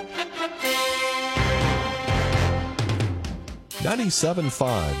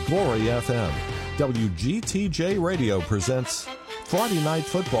97.5 Glory FM. WGTJ Radio presents Friday Night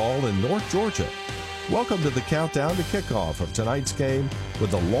Football in North Georgia. Welcome to the countdown to kickoff of tonight's game with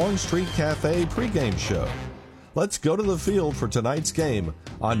the Long Street Cafe pregame show. Let's go to the field for tonight's game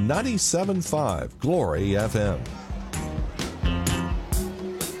on 97.5 Glory FM.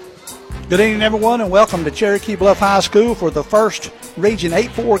 Good evening, everyone, and welcome to Cherokee Bluff High School for the first Region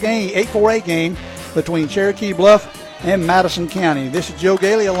 8-4A game between Cherokee Bluff and Madison County. This is Joe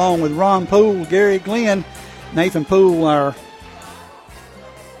Gailey along with Ron Poole, Gary Glenn, Nathan Poole, our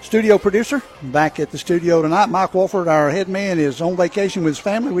studio producer. Back at the studio tonight, Mike Wolford, our head man, is on vacation with his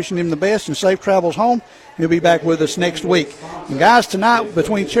family, wishing him the best and safe travels home. He'll be back with us next week. And guys, tonight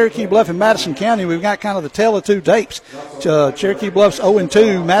between Cherokee Bluff and Madison County, we've got kind of the tale of two tapes. Cherokee Bluff's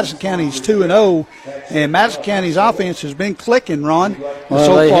 0-2, Madison County's 2-0, and Madison County's offense has been clicking, Ron,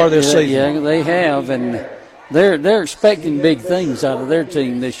 so far this season. Yeah, they have, and they're expecting big things out of their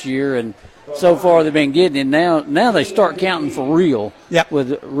team this year, and so far they've been getting it. Now they start counting for real with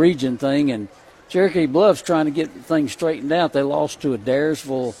the region thing, and Cherokee Bluff's trying to get things straightened out. They lost to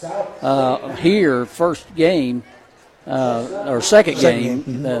Adairsville here first game or second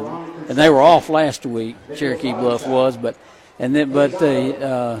game, and they were off last week. Cherokee Bluff was, then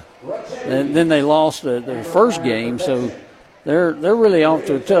they lost their first game, so they're really off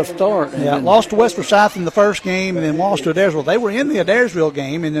to a tough start. Yeah, lost to West Forsyth in the first game and then lost to Adairsville. They were in the Adairsville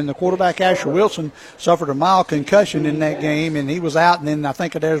game, and then the quarterback, Asher Wilson, suffered a mild concussion in that game, and he was out, and then I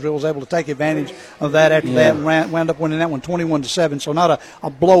think Adairsville was able to take advantage of that after that and wound up winning that one 21-7. So not a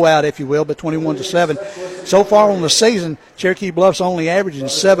blowout, if you will, but 21-7. So far on the season, Cherokee Bluff's only averaging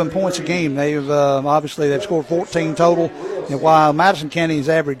 7 points a game. They've scored 14 total, and while Madison County's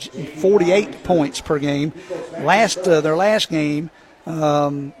averaged 48 points per game. Their last game,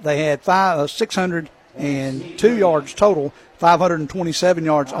 they had 602 yards total, 527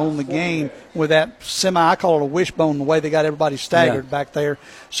 yards on the game with that I call it a wishbone, the way they got everybody staggered back there.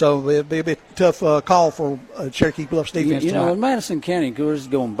 So it'll be a bit tough call for Cherokee Bluff's defense tonight. In Madison County, of course, is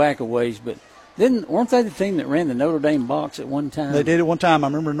going back a ways, but weren't they the team that ran the Notre Dame box at one time? They did at one time. I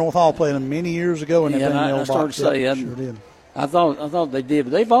remember North Hall playing them many years ago, and they played the old box. Sure did. I thought they did,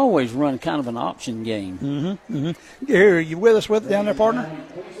 but they've always run kind of an option game. Gary, are you with us down there, partner?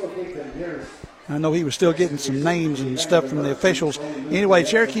 I know he was still getting some names and stuff from the officials. Anyway,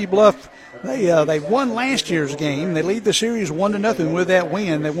 Cherokee Bluff, they won last year's game. They lead the series 1-0 with that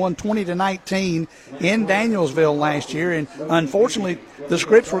win. They won 20-19 in Danielsville last year, and unfortunately, the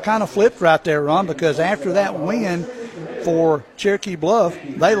scripts were kind of flipped right there, Ron, because after that win for Cherokee Bluff,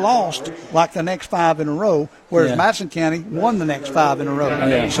 they lost like the next 5 in a row, whereas Madison County won the next 5 in a row.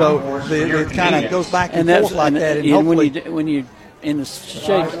 Yeah. So it kind of goes back and forth like that. And hopefully, when you in the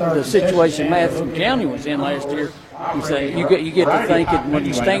situation Madison County was in last year, you get to thinking when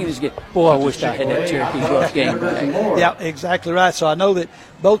you're thinking, boy, I wish I had that Cherokee Bluff game back. Yeah, exactly right. So I know that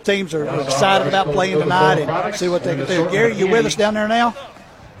both teams are excited about playing tonight and see what they can do. Gary, you with us down there now?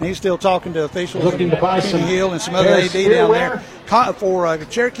 He's still talking to officials, Kenny Hill and some other AD down there. For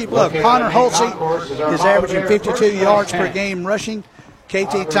Cherokee Bluff, Connor Holtze is averaging 52 yards per game rushing.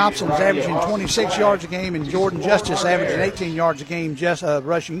 KT Thompson is averaging 26 yards a game, and Jordan Justice averaging 18 yards a game just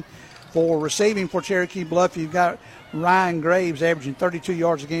rushing. For receiving for Cherokee Bluff, you've got Ryan Graves averaging 32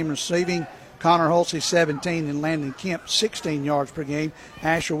 yards a game receiving. Connor Holtze 17, and Landon Kemp 16 yards per game.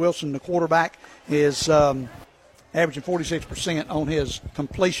 Asher Wilson, the quarterback, is averaging 46% on his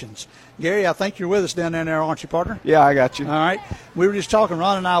completions. Gary, I think you're with us down there, aren't you, partner? Yeah, I got you. All right. We were just talking,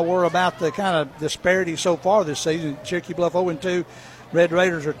 Ron and I were, about the kind of disparity so far this season. Cherokee Bluff 0-2, Red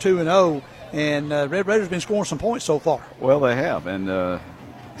Raiders are 2-0, and Red Raiders have been scoring some points so far. Well, they have, and in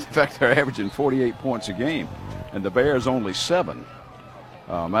fact, they're averaging 48 points a game, and the Bears only 7.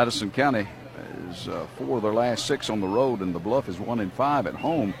 Madison County is 4 of their last 6 on the road, and the Bluff is 1-5 at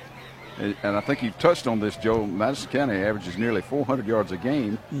home. And I think you've touched on this, Joe. Madison County averages nearly 400 yards a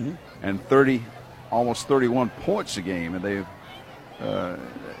game and almost 31 points a game. And they've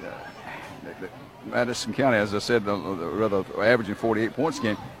Madison County, as I said, rather averaging 48 points a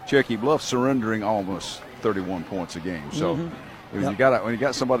game. Cherokee Bluff surrendering almost 31 points a game. So when you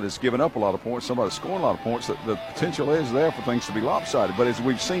got somebody that's giving up a lot of points, somebody that's scoring a lot of points, the potential is there for things to be lopsided. But as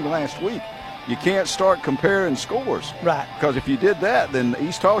we've seen last week, you can't start comparing scores. Right. Because if you did that, then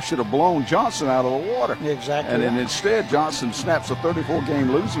East Hall should have blown Johnson out of the water. Exactly. And then instead, Johnson snaps a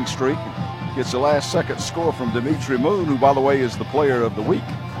 34-game losing streak, gets the last-second score from Dimitri Moon, who, by the way, is the player of the week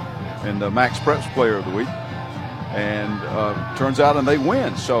and the Max Preps player of the week. And turns out and they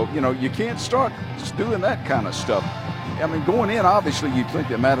win. So, you can't start just doing that kind of stuff. I mean, going in, obviously, you'd think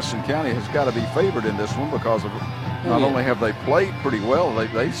that Madison County has got to be favored in this one because of not only have they played pretty well,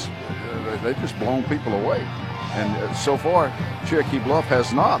 they've just blown people away. And so far, Cherokee Bluff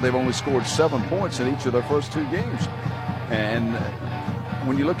has not. They've only scored 7 points in each of their first 2 games. And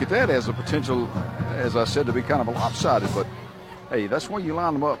when you look at that as a potential, as I said, to be kind of a lopsided, but hey, that's where you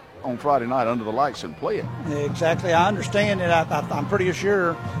line them up on Friday night under the lights and play it. Exactly. I understand it. I'm pretty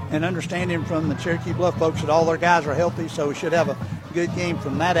sure and understanding from the Cherokee Bluff folks that all their guys are healthy, so we should have a good game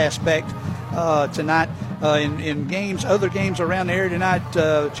from that aspect tonight. In games, other games around the area tonight,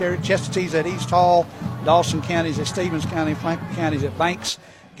 Chestatee at East Hall, Dawson County's at Stevens County, Franklin County's at Banks.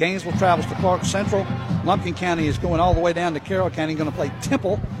 Gainesville travels to Clark Central. Lumpkin County is going all the way down to Carroll County, going to play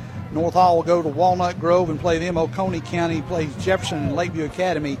Temple. North Hall will go to Walnut Grove and play them. Oconee County plays Jefferson, and Lakeview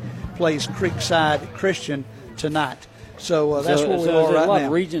Academy plays Creekside Christian tonight. So that's where we are right now. A lot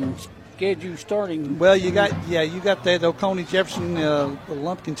of region schedule starting. Well, you got that Oconee Jefferson, the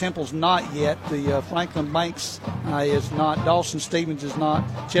Lumpkin Temple's not yet. The Franklin Banks is not. Dawson Stevens is not.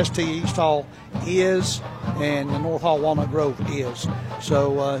 Chestatee East Hall is, and the North Hall Walnut Grove is.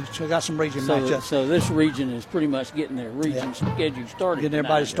 So we got some region matchups. So this region is pretty much getting their region schedule started. Getting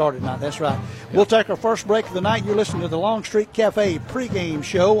everybody started now. That's right. We'll take our first break of the night. You're listening to the Long Street Cafe pregame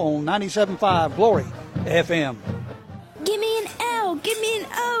show on 97.5 Glory FM. Give me an L, give me an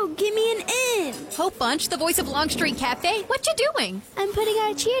O, give me an N. Hope Bunch, the voice of Long Street Cafe, what you doing? I'm putting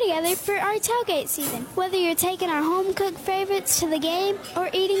our cheer together for our tailgate season. Whether you're taking our home-cooked favorites to the game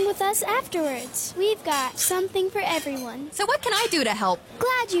or eating with us afterwards, we've got something for everyone. So what can I do to help?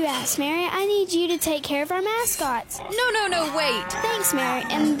 Glad you asked, Mary. I need you to take care of our mascots. No, wait. Thanks, Mary,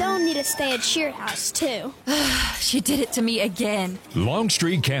 and they'll need to stay at Cheer House, too. She did it to me again. Long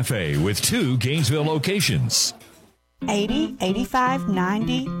Street Cafe with 2 Gainesville locations. 80, 85,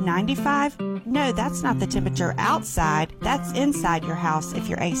 90, 95. No, that's not the temperature outside. That's inside your house if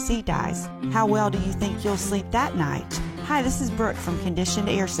your AC dies. How well do you think you'll sleep that night? Hi, this is Brooke from Conditioned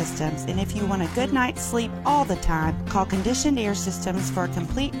Air Systems, and if you want a good night's sleep all the time, call Conditioned Air Systems for a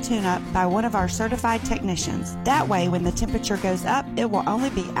complete tune-up by one of our certified technicians. That way, when the temperature goes up, it will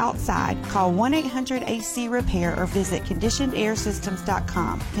only be outside. Call 1-800-AC-REPAIR or visit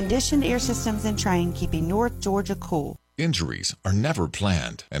ConditionedAirSystems.com. Conditioned Air Systems and Train, keeping North Georgia cool. Injuries are never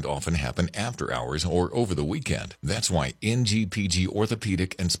planned and often happen after hours or over the weekend. That's why NGPG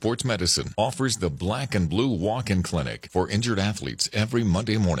Orthopedic and Sports Medicine offers the Black and Blue Walk-In Clinic for injured athletes every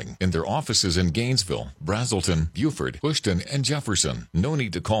Monday morning in their offices in Gainesville, Brazelton, Beaufort, Houston, and Jefferson. No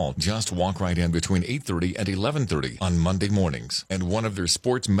need to call. Just walk right in between 8:30 and 11:30 on Monday mornings, and one of their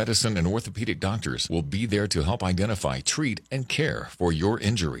sports medicine and orthopedic doctors will be there to help identify, treat, and care for your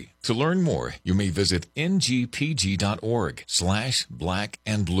injury. To learn more, you may visit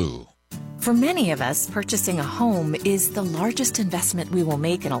ngpg.org/blackandblue. For many of us, purchasing a home is the largest investment we will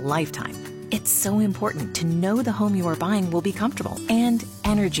make in a lifetime. It's so important to know the home you are buying will be comfortable and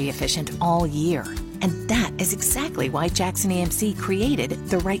energy efficient all year. And that is exactly why Jackson EMC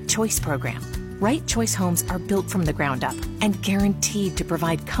created the Right Choice program. Right Choice homes are built from the ground up and guaranteed to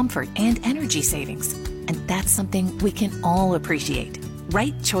provide comfort and energy savings. And that's something we can all appreciate.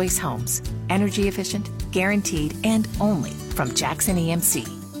 Right Choice Homes. Energy efficient, guaranteed, and only from Jackson EMC.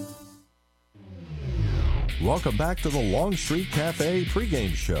 Welcome back to the Long Street Cafe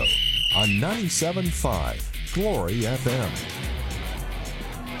pregame show on 97.5 Glory FM.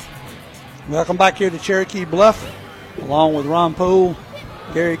 Welcome back here to Cherokee Bluff, along with Ron Poole,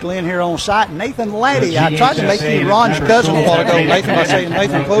 Gary Glenn here on site, Nathan Laddie. I tried to make you Ron's cousin a while ago, Nathan, by saying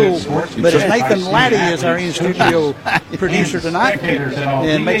Nathan Poole, but it's Nathan Laddie is our in-studio producer tonight,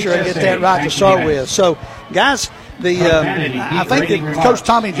 and make sure I get that right to start with. So, guys, I think that Coach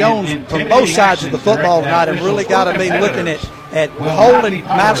Tommy Jones, from both sides of the football tonight, have really got to be looking at holding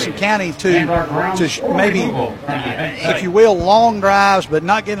Madison County to maybe, if you will, long drives, but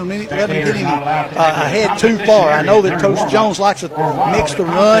not let them get any ahead too far. I know that Coach Jones likes to mix the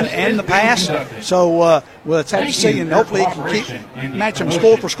run and the pass, so we'll have to see, and hopefully he can match them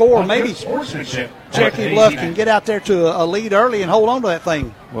score for score. Maybe Cherokee Bluff can get out there to a lead early and hold on to that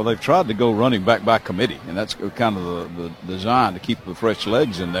thing. Well, they've tried to go running back by committee, and that's kind of the design to keep the fresh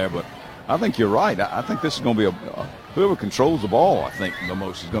legs in there. But I think you're right. I think this is going to be whoever controls the ball, I think, the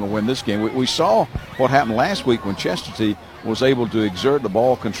most is going to win this game. We saw what happened last week when Chestatee was able to exert the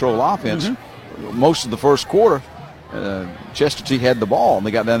ball control offense. Mm-hmm. Most of the first quarter, Chestatee had the ball, and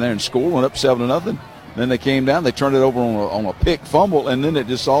they got down there and scored, went up 7-0. Then they came down, they turned it over on a pick fumble, and then it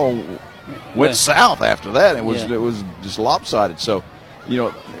just all went south after that. It was just lopsided. So, you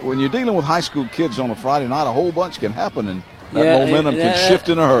know, when you're dealing with high school kids on a Friday night, a whole bunch can happen, and That momentum can shift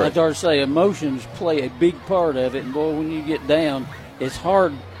in a hurry. That's hard to say. Emotions play a big part of it, and boy, when you get down, it's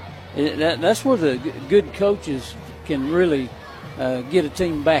hard. That's where the good coaches can really get a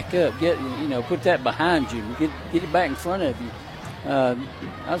team back up. Put that behind you, get it back in front of you.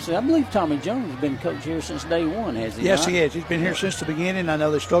 I believe Tommy Jones has been coach here since day one, has he? Yes, not? he has. He's been here since the beginning. I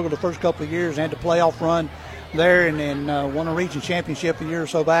know they struggled the first couple of years and had the playoff run there, and then won a region championship a year or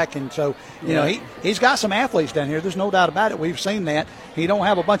so back. And so, he's got some athletes down here. There's no doubt about it. We've seen that. He don't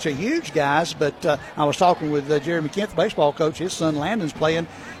have a bunch of huge guys, but I was talking with Jeremy Kent, the baseball coach. His son Landon's playing,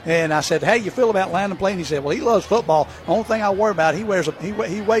 and I said, "How you feel about Landon playing?" He said, "Well, he loves football. The only thing I worry about, he weighs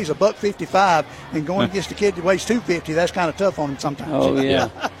 $155, and going against a kid that weighs 250, that's kind of tough on him sometimes." Oh yeah.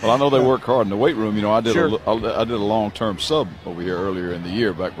 Well, I know they work hard in the weight room. I did Sure. I did a long-term sub over here earlier in the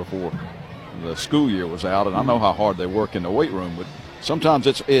year, back before the school year was out, and I know how hard they work in the weight room. But sometimes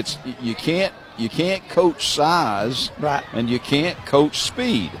it's you can't coach size, right, and you can't coach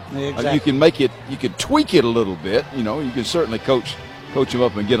speed. Exactly. You can tweak it a little bit. You can certainly coach them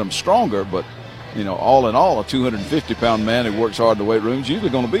up and get them stronger. But all in all, a 250-pound man who works hard in the weight room is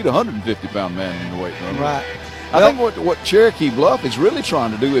usually going to beat a 150-pound man in the weight room. Right. I think what Cherokee Bluff is really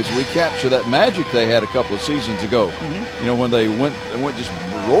trying to do is recapture that magic they had a couple of seasons ago. Mm-hmm. When they went just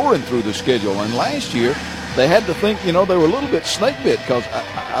roaring through the schedule. And last year, they had to think, they were a little bit snake bit, because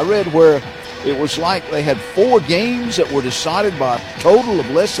I read where it was like they had 4 games that were decided by a total of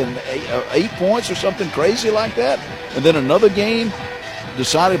less than 8 points or something crazy like that, and then another game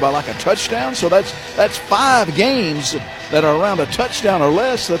decided by like a touchdown. So that's 5 games that are around a touchdown or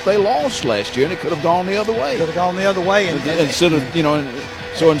less that they lost last year, and it could have gone the other way. Could have gone the other way, and instead of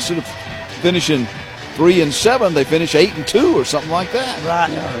finishing 3-7, they finish 8-2 or something like that. Right.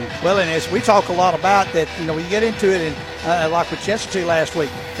 Well, and as we talk a lot about that, we get into it, and like with Chestatee last week,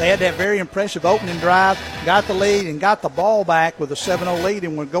 they had that very impressive opening drive, got the lead, and got the ball back with a 7-0 lead,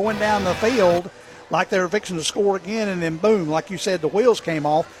 and we're going down the field like they were fixing to score again, and then boom, like you said, the wheels came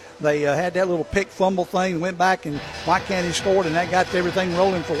off. They had that little pick fumble thing, went back, and White County scored, and that got everything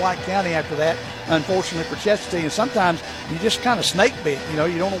rolling for White County after that, unfortunately for Chestatee. And sometimes you just kind of snake bit, you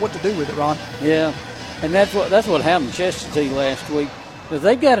don't know what to do with it, Ron. Yeah, and that's what happened to Chestatee last week. But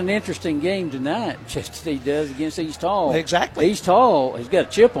they've got an interesting game tonight, Chestatee does, against East Hall. Exactly. East Hall has got a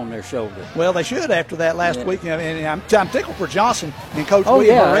chip on their shoulder. Well, they should after that last week. And I'm tickled for Johnson and Coach Oh,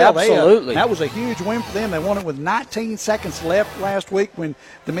 William yeah, Burrell. absolutely. That was a huge win for them. They won it with 19 seconds left last week when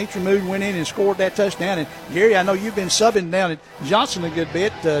Dimitri Mood went in and scored that touchdown. And, Gary, I know you've been subbing down at Johnson a good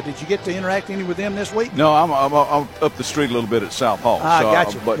bit. Did you get to interact any with them this week? No, I'm up the street a little bit at South Hall.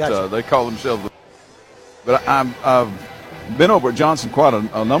 Gotcha. They call themselves. But I've been over at Johnson quite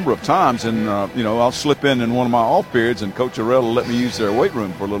a number of times, and I'll slip in one of my off periods, and Coach Arell will let me use their weight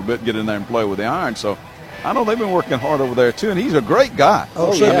room for a little bit, get in there and play with the iron. So I know they've been working hard over there too, and he's a great guy.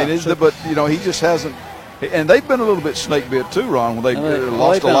 Oh, yeah. I mean, but he just hasn't. And they've been a little bit snake bit too, Ron. When they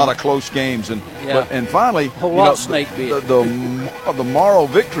lost a lot of close games, and finally, the moral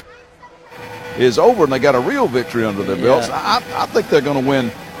victory is over, and they got a real victory under their belts. I think they're going to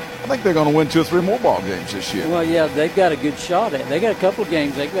win. I think they're going to win 2 or 3 more ball games this year. Well, yeah, they've got a good shot at it. They got a couple of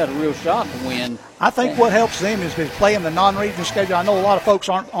games they've got a real shot to win. I think what helps them is playing the non-region schedule. I know a lot of folks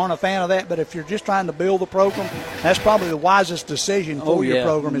aren't a fan of that, but if you're just trying to build the program, that's probably the wisest decision for your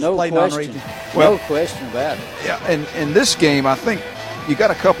program is to play non-region. Well, no question about it. Yeah, and in this game, I think you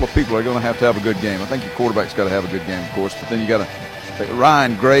got a couple of people that are going to have a good game. I think your quarterback's got to have a good game, of course, but then you got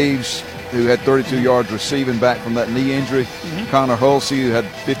Ryan Graves, who had 32 yards receiving back from that knee injury. Mm-hmm. Connor Hulsey, who had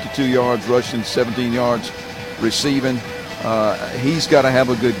 52 yards rushing, 17 yards receiving. He's got to have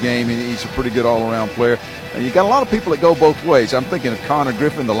a good game. He's a pretty good all-around player. And you got a lot of people that go both ways. I'm thinking of Connor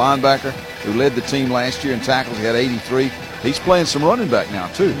Griffin, the linebacker, who led the team last year in tackles. He had 83. He's playing some running back now,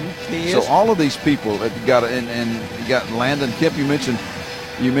 too. Mm-hmm. He is. So all of these people have got – and you got Landon Kemp. You mentioned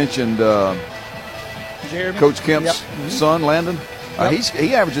Jeremy. Coach Kemp's son, Landon.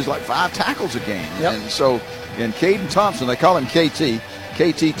 He averages like 5 tackles a game. Yep. And Caden Thompson, they call him KT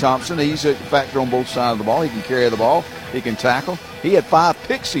Thompson. He's a factor on both sides of the ball. He can carry the ball. He can tackle. He had 5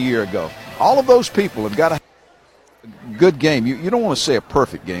 picks a year ago. All of those people have got a good game. You don't want to say a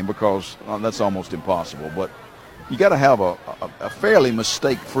perfect game because that's almost impossible, but you got to have a fairly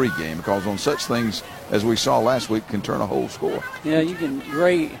mistake-free game because on such things as we saw last week can turn a whole score. Yeah, you can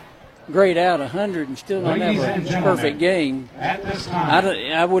grade out 100 and still not have a perfect game. At this time,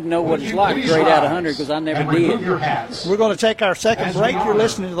 I wouldn't know what it's like to grade out 100 because I never did. We're going to take our second break. You're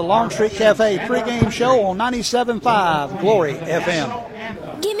listening to the Long Street Cafe pregame show on 97.5 Glory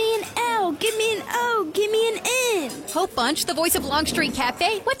FM. Give me an L, give me an O, give me an N. Hope Bunch, the voice of Longstreet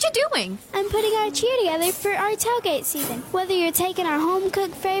Cafe. What you doing? I'm putting our cheer together for our tailgate season. Whether you're taking our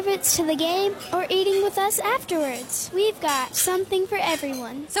home-cooked favorites to the game or eating with us afterwards, we've got something for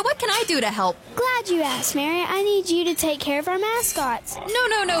everyone. So what can I do to help? Glad you asked, Mary. I need you to take care of our mascots.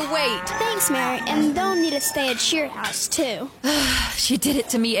 No, wait. Thanks, Mary, and they'll need to stay at Cheer House, too. She did it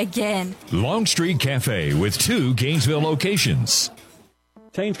to me again. Longstreet Cafe with 2 Gainesville locations.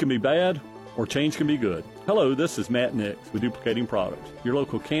 Change can be bad or change can be good. Hello, this is Matt Nix with Duplicating Products, your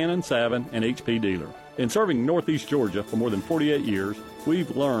local Canon, Savin, and HP dealer. In serving Northeast Georgia for more than 48 years,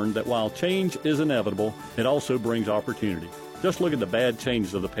 we've learned that while change is inevitable, it also brings opportunity. Just look at the bad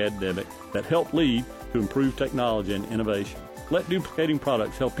changes of the pandemic that helped lead to improved technology and innovation. Let Duplicating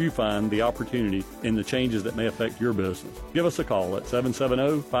Products help you find the opportunity in the changes that may affect your business. Give us a call at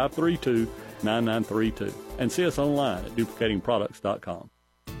 770-532-9932 and see us online at duplicatingproducts.com.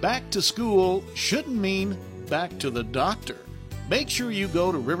 Back to school shouldn't mean back to the doctor. Make sure you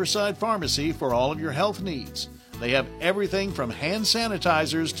go to Riverside Pharmacy for all of your health needs. They have everything from hand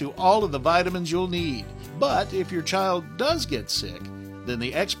sanitizers to all of the vitamins you'll need. But if your child does get sick, then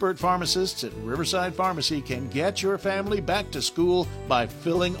the expert pharmacists at Riverside Pharmacy can get your family back to school by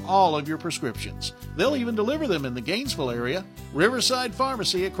filling all of your prescriptions. They'll even deliver them in the Gainesville area. Riverside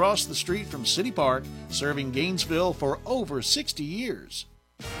Pharmacy across the street from City Park, serving Gainesville for over 60 years.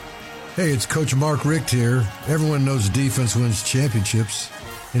 Hey, it's Coach Mark Richt here. Everyone knows defense wins championships.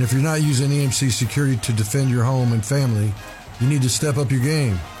 And if you're not using EMC Security to defend your home and family, you need to step up your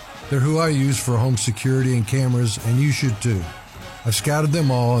game. They're who I use for home security and cameras, and you should too. I've scouted them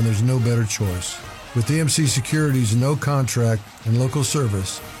all, and there's no better choice. With EMC Security's no contract and local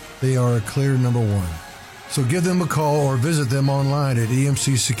service, they are a clear number one. So give them a call or visit them online at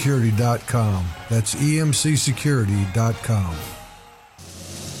emcsecurity.com. That's emcsecurity.com.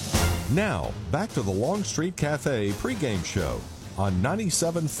 Now, back to the Longstreet Cafe pregame show on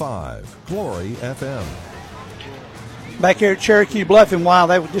 97.5 Glory FM. Back here at Cherokee Bluff, and while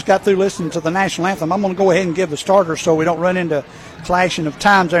they just got through listening to the national anthem, I'm going to go ahead and give the starters so we don't run into clashing of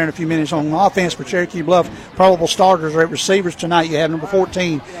times there in a few minutes. On offense for Cherokee Bluff, probable starters are at receivers tonight. You have number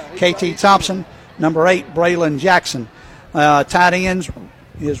 14, KT Thompson, number 8, Braylon Jackson. Tight ends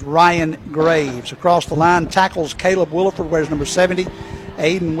is Ryan Graves. Across the line, tackles Caleb Williford, wears number 70.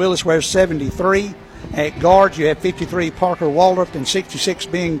 Aiden Willis wears 73. At guards, you have 53 Parker Waldrop and 66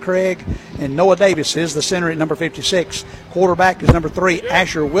 Ben Craig. And Noah Davis is the center at number 56. Quarterback is number 3,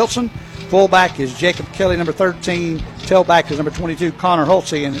 Asher Wilson. Fullback is Jacob Kelly, number 13. Tailback is number 22, Connor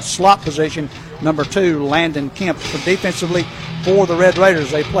Holtze. And at slot position, number 2, Landon Kemp. For defensively, for the Red Raiders,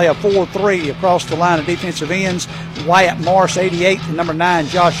 they play a 4-3 across the line of defensive ends. Wyatt Morris, 88, and number 9,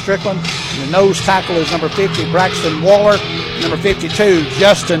 Josh Strickland. And the nose tackle is number 50, Braxton Waller. Number 52,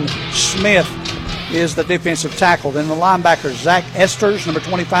 Justin Smith is the defensive tackle. Then the linebackers, Zach Esters, number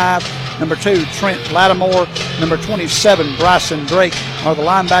 25. Number 2, Trent Lattimore. Number 27, Bryson Drake are the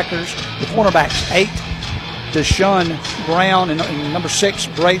linebackers. The cornerbacks, 8, Deshaun Brown, and number 6,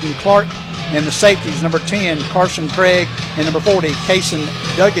 Braden Clark. And the safeties, number 10, Carson Craig, and number 40, Kason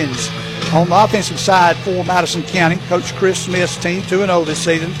Duggins. On the offensive side for Madison County, Coach Chris Smith's team, 2-0 this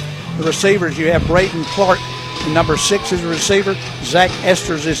season. The receivers, you have Braden Clark. Number 6 is a receiver. Zach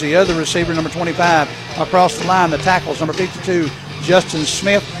Esters is the other receiver, number 25. Across the line, the tackles, number 52, Justin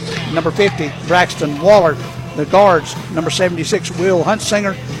Smith. Number 50, Braxton Waller. The guards, number 76, Will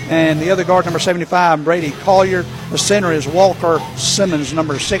Huntsinger. And the other guard, number 75, Brady Collier. The center is Walker Simmons,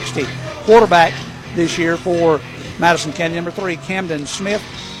 number 60. Quarterback this year for Madison County, number 3, Camden Smith.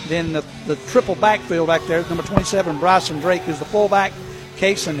 Then the triple backfield back there, number 27, Bryson Drake is the fullback.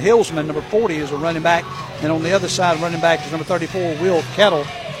 Kason Hillsman, number 40, is a running back. And on the other side, running back is number 34, Will Kettle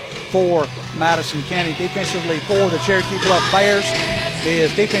for Madison County. Defensively for the Cherokee Bluff Bears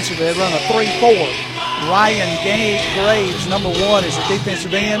is defensively they run a 3-4. Ryan Graves, number 1, is the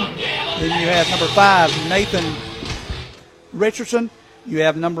defensive end. Then you have number 5, Nathan Richardson. You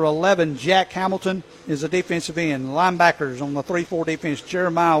have number 11, Jack Hamilton, is the defensive end. Linebackers on the 3-4 defense,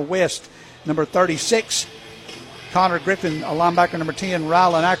 Jeremiah West, number 36. Connor Griffin, a linebacker, number 10.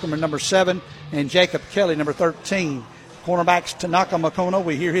 Rylan Ackerman, number 7. And Jacob Kelly, number 13. Cornerbacks, Tanaka Makono.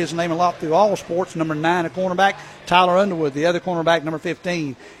 We hear his name a lot through all sports. Number 9, a cornerback. Tyler Underwood, the other cornerback, number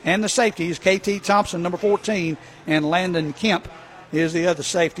 15. And the safeties, KT Thompson, number 14. And Landon Kemp is the other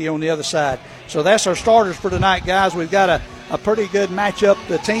safety on the other side. So that's our starters for tonight, guys. We've got a pretty good matchup.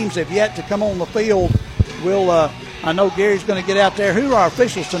 The teams have yet to come on the field. I know Gary's going to get out there. Who are our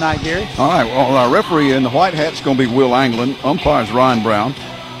officials tonight, Gary? All right, well, our referee in the white hat is going to be Will Anglin. Umpire is Ryan Brown.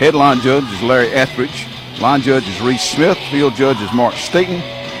 Headline judge is Larry Etheridge. Line judge is Reese Smith. Field judge is Mark Staten.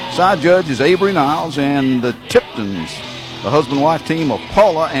 Side judge is Avery Niles, and the Tiptons, the husband-wife team of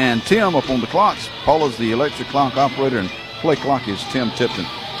Paula and Tim up on the clocks. Paula's the electric clock operator, and play clock is Tim Tipton.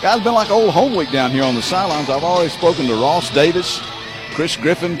 Guys, been like old home week down here on the sidelines. I've already spoken to Ross Davis. Chris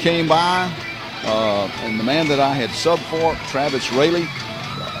Griffin came by, and the man that I had subbed for, Travis Rayleigh.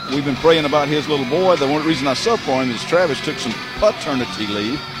 We've been praying about his little boy. The one reason I subbed for him is Travis took some paternity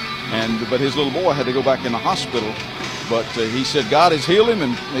leave, but his little boy had to go back in the hospital. But he said God has healed him,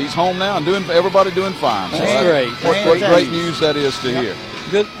 and he's home now and everybody doing fine. That's great. What great news that is to hear.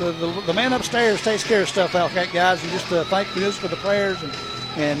 Good. The man upstairs takes care of stuff like that, guys. And just thank you for the prayers.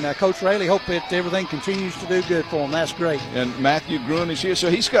 And Coach Rayleigh, hope that everything continues to do good for him. That's great. And Matthew Gruen is here. So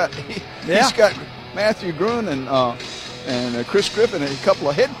he's got Matthew Gruen and Chris Griffin and a couple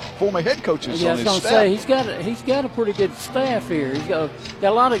of former head coaches on his staff. I was going to say, he's got a pretty good staff here. He's got a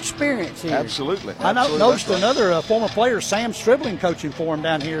lot of experience here. Absolutely. I noticed another former player, Sam Stribling, coaching for him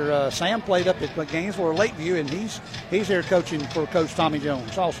down here. Sam played up at Gainesville or Lakeview, and he's here coaching for Coach Tommy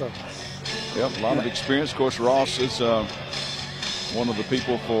Jones also. Yep, a lot of experience. Of course, Ross is one of the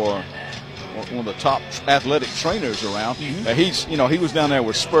people for one of the top athletic trainers around. Mm-hmm. He was down there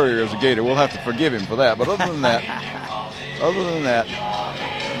with Spurrier as a Gator. We'll have to forgive him for that. But other than that,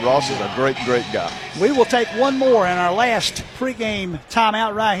 Ross is a great, great guy. We will take one more in our last pregame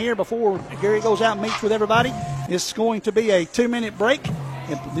timeout right here before Gary goes out and meets with everybody. It's going to be a 2-minute break.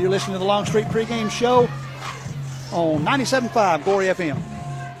 You're listening to the Longstreet pregame show on 97.5 Glory FM.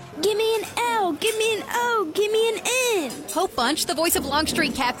 Give me an L, give me an O, give me an N. Hope Bunch, the voice of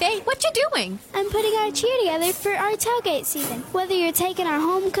Longstreet Cafe, what you doing? I'm putting our cheer together for our tailgate season. Whether you're taking our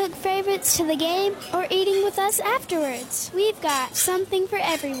home-cooked favorites to the game or eating with us afterwards, we've got something for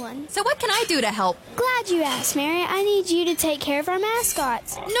everyone. So what can I do to help? Glad you asked, Mary. I need you to take care of our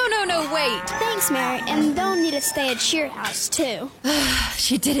mascots. No, wait. Thanks, Mary, and they'll need to stay at Cheer House, too.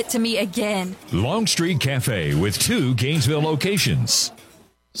 She did it to me again. Longstreet Cafe with 2 Gainesville locations.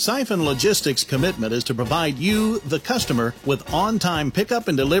 Siphon Logistics' commitment is to provide you, the customer, with on-time pickup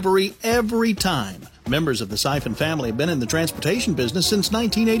and delivery every time. Members of the Siphon family have been in the transportation business since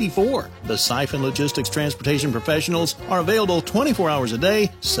 1984. The Siphon Logistics transportation professionals are available 24 hours a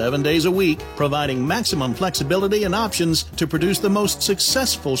day, 7 days a week, providing maximum flexibility and options to produce the most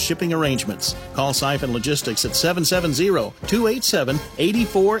successful shipping arrangements. Call Siphon Logistics at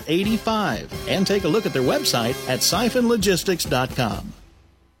 770-287-8485 and take a look at their website at siphonlogistics.com.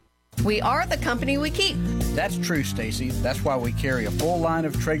 We are the company we keep. That's true, Stacy. That's why we carry a full line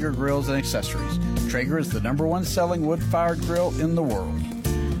of Traeger grills and accessories. Traeger is the #1 selling wood-fired grill in the world.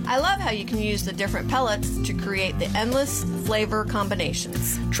 I love how you can use the different pellets to create the endless flavor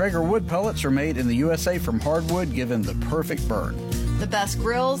combinations. Traeger wood pellets are made in the USA from hardwood, giving the perfect burn. The best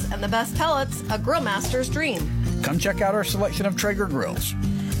grills and the best pellets, a grill master's dream. Come check out our selection of Traeger grills.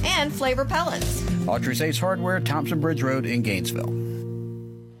 And flavor pellets. Autry's Ace Hardware, Thompson Bridge Road in Gainesville.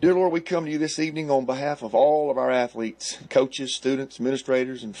 Dear Lord, we come to you this evening on behalf of all of our athletes, coaches, students,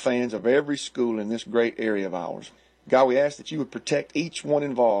 administrators, and fans of every school in this great area of ours. God, we ask that you would protect each one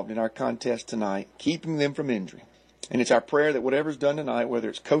involved in our contest tonight, keeping them from injury. And it's our prayer that whatever's done tonight, whether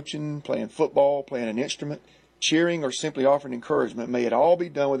it's coaching, playing football, playing an instrument, cheering, or simply offering encouragement, may it all be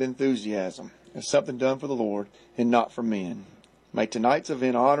done with enthusiasm as something done for the Lord and not for men. May tonight's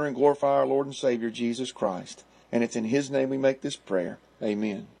event honor and glorify our Lord and Savior, Jesus Christ. And it's in His name we make this prayer.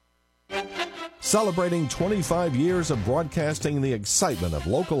 Amen. Celebrating 25 years of broadcasting the excitement of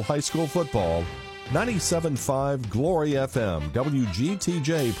local high school football, 97.5 Glory FM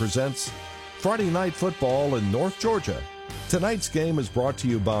WGTJ presents Friday Night Football in North Georgia. Tonight's game is brought to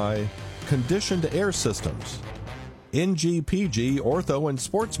you by Conditioned Air Systems, NGPG Ortho and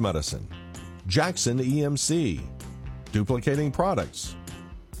Sports Medicine, Jackson EMC, Duplicating Products,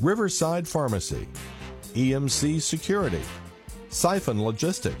 Riverside Pharmacy, EMC Security, Siphon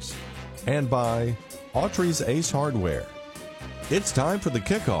Logistics, and by Autry's Ace Hardware. It's time for the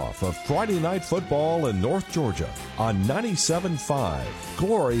kickoff of Friday Night Football in North Georgia on 97.5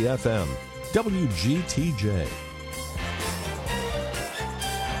 Glory FM WGTJ.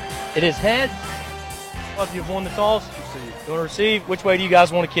 It is heads. If you've won the toss, you want to receive. Which way do you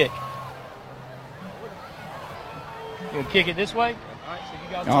guys want to kick? You want to kick it this way?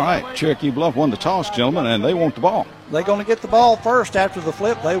 All right, Cherokee Bluff won the toss, gentlemen, and they want the ball. They're going to get the ball first after the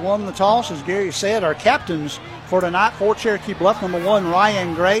flip. They won the toss, as Gary said. Our captains for tonight for Cherokee Bluff, number 1,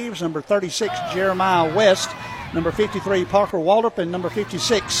 Ryan Graves, number 36, Jeremiah West, number 53, Parker Waldrop, and number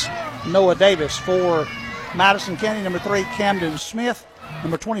 56, Noah Davis. For Madison County, number 3, Camden Smith,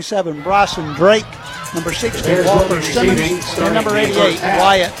 number 27, Bryson Drake, number 60, Walker Simmons, and number 88,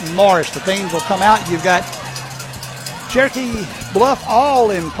 Wyatt Morris. The teams will come out. You've got Cherokee Bluff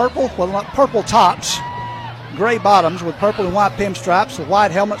all in purple, well, not purple tops, gray bottoms with purple and white pinstripes, the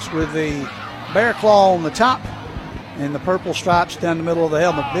white helmets with the bear claw on the top, and the purple stripes down the middle of the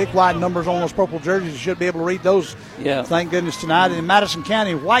helmet. Big white numbers on those purple jerseys. You should be able to read those, thank goodness, tonight. And in Madison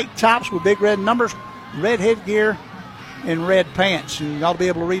County, white tops with big red numbers, red headgear, and red pants. And you ought to be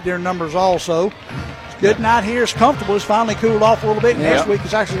able to read their numbers also. It's good night here. It's comfortable. It's finally cooled off a little bit. Next week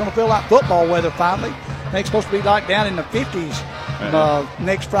it's actually going to feel like football weather finally. I think it's supposed to be like down in the 50s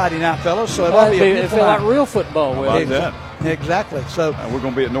next Friday night, fellas. So it'll feel like real football weather. Exactly. So we're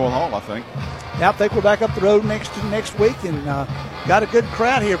going to be at North Hall, I think. Yeah, I think we're back up the road next week, and got a good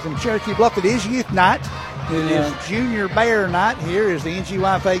crowd here from Cherokee Bluff. It is youth night. It is junior bear night here as the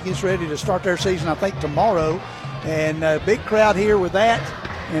NGYFA gets ready to start their season, I think, tomorrow. And a big crowd here with that,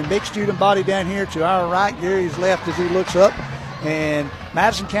 and big student body down here to our right. Gary's left as he looks up. And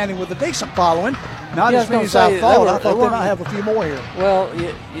Madison County with a decent following. Not as many as I thought. I thought they might have a few more here. Well,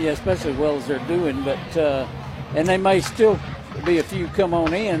 yeah, especially as well as they're doing. But and they may still be a few come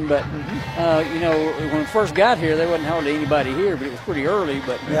on in. But, when we first got here, there wasn't hardly anybody here, but it was pretty early.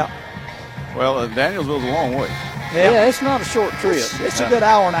 But Well, Danielsville's a long way. Yeah, it's not a short trip. It's a good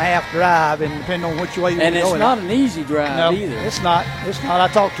hour and a half drive, and depending on which way you're going. And it's not an easy drive either. It's not. I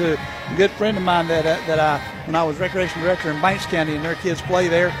talked to a good friend of mine when I was recreation director in Banks County, and their kids play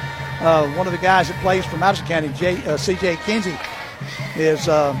there. One of the guys that plays for Madison County, C.J. Kinsey,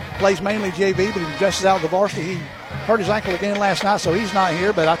 plays mainly JV, but he dresses out with the varsity. He hurt his ankle again last night, so he's not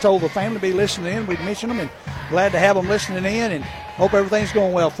here. But I told the family to be listening in. We'd mention them, and glad to have them listening in, and hope everything's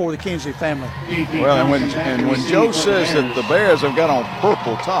going well for the Kinsey family. Well, and when Joe says that the Bears have got on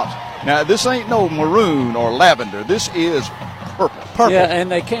purple tops, now this ain't no maroon or lavender. This is purple. Yeah, and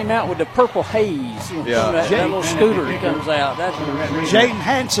they came out with the purple haze. That little scooter that comes out. Jaden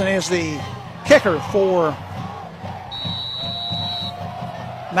Hanson is the kicker for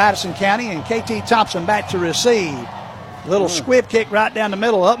Madison County, and KT Thompson back to receive. Little squib kick right down the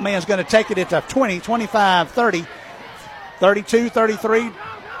middle. Up man's going to take it at the 20, 25, 30, 32, 33,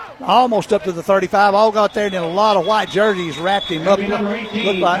 almost up to the 35. All got there, and then a lot of white jerseys wrapped him up.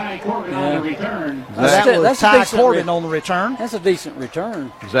 Looked like that was Ty Corbin on the return. That's a decent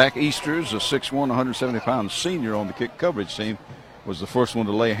return. Zach Easters, a 6'1", 170-pound senior on the kick coverage team, was the first one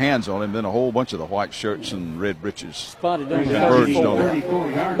to lay hands on him. Then a whole bunch of the white shirts and red breeches. Spotted and birds on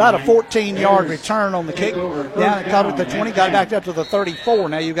there. About a 14-yard return on the kick. Down and caught it at the 20, got back up to the 34.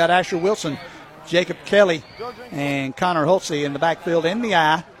 Now you've got Asher Wilson, Jacob Kelly, and Connor Holtze in the backfield in the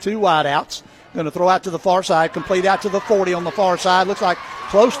eye. Two wide outs. Going to throw out to the far side, complete out to the 40 on the far side. Looks like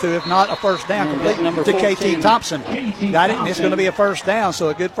close to, if not a first down, complete to KT Thompson. Got it, and it's going to be a first down. So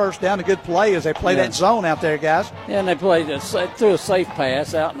a good first down, a good play as they play that zone out there, guys. Yeah, and they played threw a safe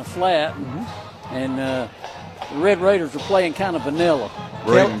pass out in the flat. And the Red Raiders are playing kind of vanilla.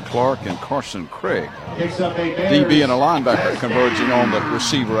 Braden Clark and Carson Craig. DB and a linebacker converging on the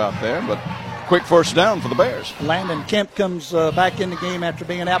receiver out there, but quick first down for the Bears. Landon Kemp comes back in the game after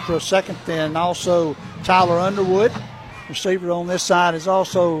being out for a second, and also Tyler Underwood. Receiver on this side is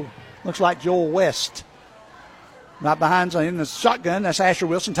also, looks like Joel West. Right behind in the shotgun, that's Asher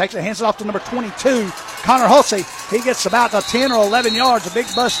Wilson. Takes it, hands it off to number 22, Connor Hulsey. He gets about the 10 or 11 yards, a big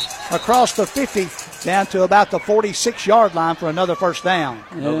bust across the 50, down to about the 46-yard line for another first down.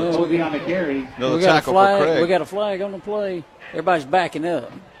 Another tackle for Craig. We got a flag on the play. Everybody's backing up.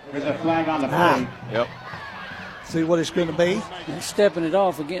 There's a flag on the play. Yep. See what it's going to be. He's stepping it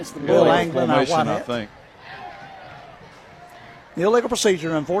off against the Bill Anglin, I think. The illegal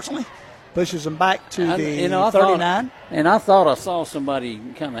procedure, unfortunately, pushes them back to the 39. I thought I saw somebody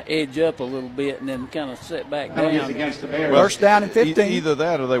kind of edge up a little bit and then kind of sit back down. Against the Bears. First down and 15. Either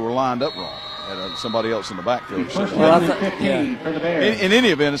that or they were lined up wrong. Had somebody else in the backfield. First down and 15 for the Bears. In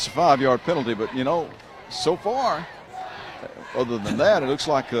any event, it's a 5-yard penalty, but, so far, other than that, it looks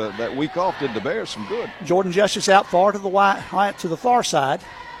like that week off did the Bears some good. Jordan Justice out far to the far side.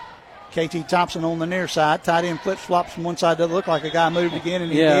 KT Thompson on the near side. Tight end flip-flops from one side to the other. Looked like a guy moved again, and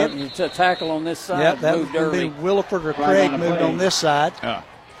he did. Yeah, it's a tackle on this side. Yep, that moved would early. be Williford or Craig moved on this side. Yeah.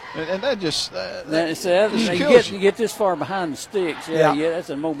 And that just you get this far behind the sticks. Yeah, that's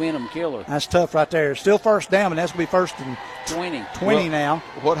a momentum killer. That's tough right there. Still first down, and that's going to be first and 20 now.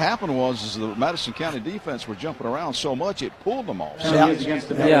 What happened was the Madison County defense were jumping around so much it pulled them off.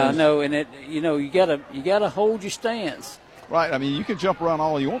 Yeah, I know, and you gotta hold your stance. Right. I mean, you can jump around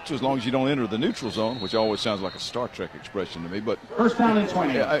all you want to as long as you don't enter the neutral zone, which always sounds like a Star Trek expression to me. But first down and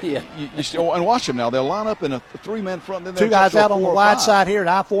 20. And watch them now. They'll line up in a three-man front. Then two guys out on the wide side here at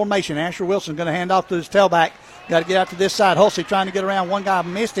I formation. Asher Wilson going to hand off to his tailback. Got to get out to this side. Hulsey trying to get around. One guy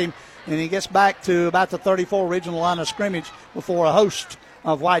missed him, and he gets back to about the 34 original line of scrimmage before a host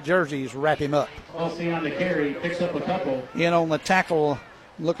of white jerseys wrap him up. Hulsey on the carry, picks up a couple. In on the tackle,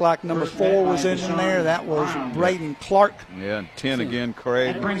 looked like number 4 was in there. That was Braden Clark. Yeah, and 10 again,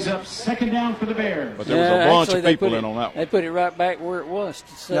 Craig. That brings up second down for the Bears. But there was a bunch of people in on that one. They put it right back where it was.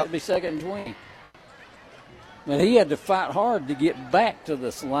 So it'd be 2nd and 20. But he had to fight hard to get back to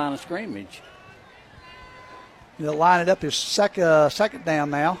this line of scrimmage. They'll line it up his second down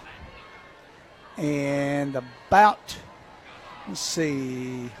now. And about, let's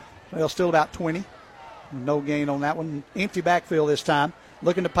see, well, still about 20. No gain on that one. Empty backfield this time.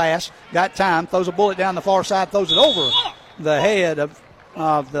 Looking to pass. Got time. Throws a bullet down the far side. Throws it over the head of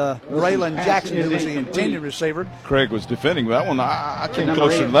the Braylon Jackson, who was the intended receiver. Craig was defending that one. I came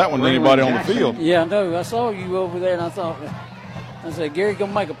closer to that one than anybody on the field. Yeah, no, I saw you over there, and I said, Gary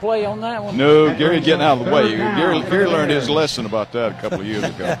going to make a play on that one? No, Gary getting out of the way. Gary learned his lesson about that a couple of years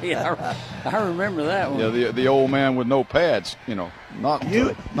ago. Yeah, I remember that one. Yeah, the old man with no pads, not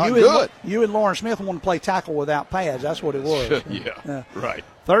good. You and Lauren Smith want to play tackle without pads. That's what it was. Yeah, right.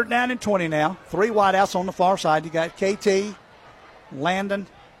 3rd down and 20 now. 3 wideouts on the far side. You got KT, Landon,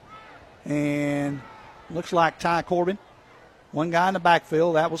 and looks like Ty Corbin. One guy in the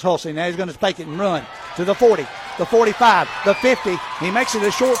backfield. That was Hulsey. Now he's going to take it and run to the 40, the 45, the 50. He makes it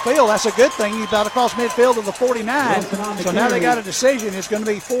a short field. That's a good thing. He's about across midfield to the 49. So now they got a decision. It's going to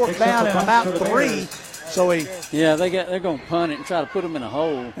be 4th down and about 3. So they're going to punt it and try to put him in a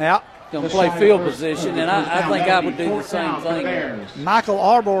hole. Yeah. Going to play field position, and I think I would do the same thing. Michael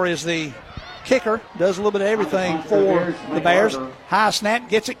Arbor is the kicker. Does a little bit of everything for the Bears. High snap,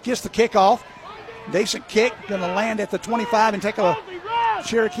 gets the kickoff. Decent kick, going to land at the 25 and take a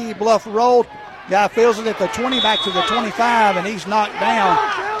Cherokee Bluff roll. Guy feels it at the 20, back to the 25, and he's knocked down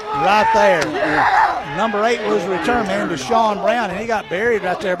right there. Number 8 was the return man, Deshaun Brown, and he got buried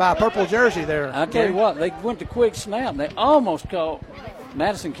right there by a purple jersey there. I tell you what, they went to quick snap. They almost caught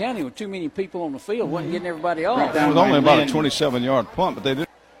Madison County with too many people on the field. Wasn't getting everybody off. It was only about a 27-yard punt, but they did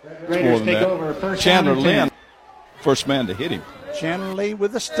more than that. Chandler Lynn, first man to hit him. Chandler Lee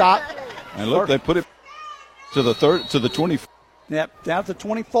with the stop. And look, they put it to the 20. Yep, down to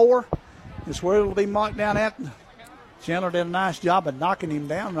 24 is where it'll be marked down at. Chandler did a nice job of knocking him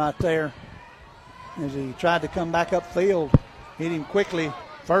down right there as he tried to come back upfield. Hit him quickly.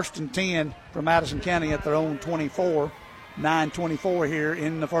 1st and 10 for Madison County at their own 24. 9:24 here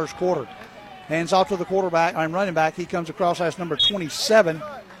in the first quarter. Hands off to the quarterback. I'm running back. He comes across. That's number 27.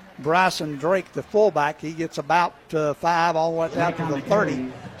 Bryson Drake, the fullback, he gets about 5 all the way down to the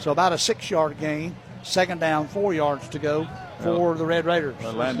 30. So about a 6-yard gain. 2nd down, 4 yards to go for the Red Raiders.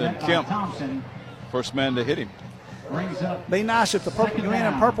 Landon Kemp, first man to hit him. Be nice if the green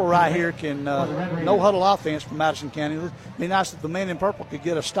and purple right here can no huddle offense from Madison County. Be nice if the men in purple could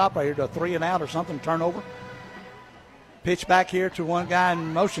get a stop right here to a 3 and out or something, turnover. Pitch back here to one guy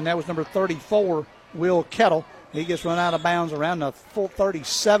in motion. That was number 34, Will Kettle. He gets run out of bounds around the full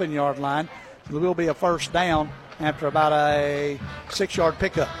 37-yard line. There will be a 1st down after about a 6-yard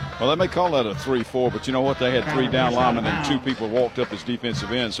pickup. Well, they may call that a 3-4, but you know what? They had 3 down linemen and 2 people walked up as defensive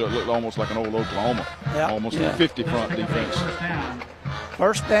ends, so it looked almost like an old Oklahoma. Almost a 50-front defense.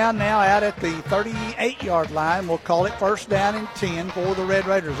 1st down now out at the 38-yard line. We'll call it 1st down and 10 for the Red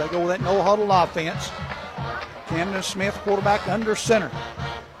Raiders. They go with that no-huddle offense. Camden Smith, quarterback under center.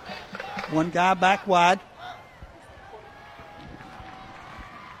 One guy back wide.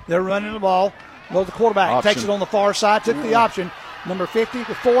 They're running the ball. Well, the quarterback takes it on the far side, took the option. Number 50,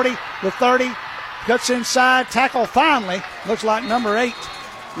 the 40, the 30, cuts inside, tackle finally. Looks like number 8.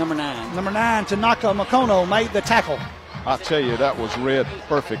 Number 9. Number 9, Tanaka Makono made the tackle. I tell you, that was read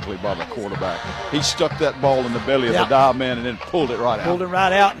perfectly by the quarterback. He stuck that ball in the belly of the dive man and then pulled it right out. Pulled it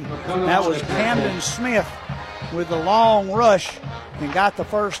right out. And that was Camden Smith with the long rush and got the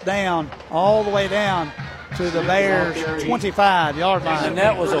 1st down all the way down to the Bears' 25-yard line. And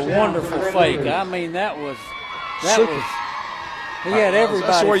that was a wonderful fake. I mean, that was he had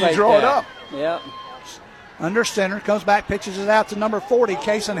everybody. That's where you draw it up. Yep. Under center, comes back, pitches it out to number 40,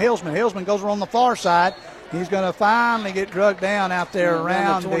 Kason Hillsman. Hillsman goes around the far side. He's going to finally get drugged down out there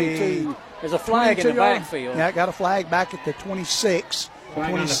around the 22. There's a flag in the backfield. Yeah, got a flag back at the 26,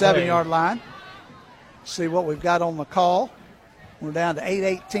 27-yard line. See what we've got on the call. We're down to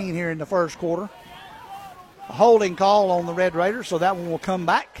 8:18 here in the first quarter. A holding call on the Red Raiders, so that one will come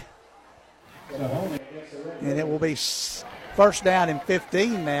back. And it will be 1st down and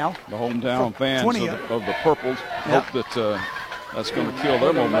 15 now. The hometown fans of the Purples hope that that's going to kill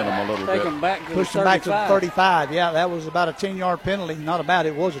their momentum a little bit. Push them back to the 35. Yeah, that was about a 10-yard penalty. Not about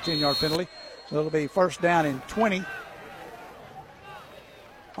it was a 10-yard penalty. So it'll be 1st down and 20.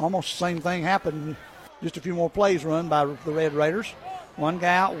 almost the same thing happened. Just a few more plays run by the Red Raiders. One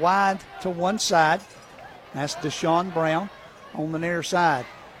guy out wide to one side. That's Deshaun Brown on the near side.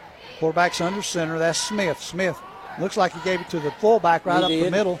 Quarterback's under center. That's Smith. Smith looks like he gave it to the fullback right up the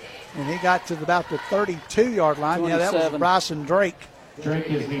middle, and he got to about the 32-yard line. 27. Yeah, that was Bryson Drake. Drake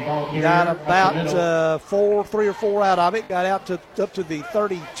is the ball carrier. Got about 3 or 4 out of it. Got out to up to the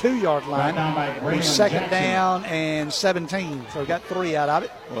 32-yard line. Second down and 17. So got 3 out of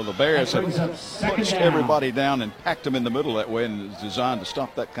it. Well, the Bears have punched everybody down and packed them in the middle that way, and it's designed to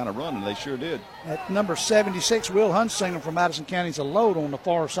stop that kind of run, and they sure did. At number 76, Will Hunsinger from Madison County's a load on the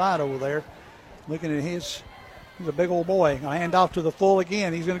far side over there. Looking at he's a big old boy. Going to hand off to the full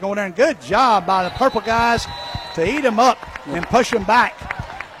again. He's going to go in there, and good job by the purple guys to eat him up and push him back.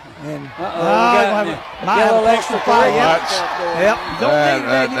 And might have an extra flag. Yep. Don't think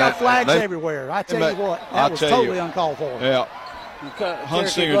that you got flags everywhere. I tell you what, that was totally uncalled for. Yeah.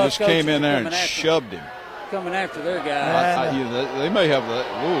 Hunsinger just came in there and shoved him. Coming after their guy. They may have that.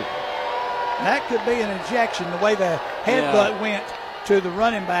 Ooh. That could be an ejection, the way the headbutt went to the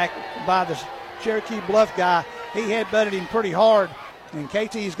running back by the Cherokee Bluff guy. He headbutted him pretty hard, and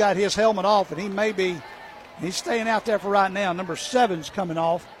KT's got his helmet off, and he's staying out there for right now. Number 7's coming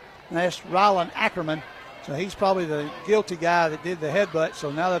off, and that's Rylan Ackerman. So he's probably the guilty guy that did the headbutt. So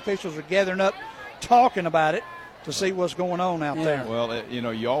now the officials are gathering up, talking about it to see what's going on out there. Well,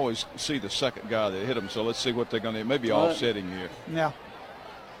 you always see the second guy that hit him, so let's see what they're going to do. Maybe offsetting here. Yeah.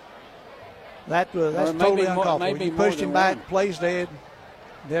 That's totally uncalled for. You pushed him back, plays dead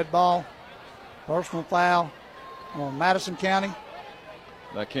ball, personal foul on Madison County.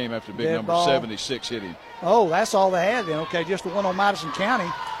 That came after big number 76 hit him. Oh, that's all they had then. Okay, just the one on Madison County.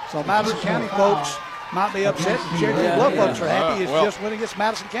 So Madison County folks might be upset. The Cherokee Bluff folks are happy. It's just when it gets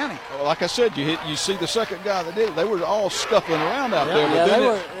Madison County. Well, like I said, you see the second guy that did it. They were all scuffling around out there. Yeah,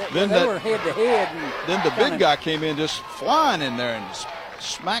 But they were head to head. Then the big guy came in just flying in there and just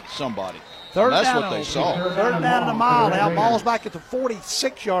smacked somebody. That's what they saw. Third down and a mile now. Ball's back at the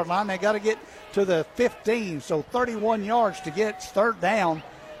 46-yard line. They got to get to the 15, so 31 yards to get third down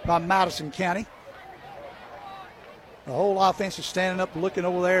by Madison County. The whole offense is standing up looking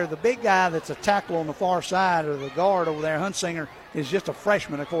over there. The big guy that's a tackle on the far side, or the guard over there, Hunsinger, is just a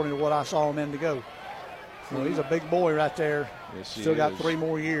freshman according to what I saw a minute ago. So he's a big boy right there. Yes, Still got 3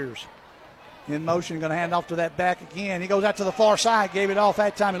 more years. In motion, going to hand off to that back again. He goes out to the far side, gave it off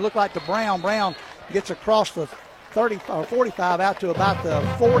that time. It looked like to Brown. Brown gets across the 30 or 45 out to about the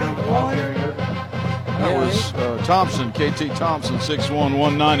 41. That was Thompson, KT Thompson, 6'1",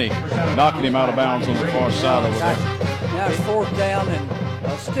 190, knocking him out of bounds on the far side over there. Now it's 4th down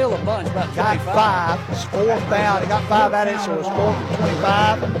and still a bunch, about 25. Got 5. It's 4th down. He got 5 at it, so it's 4th and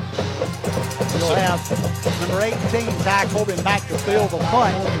 25. We'll have number 18, Ty Corbin, back to field the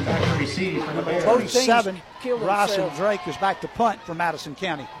punt. Number 27, Bryson Drake, is back to punt for Madison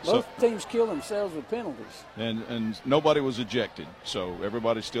County. Both teams kill themselves with penalties. And nobody was ejected, so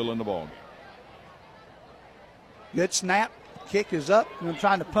everybody's still in the ball. Good snap. Kick is up. And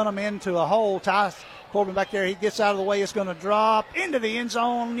trying to punt him into a hole. Ty Corbin back there. He gets out of the way. It's going to drop into the end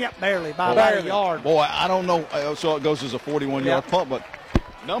zone. Yep, barely, by about a yard. Boy, I don't know. So it goes as a 41-yard punt, but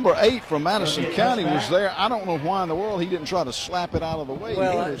number 8 from Madison County was there. I don't know why in the world he didn't try to slap it out of the way,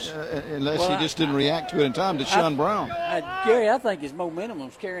 unless he just didn't react to it in time. Deshaun Brown. Gary, I think his momentum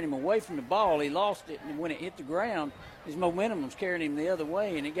was carrying him away from the ball. He lost it, and when it hit the ground, his momentum was carrying him the other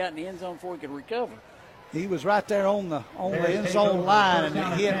way, and it got in the end zone before he could recover. He was right there on the end zone line,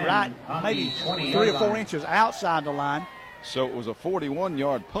 and he hit right maybe 3 or 4 inches outside the line. So it was a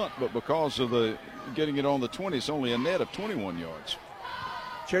 41-yard punt, but because of the getting it on the 20, it's only a net of 21 yards.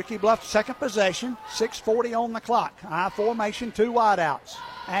 Cherokee Bluff second possession, 6:40 on the clock. I formation, 2 wideouts.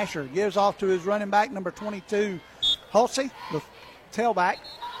 Asher gives off to his running back, number 22, Hulsey, the tailback.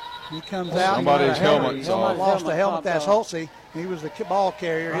 He comes out. Somebody's helmet lost a helmet. That's Hulsey. He was the ball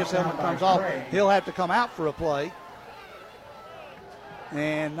carrier. His helmet comes off. He'll have to come out for a play.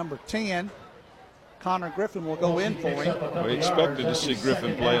 And number 10, Connor Griffin, will go in for him. We expected to see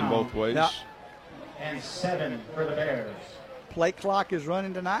Griffin playing both ways. Yep. And 7 for the Bears. Play clock is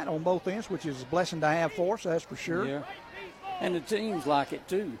running tonight on both ends, which is a blessing to have for us, that's for sure. Yeah. And the teams like it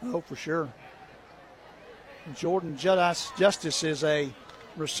too. Oh, for sure. Jordan Justice is a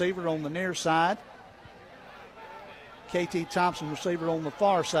receiver on the near side. KT Thompson, receiver on the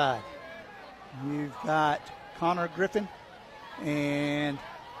far side. You've got Connor Griffin and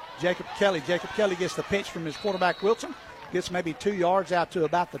Jacob Kelly. Jacob Kelly gets the pitch from his quarterback, Wilson. Gets maybe 2 yards out to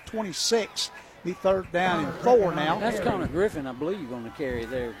about the 26. Be 3rd down and 4 now. That's Connor Griffin, I believe, going to carry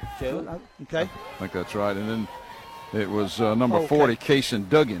there, Joe. Okay. I think that's right. And then It was number 40, Kaysen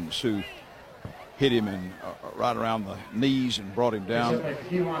Duggins, who hit him in right around the knees and brought him down.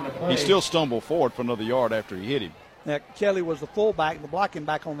 He still stumbled forward for another yard after he hit him. Now, Kelly was the fullback, the blocking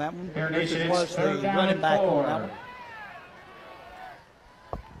back on that one. Richard was the running back on that one.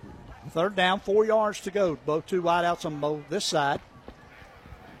 Third down, 4 yards to go. Both two wideouts on both this side.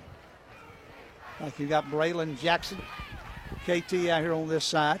 Like you got Braylon Jackson, KT out here on this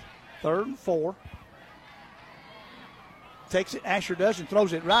side. 3rd and 4. Takes it, Asher does, and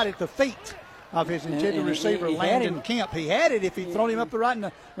throws it right at the feet of his intended receiver, Landon Kemp. He had it if he'd thrown him up right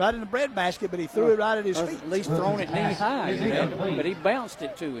in the breadbasket, but he threw it right at his feet. At least thrown it knee high, but he bounced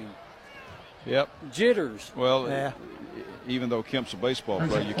it to him. Yep. Jitters. Well, even though Kemp's a baseball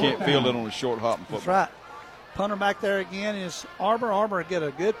player, you can't field it on a short hop and football. That's right. Punter back there again is Arbor. Arbor get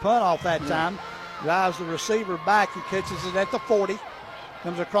a good punt off that time. Drives the receiver back. He catches it at the 40.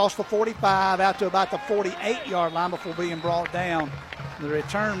 Comes across the 45 out to about the 48-yard line before being brought down. The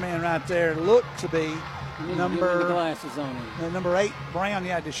return man right there looked to be number glasses on him. Number 8, Brown.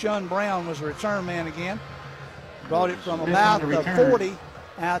 Yeah, Deshaun Brown was the return man again. Brought it from about the 40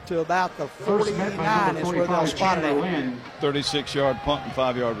 out to about the 49 is where they'll spot it at. 36-yard punt and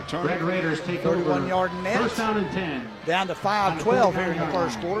 5-yard return. Red Raiders take 31-yard net. First down and 10. Down to 5-12 here in the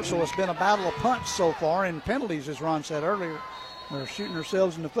first quarter, so it's been a battle of punts so far, and penalties, as Ron said earlier. They're shooting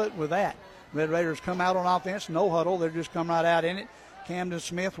themselves in the foot with that. Red Raiders come out on offense, no huddle. They just come right out in it. Camden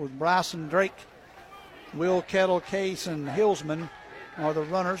Smith with Bryson Drake, Will Kettle, Case, and Hillsman are the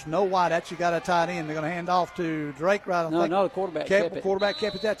runners. No wideouts. You got a tight end. They're going to hand off to Drake right on. No, the quarterback kept it. Quarterback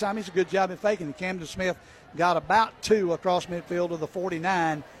kept it that time. He's a good job at faking it. Camden Smith got about 2 across midfield to the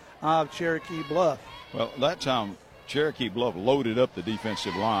 49 of Cherokee Bluff. Well, that time Cherokee Bluff loaded up the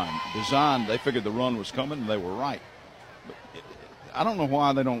defensive line. They figured the run was coming, and they were right. I don't know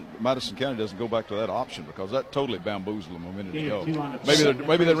why Madison County doesn't go back to that option, because that totally bamboozled them a minute ago.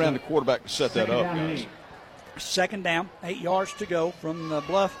 Maybe they ran the quarterback to set that up, guys. Second down, 8 yards to go from the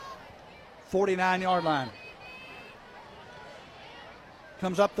Bluff 49-yard line.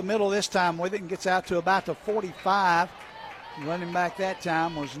 Comes up the middle this time with it and gets out to about the 45. Running back that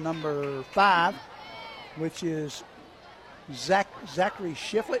time was number 5, which is Zachary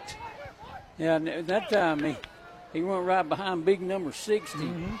Shiflett. Yeah, that time he went right behind big number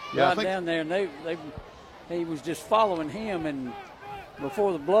 60, right down there, and he was just following him, and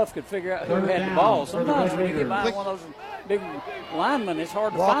before the Bluff could figure out who had the ball. Sometimes when you get by one of those big linemen, it's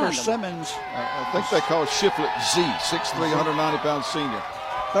hard to find them. Simmons. I think they call Shiflett Z, 6'3", 190-pound senior.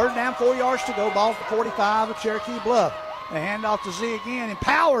 Third down, 4 yards to go. Ball for 45 of Cherokee Bluff. They hand off to Z again and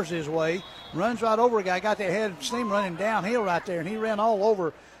powers his way. Runs right over a guy. Got that head of steam running downhill right there, and he ran all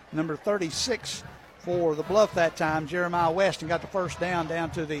over number 36 for the Bluff that time, Jeremiah West, and got the first down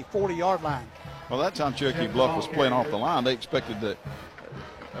to the 40-yard line. Well, that time Cherokee Bluff was playing off the line. They expected that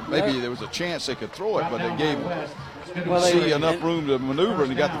maybe there was a chance they could throw it, but they gave Z enough room to maneuver,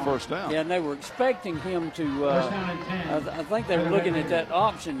 and he got the first down. Yeah, and they were expecting him to I think they were looking at that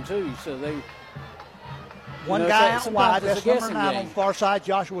option, too, so they... One guy out wide, that's number 9 on the far side,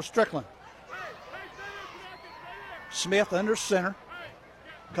 Joshua Strickland. Smith under center.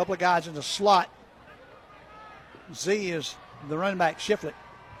 A couple of guys in the slot. Z is the running back, Shiflett.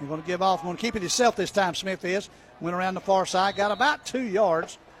 He's going to give off. Going to keep it himself this time, Smith is. Went around the far side, got about 2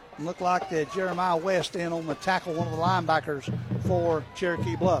 yards. Looked like Jeremiah West in on the tackle, one of the linebackers for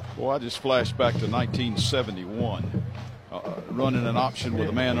Cherokee Bluff. Well, I just flashed back to 1971, running an option with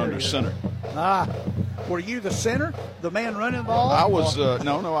a man under center. Were you the center, the man running the ball? I was,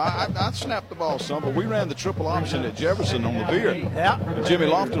 I snapped the ball some, but we ran the triple option at Jefferson on the veer. Yeah. Jimmy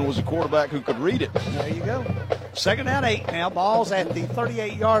Lofton was a quarterback who could read it. There you go. Second down 8 now. Ball's at the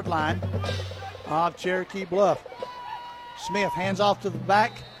 38-yard line of Cherokee Bluff. Smith hands off to the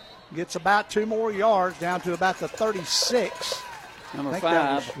back, gets about 2 more yards down to about the 36. Number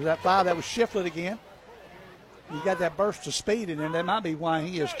 5. Was that 5? That was Shiflett again. He got that burst of speed, and that might be why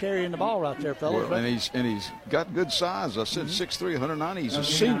he is carrying the ball right there, fellas. Well, and he's got good size. I said 6'3", 190. He's a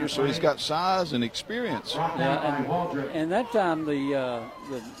senior, so he's got size and experience. Yeah, and that time the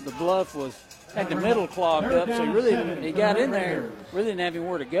Bluff had the middle clogged up, so he got in there, really didn't have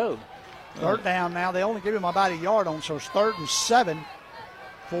anywhere to go. Third down now. They only give him about a yard on, so it's 3rd and 7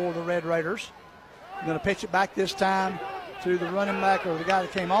 for the Red Raiders. They're going to pitch it back this time to the running back, or the guy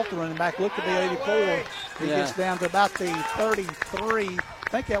that came off the running back, looked to be 84. He gets down to about the 33. I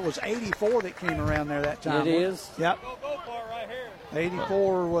think that was 84 that came around there that time. It is? Yep.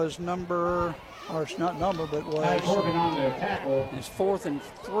 84 was number or it's not number, but was. Ty Corbin on the tackle. It's 4th and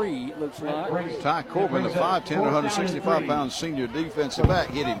 3, it looks like. Ty Corbin, the 5'10", 165-pound senior defensive back,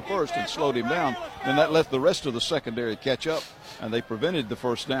 hit him first and slowed him down. And that let the rest of the secondary catch up, and they prevented the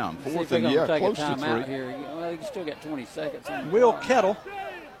first down. 4th and, close to 3. Here. Well, you still got 20 seconds. Will Kettle,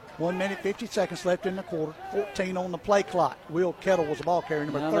 1 minute, 50 seconds left in the quarter, 14 on the play clock. Will Kettle was the ball carrier,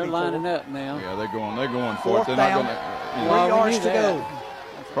 number 34. They're lining up now. Yeah, they're going for Fourth it. They're down, not 3 yards to go.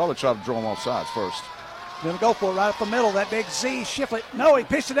 Probably try to draw them off sides first. Going to go for it right up the middle. That big Z Shiflett. No, he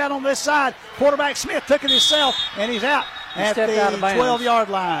pitched it out on this side. Quarterback Smith took it himself, and he's out at the 12-yard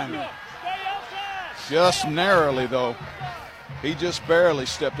line. Just narrowly, though. He just barely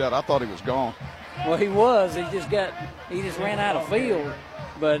stepped out. I thought he was gone. Well, he was. He just ran out of field,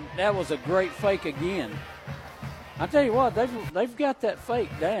 but that was a great fake again. I tell you what, they've got that fake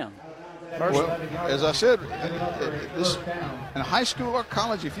down. Well, as I said, in high school or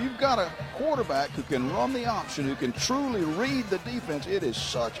college, if you've got a quarterback who can run the option, who can truly read the defense, it is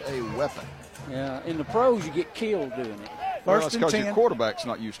such a weapon. Yeah, in the pros, you get killed doing it. First and 10. Because your quarterback's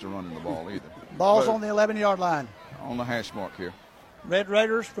not used to running the ball either. Ball's on the 11-yard line. On the hash mark here. Red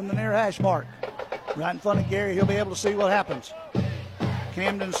Raiders from the near hash mark. Right in front of Gary. He'll be able to see what happens.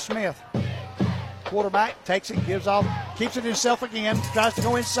 Camden Smith. Quarterback takes it, gives off, keeps it himself again, tries to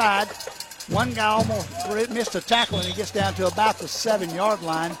go inside. One guy almost missed a tackle, and he gets down to about the 7-yard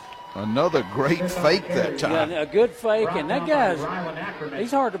line. Another great fake that time. Yeah, a good fake, and that guy's,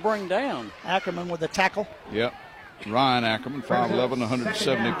 he's hard to bring down. Ackerman with the tackle. Yep. Ryan Ackerman, 5'11",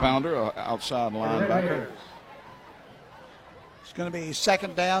 170-pounder, outside linebacker. It's going to be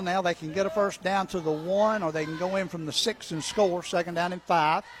second down now. They can get a first down to the 1, or they can go in from the 6 and score. Second down and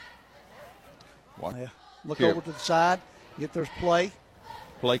 5. Yeah. Look here. over to the side, get their play.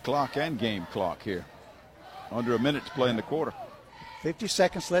 Play clock and game clock here. Under a minute to play in the quarter. 50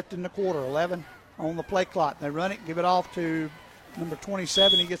 seconds left in the quarter. 11 on the play clock. They run it, give it off to number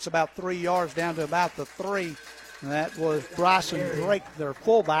 27. He gets about 3 yards down to about the 3. And that was Bryson Drake, their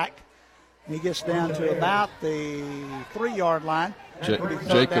fullback. He gets down to about the 3-yard line.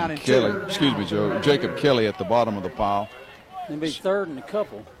 Jacob Kelly, excuse me, Joe. Jacob Kelly at the bottom of the pile. It'll be 3rd and a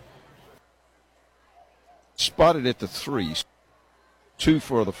couple. Spotted at the 3. 2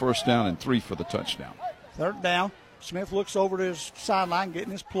 for the first down and 3 for the touchdown. 3rd down. Smith looks over to his sideline,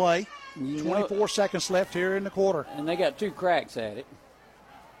 getting his play. 24 seconds left here in the quarter. And they got 2 cracks at it.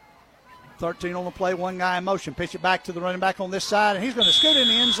 13 on the play, one guy in motion. Pitch it back to the running back on this side, and he's going to scoot in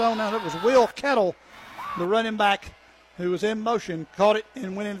the end zone. Now it was Will Kettle, the running back who was in motion, caught it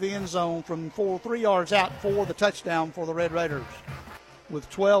and went into the end zone from 3 yards out for the touchdown for the Red Raiders. With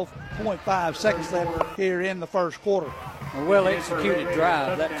 12.5 seconds left here in the first quarter. A well-executed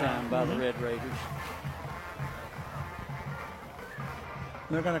drive that time by the Red Raiders.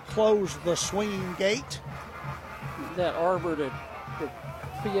 They're going to close the swing gate. That arbor to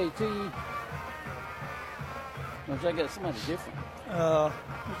PAT. Or has that got somebody different?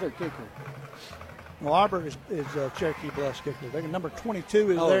 Who's their kicker? Well, Arbor is Cherokee Bluff's kicker. Number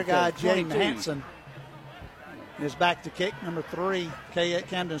 22 is their guy, Jaden Hanson. Is back to kick. Number 3,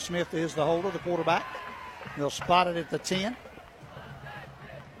 Camden Smith is the holder, the quarterback. They'll spot it at the 10.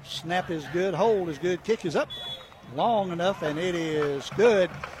 Snap is good. Hold is good. Kick is up long enough, and it is good.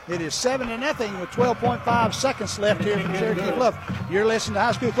 It is 7-0 with 12.5 seconds left here from Cherokee Bluff. You're listening to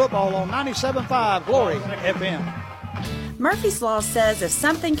high school football on 97.5 Glory FM. Murphy's Law says if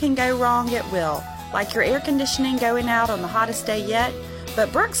something can go wrong, it will. Like your air conditioning going out on the hottest day yet.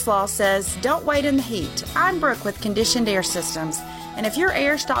 But Brooks Law says don't wait in the heat. I'm Brooke with Conditioned Air Systems. And if your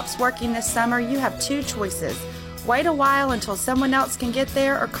air stops working this summer, you have 2 choices. Wait a while until someone else can get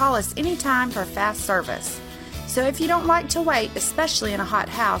there, or call us anytime for fast service. So if you don't like to wait, especially in a hot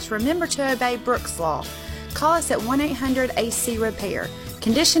house, remember to obey Brooks Law. Call us at 1-800-AC-REPAIR.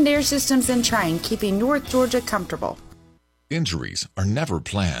 Conditioned Air Systems and Train, keeping North Georgia comfortable. Injuries are never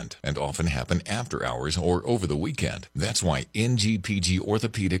planned and often happen after hours or over the weekend. That's why NGPG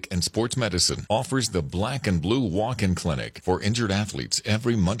Orthopedic and Sports Medicine offers the Black and Blue Walk-In Clinic for injured athletes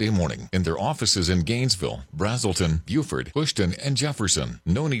every Monday morning in their offices in Gainesville, Brazelton, Buford, Houston, and Jefferson.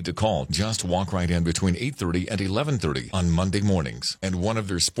 No need to call. Just walk right in between 8:30 and 11:30 on Monday mornings. And one of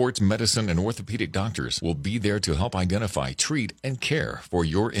their sports medicine and orthopedic doctors will be there to help identify, treat, and care for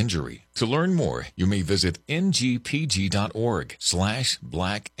your injury. To learn more, you may visit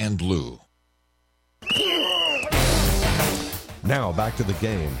ngpg.org/blackandblue. Now back to the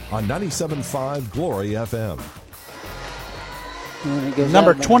game on 97.5 Glory FM.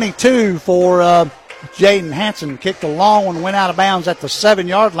 Number 22 for Jaden Hanson kicked a long one, went out of bounds at the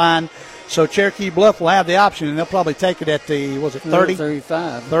 7-yard line. So Cherokee Bluff will have the option, and they'll probably take it at the, 30?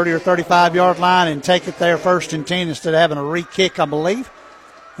 35. 30 or 35-yard line and take it there 1st and 10 instead of having a re-kick, I believe.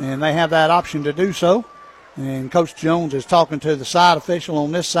 And they have that option to do so. And Coach Jones is talking to the side official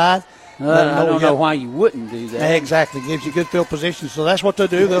on this side. I don't know why you wouldn't do that. Exactly. Gives you good field position. So that's what they'll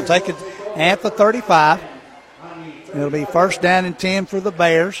do. They'll take it at the 35. It'll be 1st down and 10 for the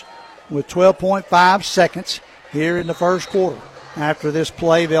Bears with 12.5 seconds here in the first quarter. After this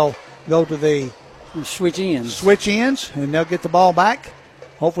play, they'll go to the switch ends, and they'll get the ball back.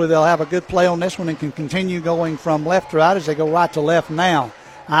 Hopefully they'll have a good play on this one and can continue going from left to right as they go right to left now.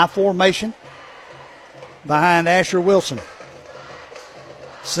 I formation behind Asher Wilson.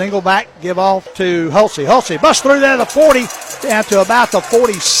 Single back, give off to Hulsey. Hulsey busts through there to the 40, down to about the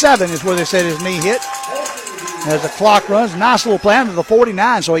 47 is where they said his knee hit. As the clock runs, nice little play to the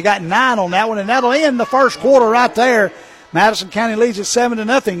 49, so he got 9 on that one, and that'll end the first quarter right there. Madison County leads at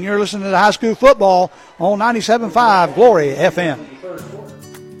 7-0. You're listening to the high school football on 97.5 Glory FM.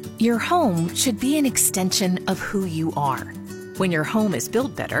 Your home should be an extension of who you are. When your home is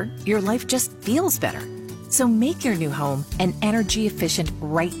built better, your life just feels better. So make your new home an energy-efficient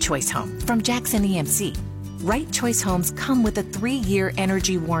Right Choice home from Jackson EMC. Right Choice homes come with a 3-year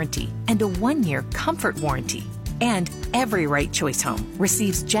energy warranty and a 1-year comfort warranty. And every Right Choice home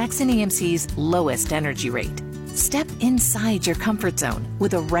receives Jackson EMC's lowest energy rate. Step inside your comfort zone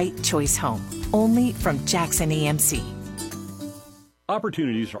with a Right Choice home, only from Jackson EMC.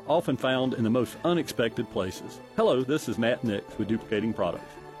 Opportunities are often found in the most unexpected places. Hello, this is Matt Nix with Duplicating Products,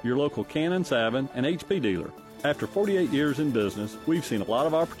 your local Canon, Savin, and HP dealer. After 48 years in business, we've seen a lot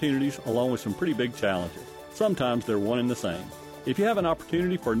of opportunities along with some pretty big challenges. Sometimes they're one and the same. If you have an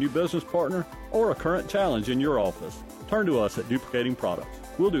opportunity for a new business partner or a current challenge in your office, turn to us at Duplicating Products.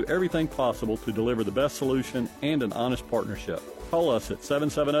 We'll do everything possible to deliver the best solution and an honest partnership. Call us at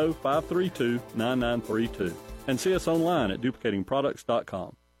 770-532-9932 and see us online at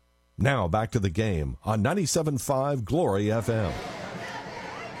duplicatingproducts.com. Now back to the game on 97.5 Glory FM.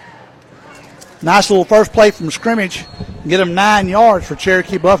 Nice little first play from scrimmage. Get them 9 yards for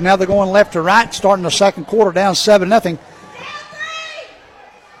Cherokee Bluff. Now they're going left to right, starting the second quarter down 7-0.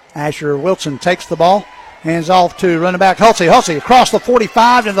 Asher Wilson takes the ball. Hands off to running back Hulsey. Hulsey across the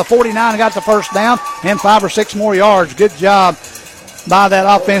 45 to the 49 and got the first down and 5 or 6 more yards. Good job by that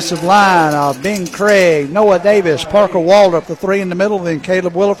offensive line of Ben Craig, Noah Davis, Parker Waldrop, the 3 in the middle, then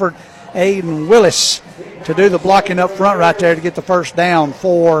Caleb Williford, Aiden Willis to do the blocking up front right there to get the first down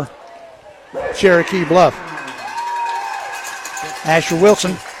for Cherokee Bluff. Asher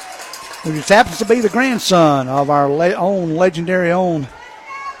Wilson, who just happens to be the grandson of our legendary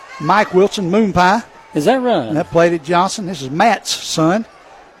Mike Wilson, Moon Pie. Is that right? And that played at Johnson. This is Matt's son.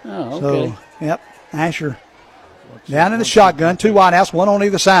 Oh, okay. So, yep, Asher down in the shotgun, 2 wideouts, 1 on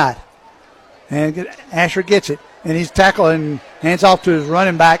either side. And Asher gets it, and he's tackled and hands off to his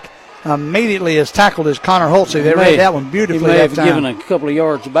running back. Immediately is tackled as Connor Holtzy. They read that one beautifully. He may have that time. given a couple of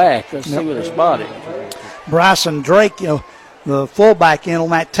yards back. Let's see where they spotted. Bryson Drake, the fullback in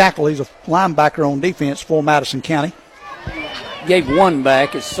on that tackle. He's a linebacker on defense for Madison County. Gave 1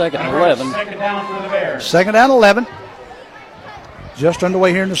 back. It's 2nd and 11. Second down for the Bears. 2nd down, 11. Just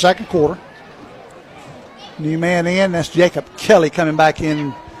underway here in the second quarter. New man in. That's Jacob Kelly coming back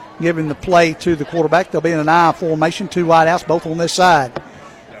in, giving the play to the quarterback. They'll be in an I formation, 2 wideouts, both on this side.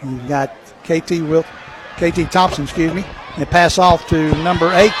 You've got KT Thompson, and pass off to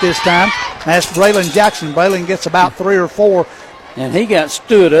number 8 this time. That's Braylon Jackson. Braylon gets about 3 or 4. And he got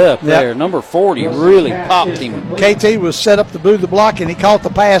stood up there. Number 40 really popped him. KT was set up to do the block, and he caught the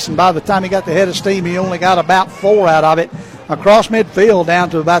pass, and by the time he got the head of steam, he only got about 4 out of it. Across midfield down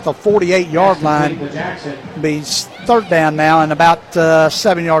to about the 48-yard line. Be 3rd down now and about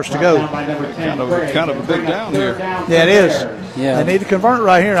 7 yards to go. Kind of a big down here. Yeah, it is. Yeah. They need to convert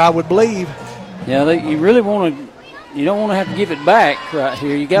right here, I would believe. Yeah, you really want to. You don't want to have to give it back right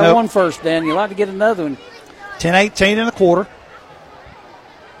here. You got 1 first down. You like to get another one. 10-18 in a quarter.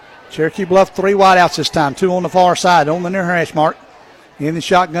 Cherokee Bluff 3 wideouts this time. 2 on the far side, on the near hash mark. In the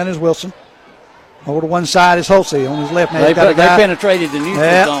shotgun is Wilson. Over to one side is Hulsey. On his left. Now they penetrated the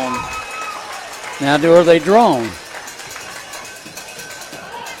neutral zone. Now, are they drawn?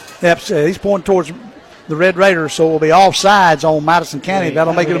 Yep, he's pointing towards the Red Raiders, so it will be offsides on Madison County.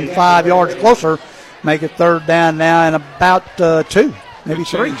 That'll make it 5 yards closer. Make it 3rd down now and about 2, maybe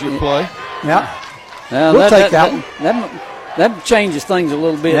 3. Change your play. Yeah. Now we'll take that one. That changes things a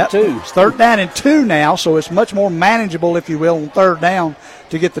little bit, too. It's 3rd down and 2 now, so it's much more manageable, if you will, on 3rd down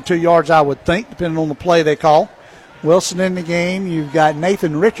to get the 2 yards, I would think, depending on the play they call. Wilson in the game. You've got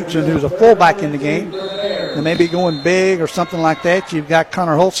Nathan Richardson, who's a fullback in the game. They may be going big or something like that. You've got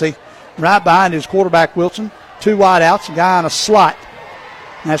Connor Hulsey right behind his quarterback, Wilson. 2 wide outs, a guy on a slot.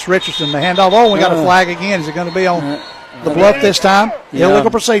 That's Richardson. The handoff. Oh, we got a flag again. Is it going to be on the Bluff this time? Yeah. Illegal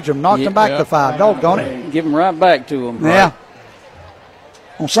procedure. Knocked him back to 5. Doggone it. Give him right back to him. Yeah. Right.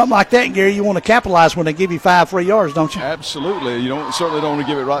 On something like that, Gary, you want to capitalize when they give you 5 free yards, don't you? Absolutely. You certainly don't want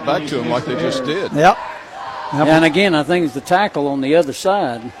to give it right back to them like they just did. Yep. And again, I think it's the tackle on the other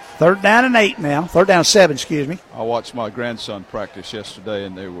side. 3rd down and 8 now. 3rd down and 7, excuse me. I watched my grandson practice yesterday,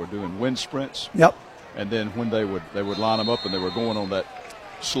 and they were doing wind sprints. Yep. And then when they would line them up, and they were going on that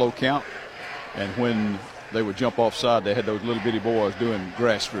slow count, and when they would jump offside, they had those little bitty boys doing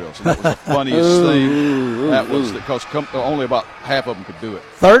grass drills, and that was the funniest thing. That was because only about half of them could do it.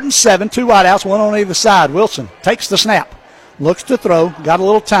 3rd and 7, 2 wide outs, 1 on either side. Wilson takes the snap, looks to throw, got a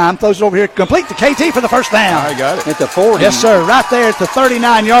little time, throws it over here, complete to KT for the first down. I got it. At the 40. Yes, sir, right there at the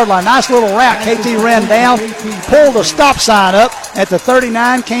 39-yard line. Nice little route. KT ran down, pulled a stop sign up at the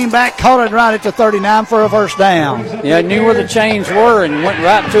 39, came back, caught it right at the 39 for a first down. Yeah, knew where the chains were and went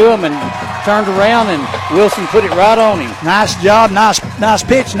right to him and turned around, and Wilson put it right on him. Nice job, nice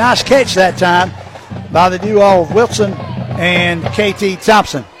pitch, nice catch that time by the duo of Wilson and KT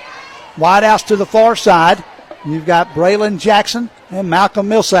Thompson. Wide outs to the far side. You've got Braylon Jackson and Malcolm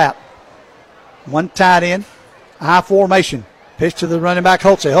Millsap. One tight end, high formation. Pitch to the running back,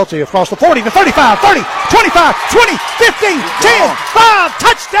 Holtze. Holtze across the 40, the 35, 30, 25, 20, 15, 10, 5,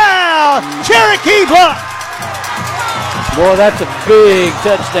 touchdown, Cherokee Bluff. Boy, that's a big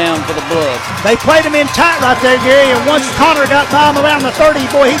touchdown for the Bluff. They played him in tight right there, Gary, and once Connor got by him around the 30,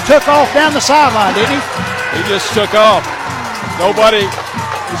 boy, he took off down the sideline, didn't he? He just took off. Nobody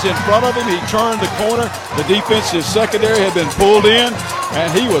was in front of him. He turned the corner. The defensive secondary had been pulled in,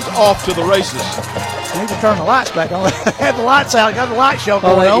 and he was off to the races. Need to turn the lights back on. Had the lights out. Got the light show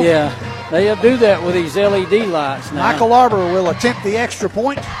going on. Yeah, they do that with these LED lights now. Michael Arbor will attempt the extra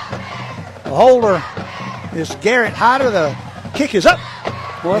point. The holder is Garrett Hyder. The kick is up.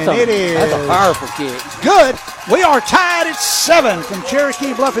 Boy, that's a powerful kick. Good. We are tied at 7 from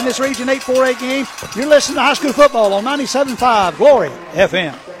Cherokee Bluff in this Region 8-4A game. You're listening to high school football on 97.5 Glory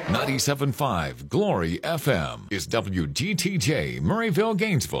FM. 97.5 Glory FM is WGTJ Murrayville,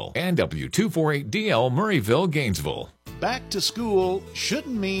 Gainesville, and W248DL Murrayville, Gainesville. Back to school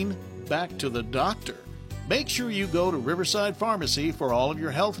shouldn't mean back to the doctor. Make sure you go to Riverside Pharmacy for all of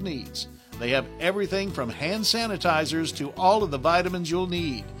your health needs. They have everything from hand sanitizers to all of the vitamins you'll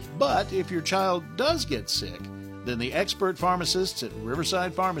need. But if your child does get sick, then the expert pharmacists at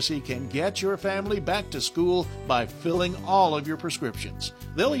Riverside Pharmacy can get your family back to school by filling all of your prescriptions.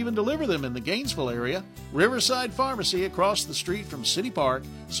 They'll even deliver them in the Gainesville area. Riverside Pharmacy across the street from City Park,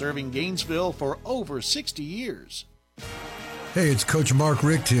 serving Gainesville for over 60 years. Hey, it's Coach Mark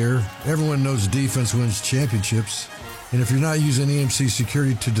Richt here. Everyone knows defense wins championships. And if you're not using EMC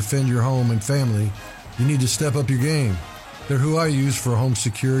Security to defend your home and family, you need to step up your game. They're who I use for home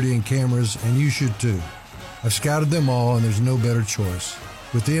security and cameras, and you should too. I've scouted them all, and there's no better choice.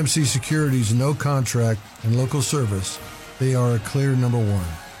 With EMC Security's no contract and local service, they are a clear number one.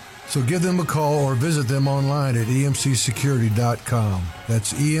 So give them a call or visit them online at emcsecurity.com.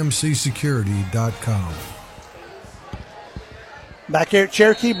 That's emcsecurity.com. Back here at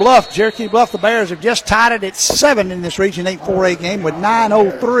Cherokee Bluff. Cherokee Bluff, the Bears have just tied it at 7 in this Region 8-4A game with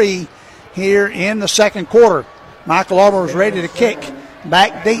 9:03 here in the second quarter. Michael Arbor is ready to kick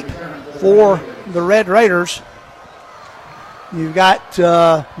back deep for the Red Raiders. You've got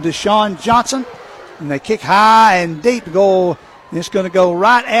Deshaun Johnson, and they kick high and deep. It's going to go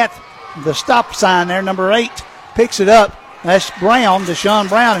right at the stop sign there. Number 8 picks it up. That's Brown, Deshaun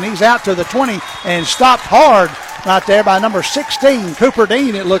Brown, and he's out to the 20 and stopped hard right there by number 16, Cooper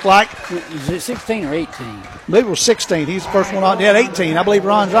Dean, it looked like. Is it 16 or 18? I believe it was 16. He's the first one on. He had 18. I believe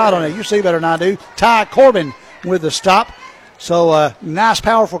Ron's right on it. You see better than I do. Ty Corbin with the stop. So nice,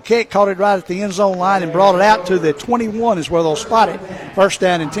 powerful kick. Caught it right at the end zone line and brought it out to the 21 is where they'll spot it. First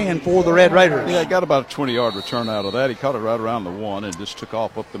down and 10 for the Red Raiders. Yeah, got about a 20-yard return out of that. He caught it right around the 1 and just took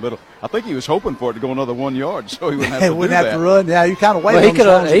off up the middle. I think he was hoping for it to go another 1 yard so he wouldn't have to wouldn't have to run. Yeah, you kind of waited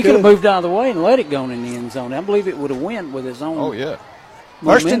on he could have moved out of the way and let it go in the end zone. I believe it would have went with his own. Oh, yeah.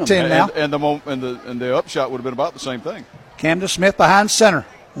 First and 10 now. And the upshot would have been about the same thing. Camden Smith behind center.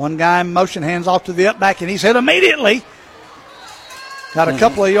 One guy in motion, hands off to the up back, and he's hit immediately. Got a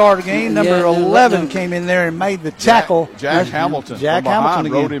couple of yard gain. Number 11 came in there and made the tackle. Jack Hamilton. Jack Hamilton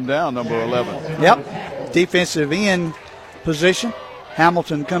again. Rode him down, number 11. Yep. Defensive end position.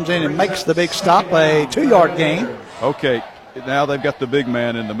 Hamilton comes in and makes the big stop, a 2-yard gain. Okay, now they've got the big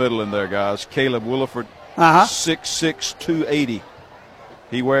man in the middle in there, guys. Caleb Williford, 6'6", 280.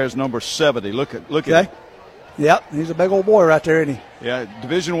 He wears number 70. Look at him. Yep, he's a big old boy right there, isn't he? Yeah,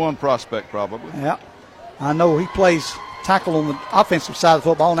 Division I prospect probably. Yep. I know he plays tackle on the offensive side of the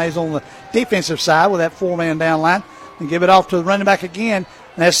football, and he's on the defensive side with that 4-man down line. And give it off to the running back again.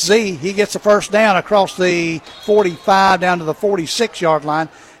 And that's Z. He gets the first down across the 45 down to the 46-yard line.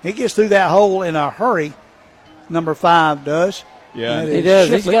 He gets through that hole in a hurry. Number 5 does. Yeah, he does.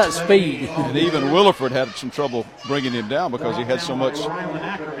 He's got speed. And even Williford had some trouble bringing him down because he had so much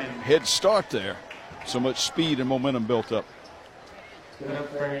head start there. So much speed and momentum built up.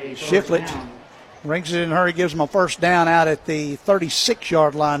 Shiflett rings it in a hurry, gives him a first down out at the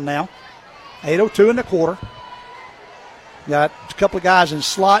 36-yard line now. 8:02 in the quarter. Got a couple of guys in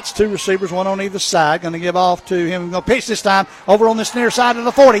slots, 2 receivers, 1 on either side. Going to give off to him. Going to pitch this time over on this near side of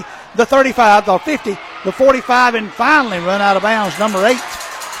the 40, the 35, the 50, the 45, and finally run out of bounds. Number 8,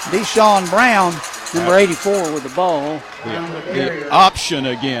 Deshaun Brown. Number 84 with the ball. The option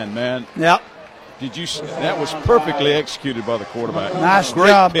again, man. Yep. Did you? That was perfectly executed by the quarterback. Nice Great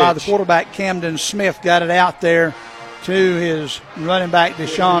job pitch by the quarterback. Camden Smith got it out there to his running back,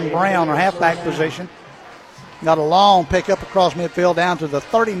 Deshaun Brown, or halfback position. Got a long pickup across midfield down to the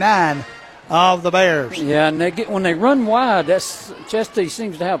 39 of the Bears. Yeah, and when they run wide, Chesty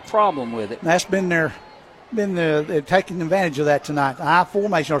seems to have a problem with it. That's they're taking advantage of that tonight. I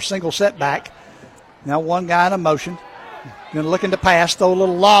formation or single setback. Now one guy in a motion. Going to look into pass, throw a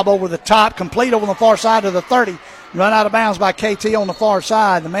little lob over the top, complete over the far side of the 30. Run out of bounds by KT on the far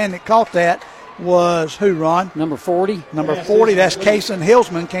side. The man that caught that was who, Ron? Number 40. Number 40, that's Kason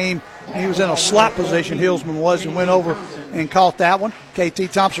Hillsman. He was in a slot position, Hillsman was, and went over and caught that one.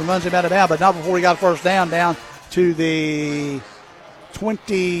 KT Thompson runs him out of bounds, but not before he got a first down to the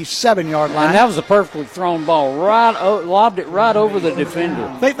 27-yard line. And that was a perfectly thrown ball. Lobbed it right over the defender.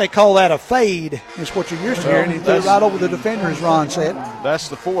 I think they call that a fade, is what you're used to hearing. He threw it right over the defender, as Ron said. That's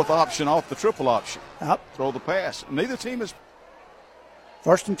the 4th option off the triple option. Yep. Throw the pass. Neither team is.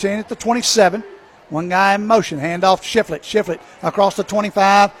 1st and 10 at the 27. One guy in motion. Hand off to Shiflett. Shiflett across the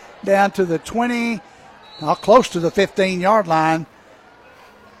 25 down to the 20, close to the 15-yard line.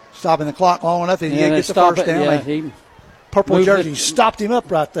 Stopping the clock long enough that he gets the first down. Purple jersey stopped him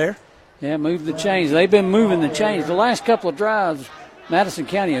up right there. Yeah, moved the chains. They've been moving the chains. The last couple of drives, Madison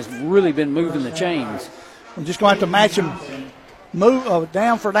County has really been moving the chains. We're just going to have to match them, move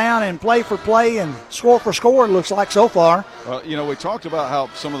down for down and play for play and score for score, it looks like so far. Well, we talked about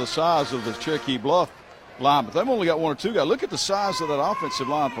how some of the size of the Cherokee Bluff line, but they've only got 1 or 2 guys. Look at the size of that offensive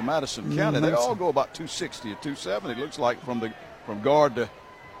line for Madison County. They all go about 260 or 270, it looks like, from guard to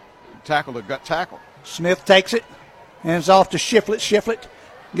tackle to tackle. Smith takes it. Hands off to Shiflett. Shiflett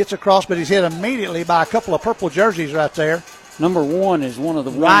gets across, but he's hit immediately by a couple of purple jerseys right there. Number 1 is one of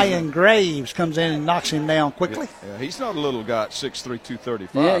the Ryan Graves comes in and knocks him down quickly. Yeah, he's not a little guy at 6'3",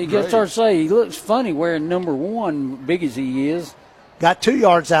 235. Yeah, you got to start to say he looks funny wearing number 1, big as he is. Got 2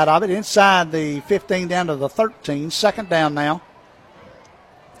 yards out of it, inside the 15 down to the 13. 2nd down now.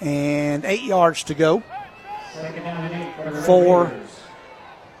 And 8 yards to go for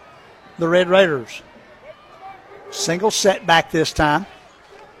the Red Raiders. Single setback this time.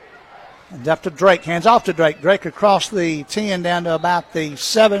 And up to Drake. Hands off to Drake. Drake across the 10 down to about the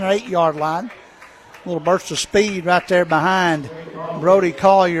 7 or 8 yard line. A little burst of speed right there behind Brody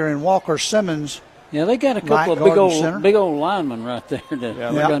Collier and Walker Simmons. Yeah, they got a couple of big old linemen right there to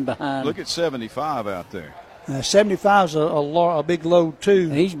run behind. Look at 75 out there. 75 is a big load too.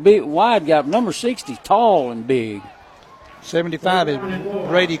 He's big, wide guy. Number 60, tall and big. 75 is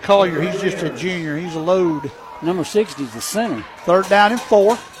Brady Collier. He's just a junior. He's a load. Number 60 is the center. 3rd down and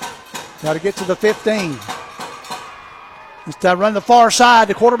 4. Got to get to the 15. It's to run the far side.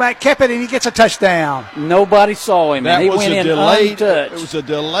 The quarterback kept it, and he gets a touchdown. Nobody saw him. That he was went in delayed. untouched. It was a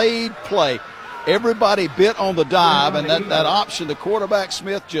delayed play. Everybody bit on the dive, and that option, the quarterback,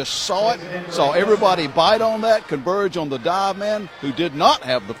 Smith, just saw it, saw everybody bite on that, converge on the dive man who did not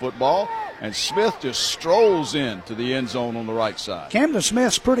have the football, and Smith just strolls in to the end zone on the right side. Camden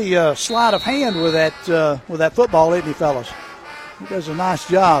Smith's pretty sleight of hand with that football, isn't he, fellas? He does a nice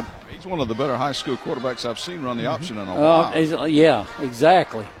job. He's one of the better high school quarterbacks I've seen run the option in a while. Yeah,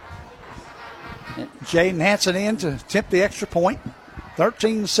 exactly. Jaden Hanson in to attempt the extra point.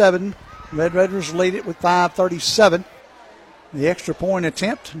 13-7. Red Raiders lead it with 5:37. The extra point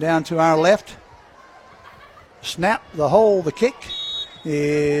attempt down to our left. Snap, the kick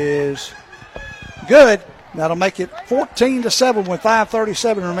is good. That'll make it 14-7 with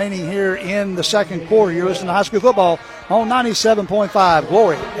 5:37 remaining here in the second quarter. You're listening to High School Football on 97.5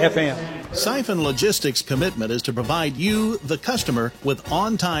 Glory FM. Siphon Logistics' commitment is to provide you, the customer, with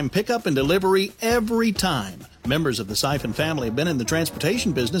on-time pickup and delivery every time. Members of the Siphon family have been in the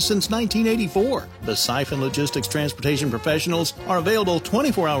transportation business since 1984. The Siphon Logistics Transportation Professionals are available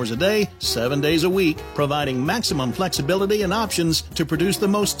 24 hours a day, 7 days a week, providing maximum flexibility and options to produce the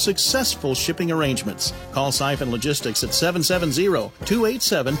most successful shipping arrangements. Call Siphon Logistics at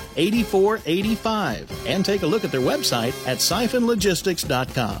 770-287-8485 and take a look at their website at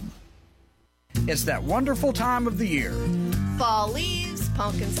siphonlogistics.com. It's that wonderful time of the year. Fall leaves,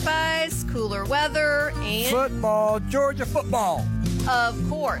 pumpkin spice, cooler weather, and Football, Georgia football. Of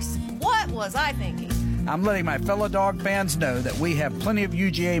course. What was I thinking? I'm letting my fellow dog fans know that we have plenty of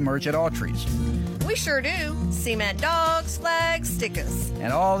UGA merch at Autry's. We sure do. Cement dogs, flags, stickers.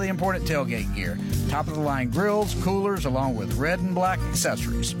 And all the important tailgate gear. Top-of-the-line grills, coolers, along with red and black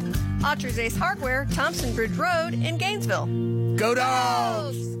accessories. Autry's Ace Hardware, Thompson Bridge Road in Gainesville. Go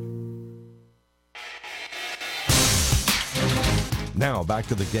Dogs! Now back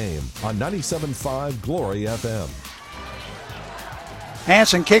to the game on 97.5 Glory FM.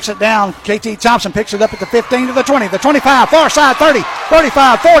 Hanson kicks it down. KT Thompson picks it up at the 15 to the 20, the 25, far side 30,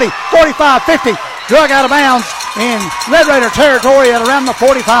 35, 40, 45, 50. Drug out of bounds in Red Raider territory at around the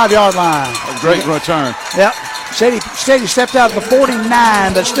 45-yard line. A great return. Yep. Said he stepped out of the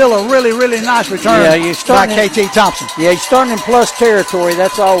 49, but still a really, really nice return by KT Thompson. Yeah, he's starting in plus territory.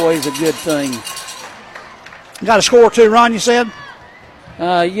 That's always a good thing. Got a score or two, Ron, you said?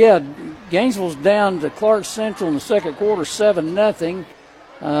 Yeah, Gainesville's down to Clark Central in the second quarter, 7-0.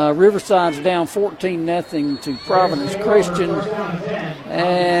 Riverside's down 14-0 to Providence Christian.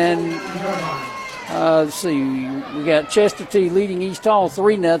 And let's see, we got Chestatee leading East Hall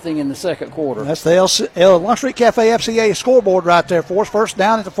 3-0 in the second quarter. That's the Long Street Cafe FCA scoreboard right there for us. First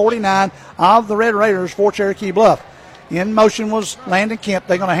down at the 49 of the Red Raiders for Cherokee Bluff. In motion was Landon Kemp.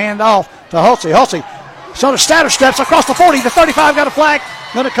 They're going to hand off to Hulsey. Hulsey, so the stutter steps across the 40. The 35 got a flag.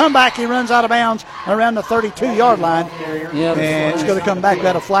 Going to come back. He runs out of bounds around the 32-yard line. Yeah, and it's going to come back.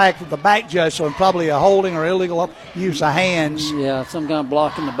 Got a flag from the back judge, so probably a holding or illegal use of hands. Yeah, some kind of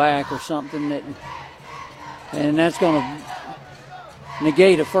block in the back or something. And that's going to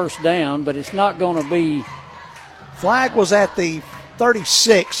negate a first down, but it's not going to be. Flag was at the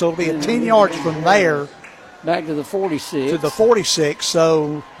 36, so it'll be at 10 yards from there. Back to the 46. To the 46,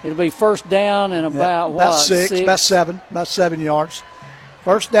 so. It'll be first down and about 6? About 7 yards.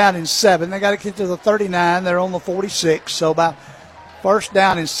 First down and 7. They got to get to the 39. They're on the 46, so about first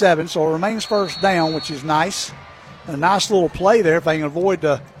down and 7. So it remains first down, which is nice. A nice little play there if they can avoid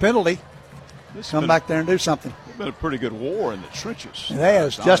the penalty. Come back there and do something. It's been a pretty good war in the trenches. It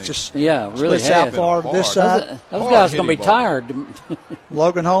has. Justice. Yeah, really splits out far to this side. Those guys going to be tired.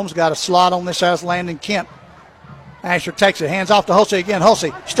 Logan Holmes got a slot on this side. Landon Kemp. Asher takes it. Hands off to Hulsey again.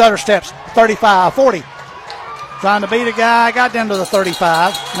 Hulsey stutter steps. 35, 40. Trying to beat a guy. Got down to the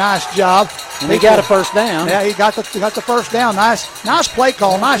 35. Nice job. And he got a first down. Yeah, he got the first down. Nice play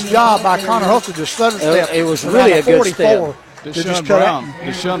call. Nice job by Connor Hulsey to stutter step. It was really a good step.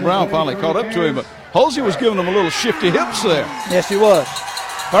 Deshaun Brown finally caught up to him, but Hulsey was giving him a little shifty hips there. Yes, he was.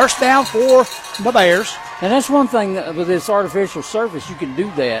 First down for the Bears. And that's one thing with this artificial surface, you can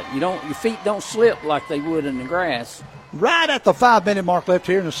do that. Your feet don't slip like they would in the grass. Right at the 5-minute mark left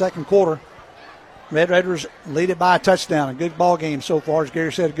here in the second quarter. Red Raiders lead it by a touchdown. A good ball game so far. As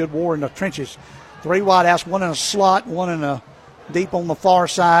Gary said, a good war in the trenches. 3 wideouts, one in a slot, one in a deep on the far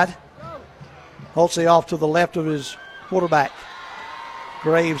side. Hulsey off to the left of his quarterback.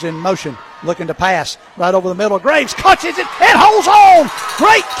 Graves in motion, looking to pass right over the middle. Graves catches it and holds on.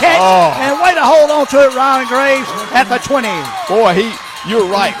 Great catch and way to hold on to it, Ryan Graves at the 20. Boy, you're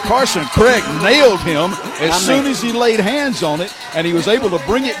right. Carson Craig nailed him as soon as he laid hands on it, and he was able to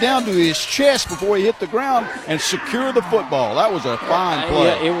bring it down to his chest before he hit the ground and secure the football. That was a fine play.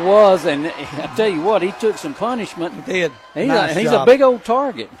 Yeah, it was, and I tell you what, he took some punishment. He did. He's a big old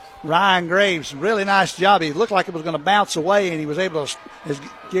target. Ryan Graves, really nice job. He looked like it was going to bounce away, and he was able to, as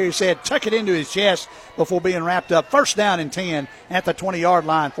Gary said, tuck it into his chest before being wrapped up. First down and 10 at the 20-yard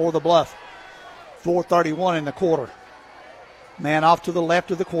line for the Bluff. 4:31 in the quarter. Man off to the left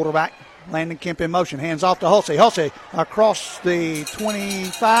of the quarterback. Landon Kemp in motion. Hands off to Hulsey. Hulsey across the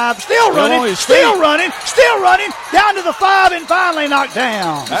 25. Still running. Down to the 5 and finally knocked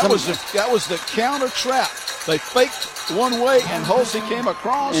down. That was the counter trap. They faked one way, and Hulsey came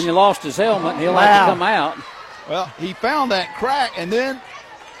across. And he lost his helmet. He'll have to come out. Well, he found that crack, and then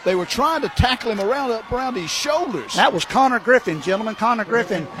they were trying to tackle him around his shoulders. That was Connor Griffin, gentlemen. Connor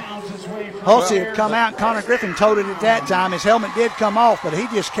Griffin. Hulsey had come out, and Connor Griffin toted it at that time. His helmet did come off, but he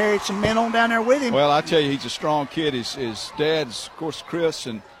just carried some men on down there with him. Well, I tell you, he's a strong kid. His dad's, of course, Chris,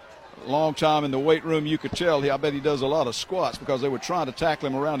 and long time in the weight room, you could tell. I bet he does a lot of squats because they were trying to tackle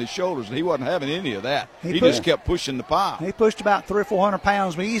him around his shoulders, and he wasn't having any of that. He just kept pushing the pile. He pushed about 300 or 400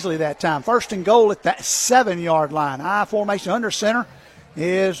 pounds easily that time. First and goal at that 7-yard line. I formation under center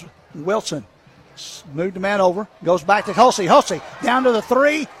is Wilson. Moved the man over. Goes back to Hulsey. Hulsey down to the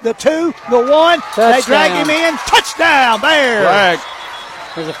 3, the 2, the 1. Touchdown. They drag him in. Touchdown, Bears. Flag.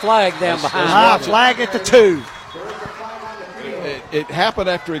 There's a flag down behind. Flag at the 2. It happened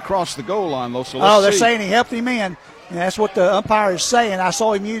after he crossed the goal line, though. So let's they're see. saying he helped him in. And that's what the umpire is saying. I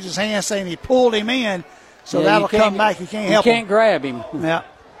saw him use his hand saying he pulled him in. So that'll come back. You can't help him. You can't grab him. Yeah.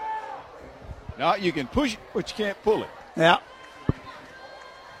 Now you can push it, but you can't pull it. Yeah.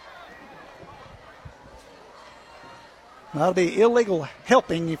 That'll be illegal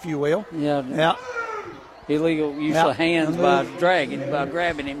helping, if you will. Yeah. Yeah. Illegal use of hands by grabbing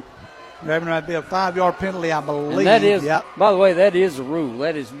him. Grabbing might be a 5-yard penalty, I believe. And that is, by the way, that is a rule.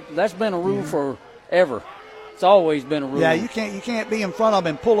 That's been a rule forever. It's always been a rule. Yeah, you can't be in front of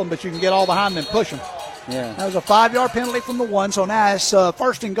them and pull them, but you can get all behind them and push them. Yeah. That was a 5-yard penalty from the 1, so now it's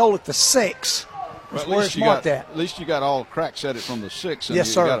first and goal at the 6. That's where it's marked at. At least you got all cracks at it from the 6, and yes,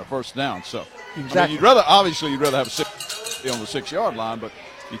 you sir. got a first down. So exactly. I mean, you'd rather have a 6 on the 6-yard line, but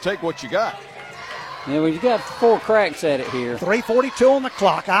you take what you got. Yeah, well, you got 4 cracks at it here. 3:42 on the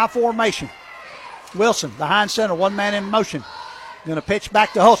clock. I formation. Wilson behind center, one man in motion. Going to pitch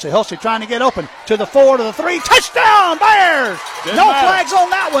back to Hulsey. Hulsey trying to get open to the 4, to the 3. Touchdown, Bears! Flags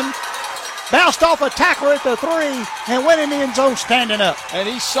on that one. Bounced off a tackler at the 3 and went in the end zone standing up. And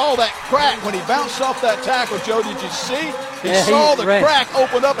he saw that crack when he bounced off that tackle, Joe. Did you see? He saw the crack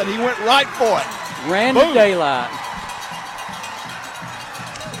open up, and he went right for it. Ran to daylight.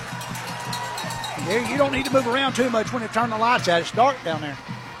 You don't need to move around too much when they turn the lights out. It's dark down there.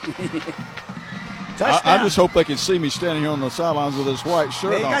 I just hope they can see me standing here on the sidelines with this white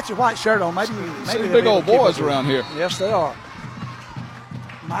shirt on. You got your white shirt on. Maybe big old boys around here. Yes, they are.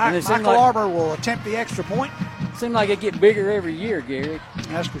 Michael Arbor will attempt the extra point. Seems like it get bigger every year, Gary.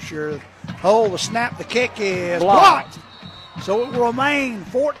 That's for sure. The snap, the kick is blocked. So it will remain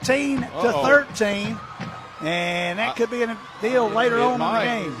 14-13. And that could be a deal later on in the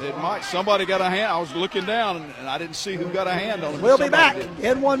game. It might. Somebody got a hand. I was looking down, and I didn't see who got a hand on it. We'll be back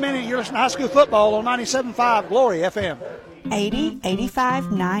in 1 minute. You're listening to High School Football on 97.5 Glory FM. 80,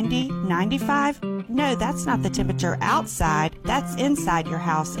 85, 90, 95. No, that's not the temperature outside. That's inside your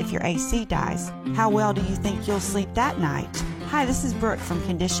house if your AC dies. How well do you think you'll sleep that night? Hi, this is Brooke from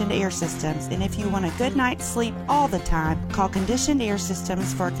Conditioned Air Systems, and if you want a good night's sleep all the time, call Conditioned Air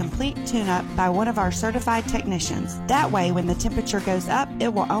Systems for a complete tune-up by one of our certified technicians. That way, when the temperature goes up,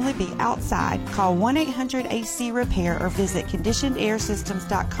 it will only be outside. Call 1-800-AC-REPAIR or visit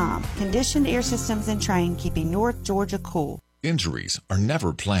ConditionedAirSystems.com. Conditioned Air Systems and Train, keeping North Georgia cool. Injuries are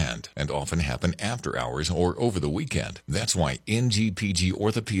never planned and often happen after hours or over the weekend. That's why NGPG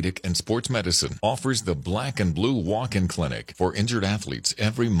Orthopedic and Sports Medicine offers the Black and Blue Walk-In Clinic for injured athletes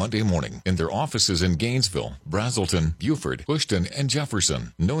every Monday morning in their offices in Gainesville, Brazelton, Beaufort, Bushton, and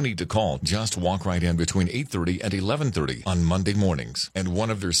Jefferson. No need to call. Just walk right in between 8:30 and 11:30 on Monday mornings. And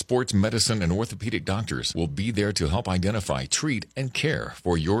one of their sports medicine and orthopedic doctors will be there to help identify, treat, and care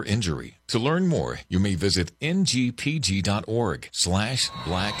for your injury. To learn more, you may visit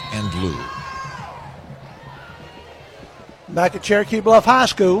ngpg.org/blackandblue. Back at Cherokee Bluff High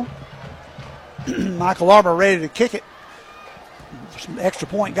School. Michael Arbor ready to kick it. Some extra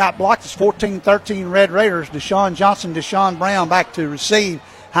point got blocked. It's 14-13 Red Raiders. Deshaun Johnson, Deshaun Brown back to receive.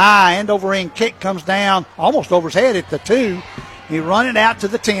 High end over end kick comes down almost over his head at the 2. He run it out to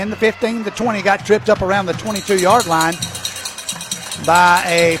the 10, the 15, the 20. Got tripped up around the 22-yard line by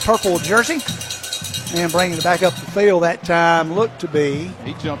a purple jersey, and bringing it back up the field that time looked to be.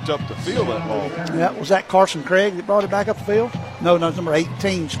 He jumped up the field that ball. Yeah, was that Carson Craig that brought it back up the field? No, number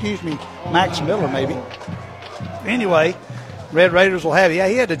 18, excuse me, Max Miller maybe. Anyway, Red Raiders will have it. Yeah,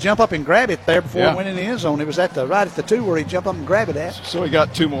 he had to jump up and grab it there before it went in the end zone. It was right at the 2 where he jumped up and grabbed it at. So he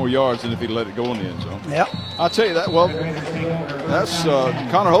got 2 more yards than if he let it go in the end zone. Yep. I'll tell you that. Well, that's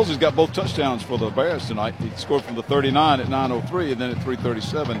Connor Holsey's got both touchdowns for the Bears tonight. He scored from the 39 at 9:03, and then at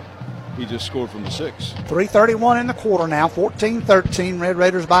 3:37, he just scored from the 6. 3:31 in the quarter now. 14-13, Red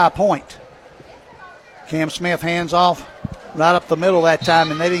Raiders by a point. Cam Smith hands off right up the middle that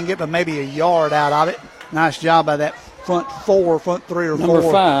time, and they didn't get but maybe a yard out of it. Nice job by that front 3 or 4. Number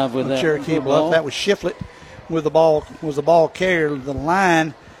 5 with that Cherokee Bluff. That was Shiflett with the ball. Was the ball carrier. The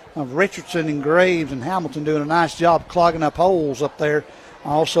line of Richardson and Graves and Hamilton doing a nice job clogging up holes up there.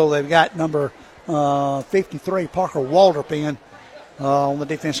 Also, they've got number 53 Parker Waldrop in on the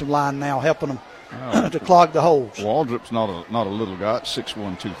defensive line now, helping them to clog the holes. Waldrop's not a little guy, 6'1",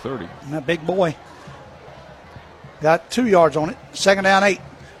 230. And that big boy got 2 yards on it. Second down, 8.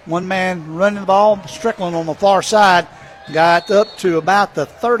 One man running the ball. Strickland on the far side got up to about the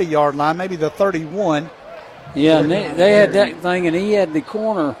 30-yard line, maybe the 31. Yeah, and they had that thing, and he had the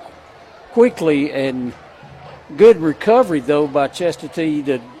corner quickly, and good recovery, though, by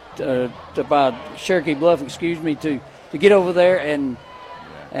Chestatee by Cherokee Bluff, to get over there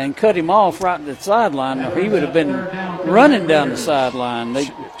and cut him off right at the sideline, or he would have been running down the sideline. They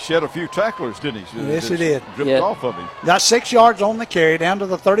shed a few tacklers, didn't he? Yes, he did. Dripped off of him. Got 6 yards on the carry, down to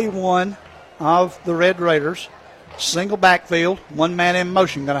the 31 of the Red Raiders. Single backfield, one man in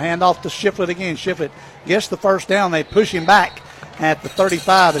motion. Going to hand off to Shiflett again. Shiflett gets the first down. They push him back at the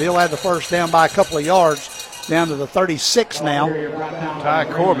 35, but he'll have the first down by a couple of yards, down to the 36 now. Ty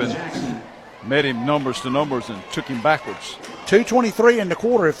Corbin made him numbers to numbers and took him backwards. 2:23 in the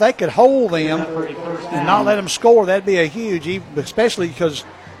quarter. If they could hold them and not let them score, that'd be a huge, especially because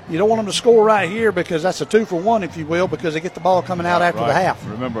you don't want them to score right here, because that's a 2-for-1, if you will, because they get the ball coming out after the half.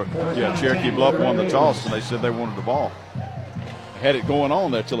 Remember, Cherokee Bluff won the toss, and they said they wanted the ball. They had it going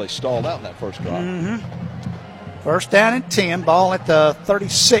on there till they stalled out in that first drive. Mm-hmm. First down and 10, ball at the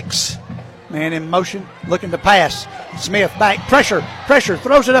 36. Man in motion, looking to pass. Smith back, pressure,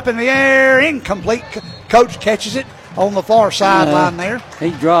 throws it up in the air, incomplete. Coach catches it on the far sideline there.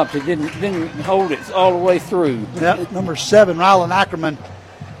 He dropped it, didn't hold it all the way through. Yep, number 7, Rylan Ackerman,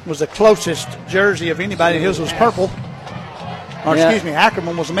 was the closest jersey of anybody. His was purple. Or excuse me,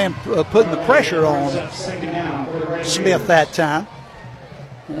 Ackerman was the man putting the pressure on Smith that time.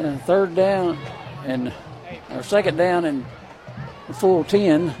 Third down or second down and full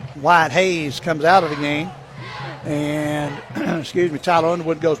 10. Wyatt Hayes comes out of the game. And, Tyler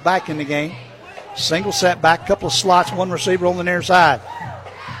Underwood goes back in the game. Single setback, couple of slots, one receiver on the near side.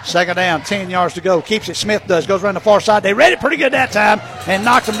 Second down, 10 yards to go. Keeps it, Smith does. Goes around the far side. They read it pretty good that time and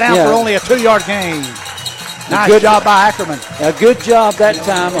knocked him down for only a 2-yard gain. Nice job by Ackerman. A good job that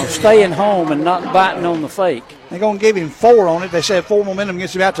time of staying home and not biting on the fake. They're going to give him 4 on it. They said 4 momentum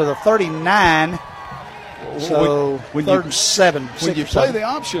gets him out to the 39. So third and 7. When you play the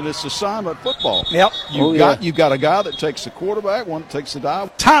option, it's assignment football. Yep. You've got a guy that takes the quarterback, one that takes the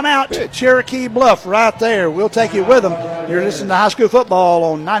dive. Timeout, Cherokee Bluff right there. We'll take you with them. You're listening to high school football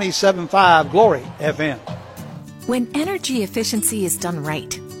on 97.5 Glory FM. When energy efficiency is done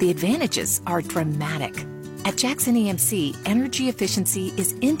right, the advantages are dramatic. At Jackson EMC, energy efficiency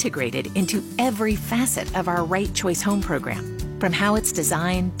is integrated into every facet of our Right Choice Home program. From how it's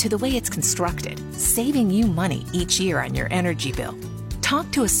designed to the way it's constructed, saving you money each year on your energy bill.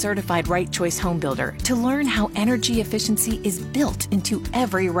 Talk to a certified Right Choice home builder to learn how energy efficiency is built into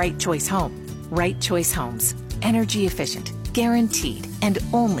every Right Choice home. Right Choice Homes. Energy efficient, guaranteed, and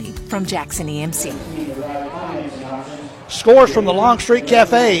only from Jackson EMC. Scores from the Longstreet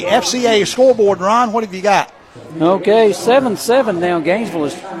Cafe FCA scoreboard. Ron, what have you got? Okay, 7-7 now. Gainesville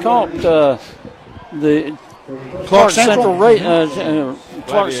has caught the Clark Central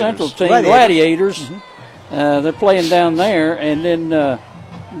team, Gladiators. They're playing down there, and then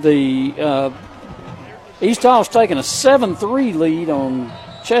the East Hall's taking a 7-3 lead on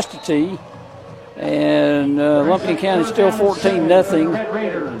Chestatee, and Lumpkin County still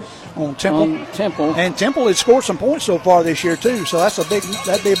 14-0 on Temple. And Temple has scored some points so far this year too, so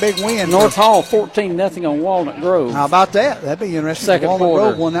that'd be a big win. North Hall 14-0 on Walnut Grove. How about that? That'd be interesting. Second Walnut quarter.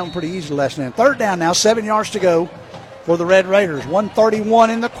 Grove won that one pretty easy last night. Third down now, 7 yards to go for the Red Raiders. 1:31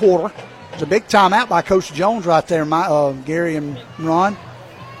 in the quarter. It's a big timeout by Coach Jones right there, Gary and Ron,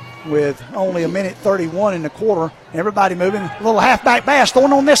 with only 1:31 in the quarter. Everybody moving. A little halfback pass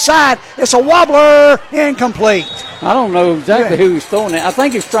thrown on this side. It's a wobbler, incomplete. I don't know exactly who he's throwing it. I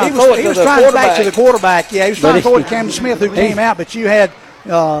think he's trying to throw it to the quarterback. He was trying back to the quarterback. Yeah, he was trying to throw it to Camden Smith, who came out, but you had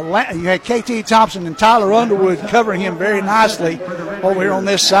KT Thompson and Tyler Underwood covering him very nicely over here on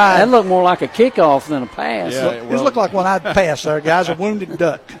this side. That looked more like a kickoff than a pass. Yeah, it looked like one I'd pass there, guys. A wounded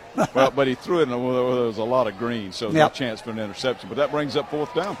duck. But he threw it where there was a lot of green, so no chance for an interception. But that brings up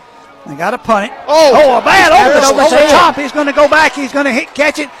fourth down. They got to punt it. Oh, a bad over the top. He's going to go back. He's going to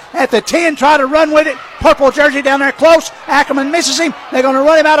catch it at the 10, try to run with it. Purple jersey down there close. Ackerman misses him. They're going to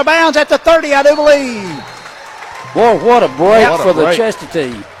run him out of bounds at the 30, I do believe. Whoa, what a break for the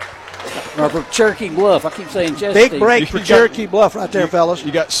Chestatee. Or for Cherokee Bluff. I keep saying Chestatee. Big break for Cherokee Bluff right there, fellas.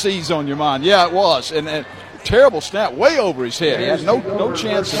 You got C's on your mind. Yeah, it was. And terrible snap way over his head. He had no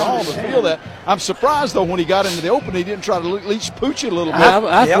chance at all to feel that. I'm surprised, though, when he got into the open, he didn't try to at least pooch it a little bit.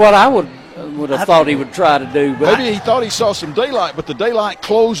 That's what I would have thought he would try to do. But maybe he thought he saw some daylight, but the daylight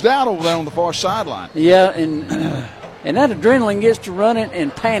closed out over there on the far sideline. Yeah, and And that adrenaline gets to running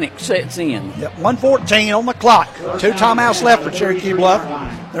and panic sets in. Yep, 1:14 on the clock. 2 timeouts left for Cherokee Bluff.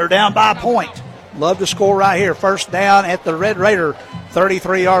 They're down by a point. Love to score right here. First down at the Red Raider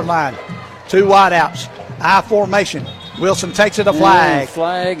 33-yard line. 2 wideouts. I formation. Wilson takes it a flag.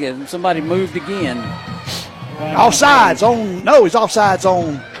 Flag, and somebody moved again. Offsides on, no, he's offsides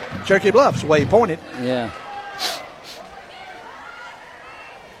on Cherokee Bluff's the way he pointed. Yeah.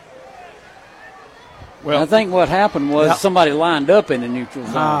 Well, I think what happened was somebody lined up in the neutral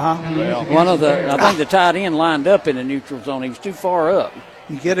zone. I think the tight end lined up in the neutral zone. He was too far up.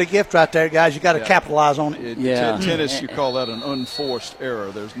 You get a gift right there, guys. You got to capitalize on it. Tennis, you call that an unforced error.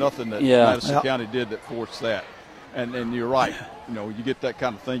 There's nothing that Madison County did that forced that. And you're right. You know, you get that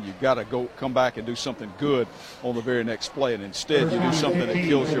kind of thing, you've got to come back and do something good on the very next play. And instead, you do something that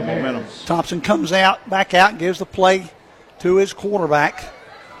kills your momentum. Thompson comes back out, and gives the play to his quarterback.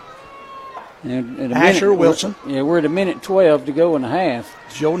 Asher Wilson. We're at 1:12 to go in the half.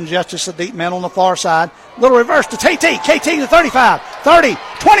 Jordan Justice, the deep man on the far side. Little reverse to KT. KT to 35, 30,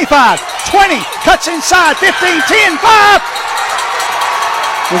 25, 20. Cuts inside, 15, 10, 5.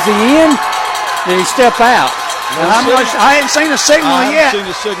 Was he in? Did he step out? I hadn't seen a signal yet. I haven't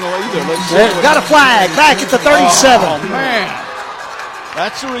seen a signal either. Got a flag back at the 37. Oh, man.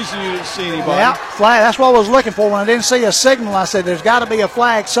 That's the reason you didn't see anybody. Yeah, flag. That's what I was looking for. When I didn't see a signal, I said there's got to be a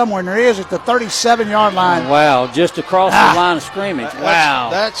flag somewhere, and there is at the 37-yard line. Wow, just across the line of scrimmage. Wow.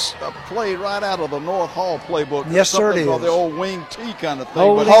 That's a play right out of the North Hall playbook. Yes, sir, it is. The old wing T kind of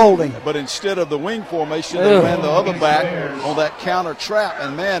thing. Holding. But instead of the wing formation, they ran the other back on that counter trap,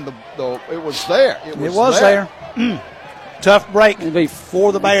 and, man, it was there. It was there. Tough break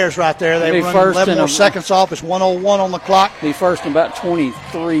for the Bears right there. They run 11 more seconds off. It's 1:01 on the clock. Be first in about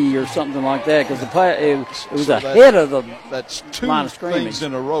 23 or something like that because it was ahead of the line of scrimmage. Things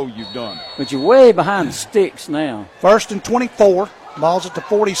in a row you've done. But you're way behind the sticks now. 1st and 24. Ball's at the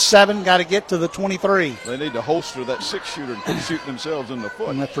 47. Got to get to the 23. They need to holster that 6-shooter and shoot themselves in the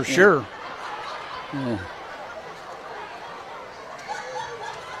foot. For sure. Yeah.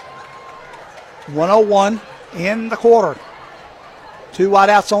 1:01 in the quarter. 2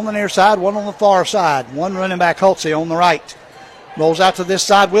 wideouts on the near side, 1 on the far side. 1 running back, Holtze, on the right. Rolls out to this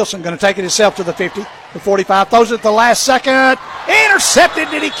side. Wilson going to take it himself to the 50, the 45. Throws it at the last second.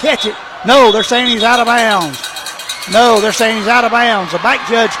 Intercepted. Did he catch it? No, they're saying he's out of bounds. The back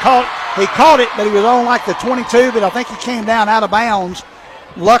judge caught it, but he was on like the 22, but I think he came down out of bounds.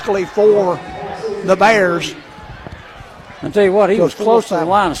 Luckily for the Bears. I'll tell you what, he was close to the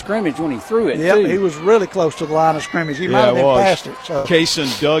line of scrimmage when he threw it, too. He was really close to the line of scrimmage. He might have been past it. So. Kaysen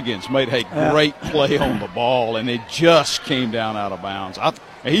Duggins made a great play on the ball, and it just came down out of bounds.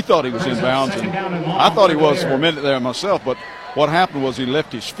 He thought he was in bounds, and I thought he was for a minute there myself, but what happened was he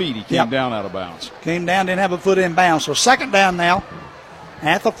left his feet. He came down out of bounds. Came down, didn't have a foot in bounds. So second down now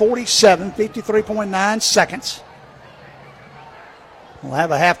at the 47, 53.9 seconds. We'll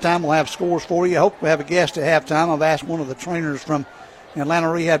have a halftime. We'll have scores for you. I hope we have a guest at halftime. I've asked one of the trainers from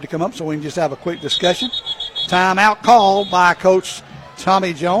Atlanta Rehab to come up so we can just have a quick discussion. Timeout called by Coach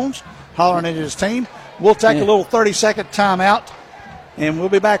Tommy Jones, hollering at his team. We'll take a little 30-second timeout, and we'll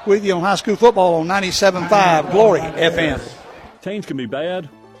be back with you on high school football on 97.5 Glory FM. Change can be bad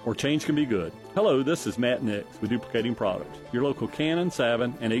or change can be good. Hello, this is Matt Nix with Duplicating Products, your local Canon,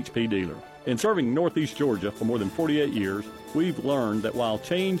 Savin, and HP dealer. In serving Northeast Georgia for more than 48 years, we've learned that while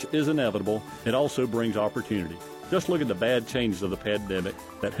change is inevitable, it also brings opportunity. Just look at the bad changes of the pandemic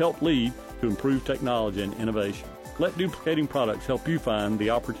that helped lead to improved technology and innovation. Let Duplicating Products help you find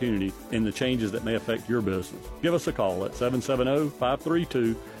the opportunity in the changes that may affect your business. Give us a call at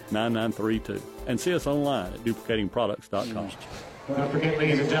 770-532-9932 and see us online at duplicatingproducts.com. Don't forget,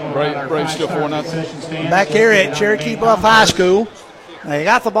 ladies and gentlemen, Braves still 4-0. Back here at Cherokee Bluff High School, they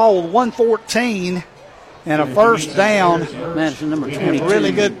got the ball with 1:14 and a first down. Madison, number 22.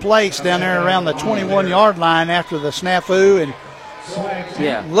 Really good place down there around the 21-yard line after the snafu, and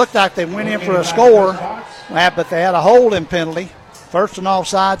looked like they went in for a score, but they had a holding penalty. First and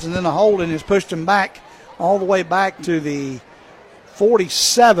offsides, and then a holding has pushed them back all the way back to the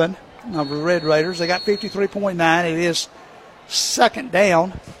 47 of the Red Raiders. They got 53.9. It is second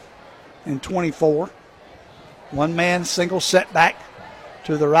down and 24. One man single setback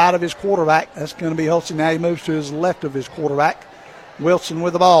to the right of his quarterback. That's going to be Holtze. Now he moves to his left of his quarterback. Wilson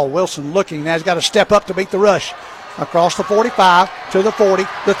with the ball. Wilson looking. Now he's got to step up to beat the rush. Across the 45 to the 40,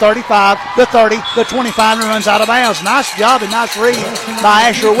 the 35, the 30, the 25, and runs out of bounds. Nice job and nice read by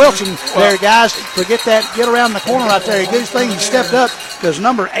Asher Wilson there, guys. Forget that. Get around the corner right there. He did his thing. He stepped up because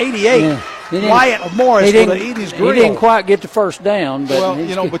number 88 Wyatt Morris with the Eden's Grill. He didn't quite get the first down. But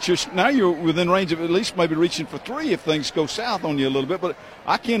well, but now you're within range of at least maybe reaching for 3 if things go south on you a little bit. But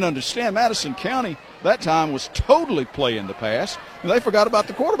I can't understand. Madison County that time was totally playing the pass. And they forgot about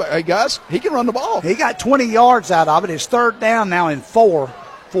the quarterback. Hey, guys, he can run the ball. He got 20 yards out of it. It's 3rd down now and 4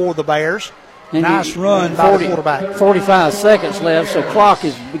 for the Bears. And nice run by the quarterback. 45 seconds left, so clock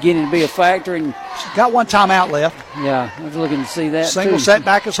is beginning to be a factor. And got 1 timeout left. Yeah, I was looking to see that. Single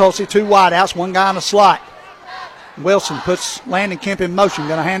setback is Hulsey, 2 wideouts, 1 guy in the slot. Wilson puts Landon Kemp in motion.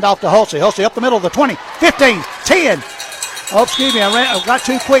 Going to hand off to Hulsey. Hulsey up the middle of the 20, 15, 10. Oh, excuse me, I got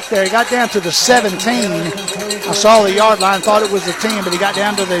too quick there. He got down to the 17. I saw the yard line, thought it was the 10, but he got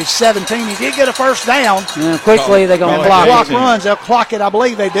down to the 17. He did get a first down. Yeah, quickly they're going to clock. The clock runs. They'll clock it, I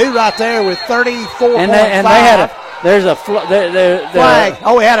believe they do, right there with 34.5. And they had there's a flag.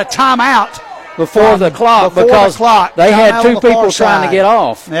 Oh, we had a timeout before the clock because they had 2 people trying to get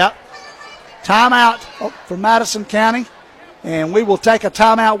off. Yep. Timeout for Madison County, and we will take a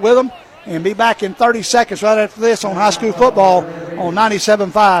timeout with them and be back in 30 seconds right after this on high school football on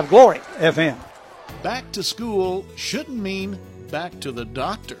 97.5 Glory FM. Back to school shouldn't mean back to the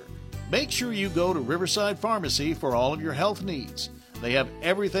doctor. Make sure you go to Riverside Pharmacy for all of your health needs. They have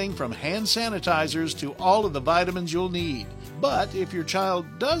everything from hand sanitizers to all of the vitamins you'll need. But if your child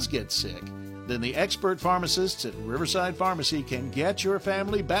does get sick, then the expert pharmacists at Riverside Pharmacy can get your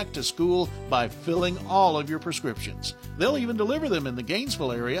family back to school by filling all of your prescriptions. They'll even deliver them in the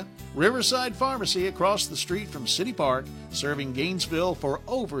Gainesville area. Riverside Pharmacy across the street from City Park, serving Gainesville for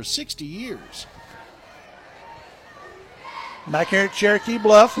over 60 years. Back here at Cherokee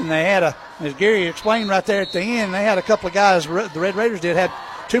Bluff, and they had as Gary explained right there at the end, they had a couple of guys, the Red Raiders had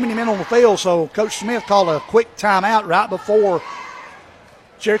too many men on the field, so Coach Smith called a quick timeout right before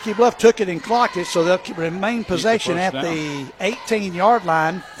Cherokee Bluff took it and clocked it, so they'll remain possession at the 18-yard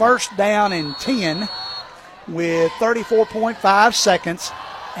line. 1st down and 10 with 34.5 seconds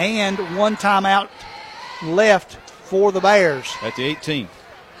and 1 timeout left for the Bears. At the 18.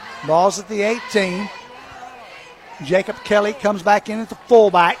 Ball's at the 18. Jacob Kelly comes back in at the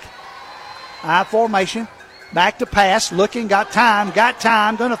fullback. I formation. Back to pass. Looking. Got time.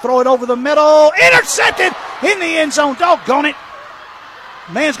 Going to throw it over the middle. Intercepted in the end zone. Doggone it.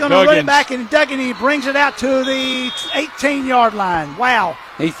 Man's going to run it back, and Duggan, he brings it out to the 18-yard line. Wow.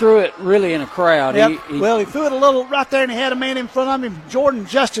 He threw it really in a crowd. Yep. He threw it a little right there, and he had a man in front of him. Jordan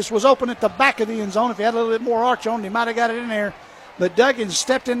Justice was open at the back of the end zone. If he had a little bit more arch on it, he might have got it in there. But Duggan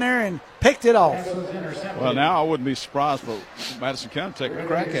stepped in there and picked it off. Well, now I wouldn't be surprised for Madison County to take a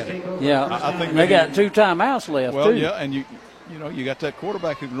crack at it. Yeah, I think they got 2 timeouts left. Well, yeah, and you got that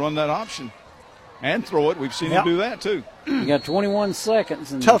quarterback who can run that option and throw it. We've seen him do that too. You got 21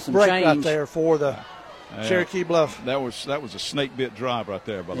 seconds and tough some break change right there for the Cherokee Bluff. That was a snake bit drive right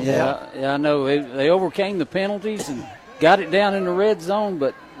there by the way. Yeah, I know. They overcame the penalties and got it down in the red zone,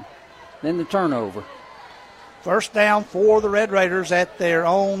 but then the turnover. 1st down for the Red Raiders at their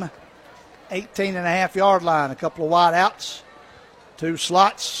own 18.5-yard line. A couple of wide outs, 2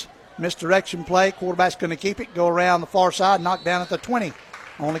 slots, misdirection play. Quarterback's going to keep it, go around the far side, knock down at the 20.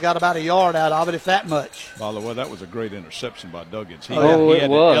 Only got about a yard out of it, if that much. By the way, that was a great interception by Duggins. He had to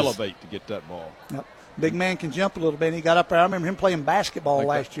elevate to get that ball. Yep. Big man can jump a little bit. He got up there. I remember him playing basketball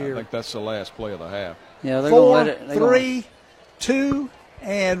last year. I think that's the last play of the half. Yeah, they're 4, 3, 2,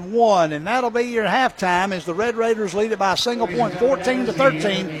 and 1, and that'll be your halftime as the Red Raiders lead it by a single point,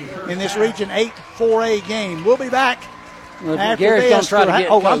 14-13 in this Region 8 4A game. We'll be back after Gary's this. Try to get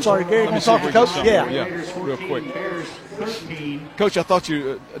Coach. I'm sorry, Gary, going to talk to Coach? Yeah, real quick. Coach, I thought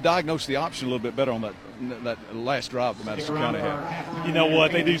you diagnosed the option a little bit better on that last drive that Madison County had. You know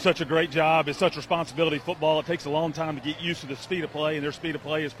what? They do such a great job. It's such responsibility football. It takes a long time to get used to the speed of play, and their speed of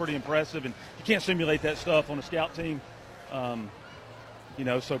play is pretty impressive, and you can't simulate that stuff on a scout team.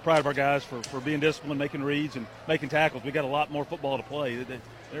 So proud of our guys for being disciplined, making reads, and making tackles. We got a lot more football to play.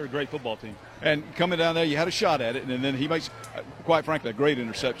 They're a great football team. And coming down there, you had a shot at it, and then he makes, quite frankly, a great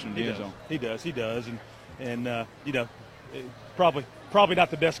interception in the end zone. He does. And probably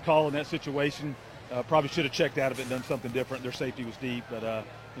not the best call in that situation. Probably should have checked out of it and done something different. Their safety was deep, but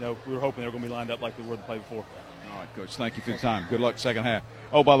we were hoping they were going to be lined up like they were the play before. All right, Coach. Thank you for the time. Good luck second half.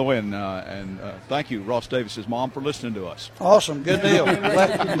 Oh, by the way, and thank you, Ross Davis's mom, for listening to us. Awesome. Good deal.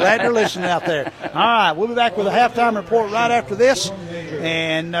 Glad you're listening out there. All right, we'll be back with a halftime report right after this,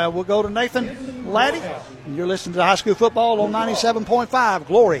 and we'll go to Nathan Laddie. You're listening to High School Football on 97.5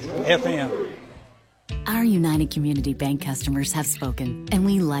 Glory FM. Our United Community Bank customers have spoken, and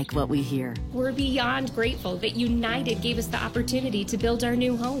we like what we hear. We're beyond grateful that United gave us the opportunity to build our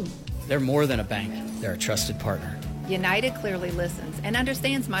new home. They're more than a bank. They're a trusted partner. United clearly listens and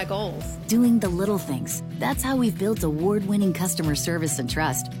understands my goals. Doing the little things. That's how we've built award-winning customer service and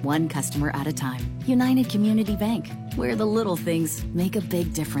trust, one customer at a time. United Community Bank, where the little things make a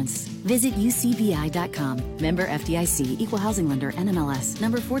big difference. Visit ucbi.com. Member FDIC, Equal Housing Lender, NMLS,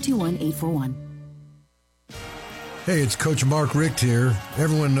 number 421841. Hey, it's Coach Mark Richt here.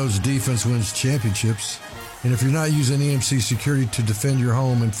 Everyone knows defense wins championships. And if you're not using EMC security to defend your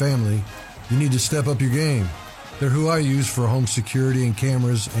home and family, you need to step up your game. They're who I use for home security and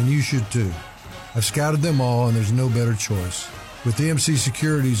cameras, and you should too. I've scouted them all, and there's no better choice. With EMC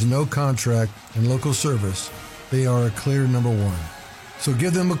Security's no contract and local service, they are a clear number one. So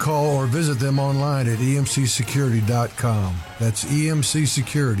give them a call or visit them online at emcsecurity.com. That's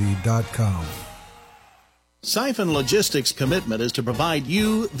emcsecurity.com. Siphon Logistics' commitment is to provide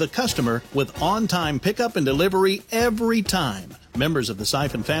you, the customer, with on-time pickup and delivery every time. Members of the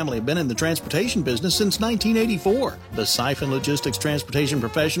Siphon family have been in the transportation business since 1984. The Siphon Logistics transportation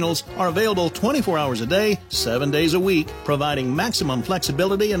professionals are available 24 hours a day, 7 days a week, providing maximum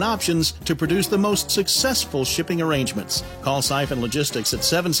flexibility and options to produce the most successful shipping arrangements. Call Siphon Logistics at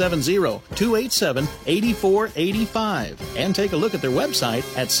 770-287-8485 and take a look at their website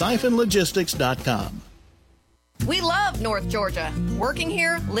at siphonlogistics.com. We love North Georgia. Working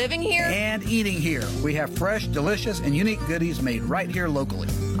here, living here, and eating here. We have fresh, delicious, and unique goodies made right here locally.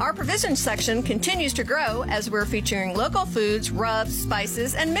 Our provisions section continues to grow as we're featuring local foods, rubs,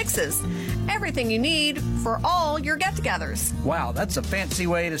 spices, and mixes. Everything you need for all your get-togethers. Wow, that's a fancy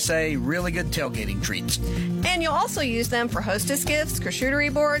way to say really good tailgating treats. And you'll also use them for hostess gifts,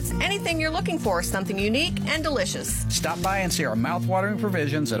 charcuterie boards, anything you're looking for, something unique and delicious. Stop by and see our mouth-watering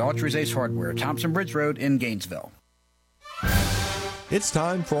provisions at Autry's Ace Hardware, Thompson Bridge Road in Gainesville. It's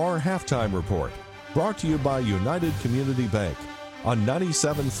time for our halftime report, brought to you by United Community Bank on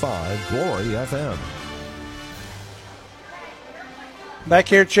 97.5 Glory FM. Back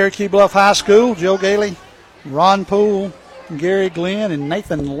here at Cherokee Bluff High School, Joe Gailey, Ron Poole, Gary Glenn, and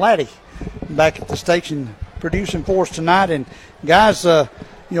Nathan Laddie back at the station producing for us tonight. And guys,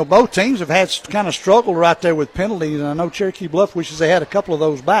 both teams have had kind of struggled right there with penalties, and I know Cherokee Bluff wishes they had a couple of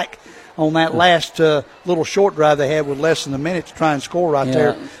those back on that last little short drive they had with less than a minute to try and score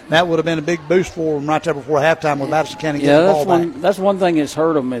there. That would have been a big boost for them right there before halftime with Madison County getting the ball back. That's one thing that's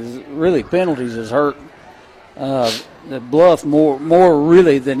hurt them is really penalties has hurt the Bluff more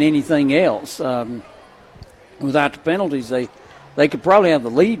really than anything else. Without the penalties, they could probably have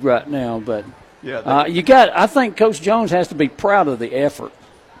the lead right now. But I think Coach Jones has to be proud of the effort,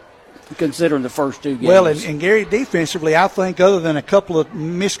 considering the first two games. Well, and Gary, defensively, I think other than a couple of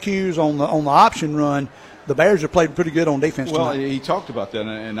miscues on the option run, the Bears have played pretty good on defense tonight. He talked about that,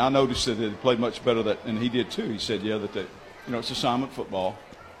 and I noticed that they played much better, and he did too. He said, it's assignment football.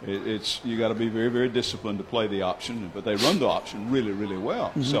 You got to be very, very disciplined to play the option, but they run the option really, really well.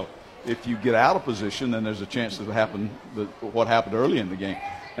 Mm-hmm. So if you get out of position, then there's a chance that what happened early in the game.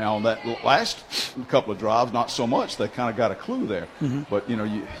 Now, on that last couple of drives, not so much. They kind of got a clue there. Mm-hmm. But,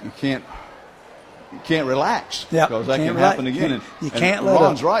 you can't relax because that can happen again. You can't let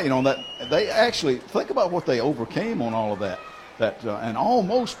Ron's right. That they actually think about what they overcame on all of that and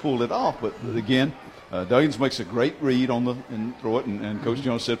almost pulled it off. But, again, Duggins makes a great read and throw it, and Coach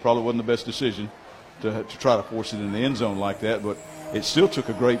Jones said probably wasn't the best decision to try to force it in the end zone like that. But it still took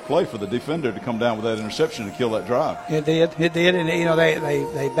a great play for the defender to come down with that interception and kill that drive. It did, and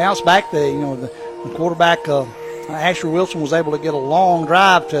they bounced back. The quarterback Asher Wilson was able to get a long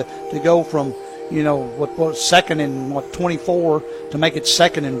drive to go from what was second and 24 to make it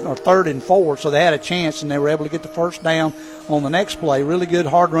third and 4. So they had a chance, and they were able to get the first down on the next play. Really good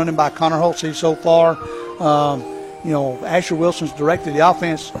hard running by Connor Holtze so far. Asher Wilson's directed the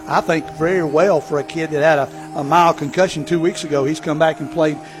offense, I think, very well for a kid that had a mild concussion 2 weeks ago. He's come back and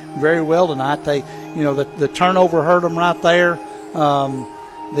played very well tonight. The turnover hurt them right there.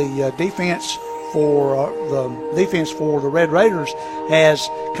 The defense for the Red Raiders has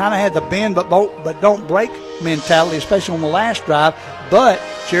kind of had the bend but don't break mentality, especially on the last drive. But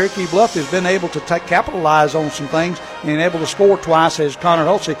Cherokee Bluff has been able to capitalize on some things and able to score twice, as Connor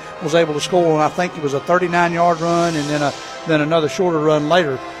Holtze was able to score on, I think it was a 39-yard run and then another shorter run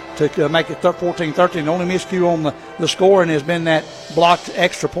later to make it 14-13. The only miscue on the scoring has been that blocked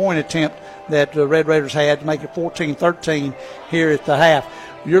extra point attempt that the Red Raiders had to make it 14-13 here at the half.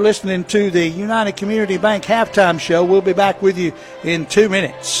 You're listening to the United Community Bank halftime show. We'll be back with you in 2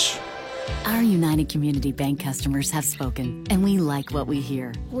 minutes. Our United Community Bank customers have spoken, and we like what we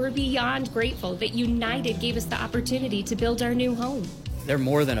hear. We're beyond grateful that United gave us the opportunity to build our new home. They're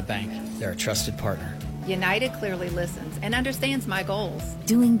more than a bank. They're a trusted partner. United clearly listens and understands my goals.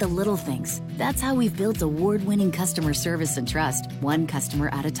 Doing the little things. That's how we've built award-winning customer service and trust, one customer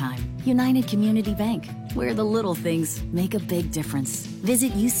at a time. United Community Bank, where the little things make a big difference.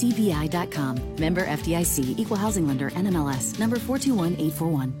 Visit ucbi.com. Member FDIC, Equal Housing Lender, NMLS, number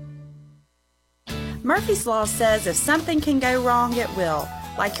 421841. Murphy's Law says if something can go wrong, it will,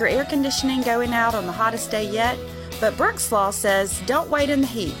 like your air conditioning going out on the hottest day yet. But Brooks Law says don't wait in the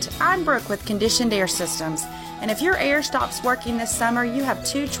heat. I'm Brooke with Conditioned Air Systems, and if your air stops working this summer, you have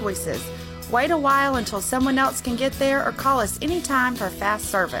two choices. Wait a while until someone else can get there, or call us anytime for fast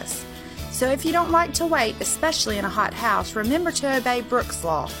service. So if you don't like to wait, especially in a hot house, remember to obey Brooks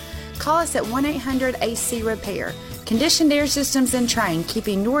Law. Call us at 1-800-AC-REPAIR. Conditioned Air Systems and Train,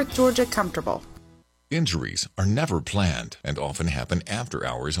 keeping North Georgia comfortable. Injuries are never planned and often happen after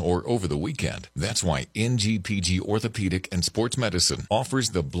hours or over the weekend. That's why NGPG Orthopedic and Sports Medicine offers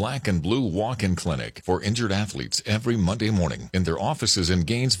the Black and Blue Walk-In Clinic for injured athletes every Monday morning in their offices in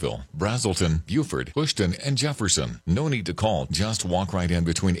Gainesville, Brazelton, Buford, Houston, and Jefferson. No need to call. Just walk right in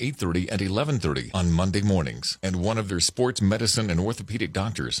between 8:30 and 11:30 on Monday mornings. And one of their sports medicine and orthopedic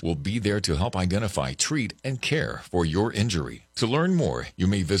doctors will be there to help identify, treat, and care for your injury. To learn more, you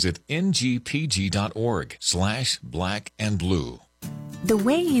may visit ngpg.org/blackandblue. The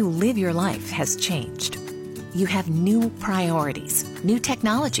way you live your life has changed. You have new priorities, new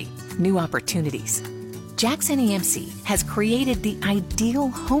technology, new opportunities. Jackson EMC has created the ideal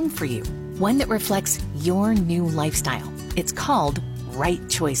home for you, one that reflects your new lifestyle. It's called Right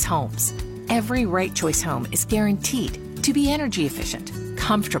Choice Homes. Every Right Choice home is guaranteed to be energy efficient,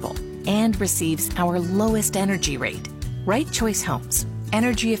 comfortable, and receives our lowest energy rate. Right Choice Homes.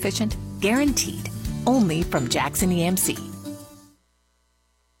 Energy efficient, guaranteed. Only from Jackson EMC.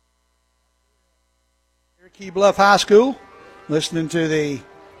 Cherokee Bluff High School, listening to the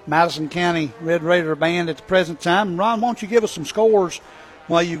Madison County Red Raider Band at the present time. Ron, why don't you give us some scores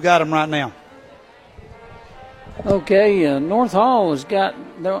while you've got them right now? Okay, North Hall has got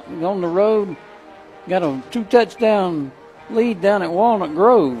on the road, got a 2-touchdown lead down at Walnut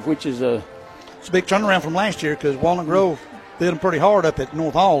Grove, which is it's a big turnaround from last year because Walnut Grove beat them pretty hard up at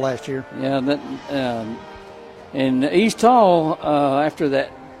North Hall last year. Yeah, and East Hall, after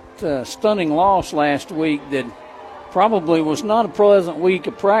that stunning loss last week that probably was not a pleasant week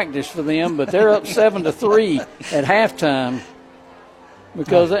of practice for them, but they're up 7-3 at halftime.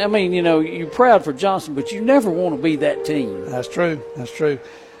 Because, I mean, you know, you're proud for Johnson, but you never want to be that team. That's true. That's true.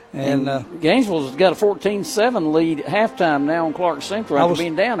 And Gainesville's got a 14-7 lead at halftime now on Clark Central after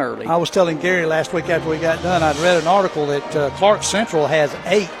being down early. I was telling Gary last week after we got done, I'd read an article that Clark Central has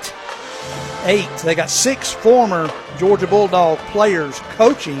eight. They got 6 former Georgia Bulldog players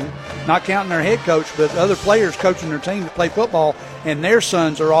coaching, not counting their head coach, but other players coaching their team that play football, and their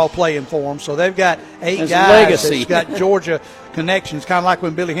sons are all playing for them. So they've got 8 guys that's got Georgia connections, kind of like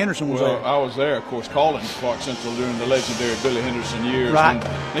when Billy Henderson was there. I was there, of course, calling Clark Central during the legendary Billy Henderson years. Right.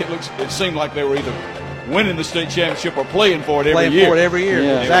 And it seemed like they were either winning the state championship or playing for it every year.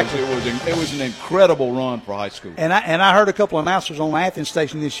 Yeah. Exactly. It was an incredible run for high school. And I heard a couple of announcers on the Athens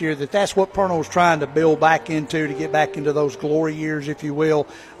station this year that's what Purnell's trying to build back into, to get back into those glory years, if you will,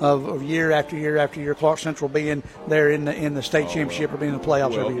 of year after year after year. Clark Central being there in the state championship or being in the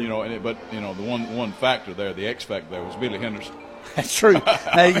playoffs every year. The one factor there, the X factor there, was Billy Henderson. That's true.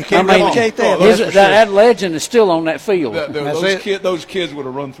 Hey, you can't replicate that. That legend is still on that field. Those kids would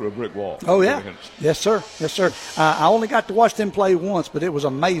have run through a brick wall. Oh, yeah. Yes, sir. Yes, sir. I only got to watch them play once, but it was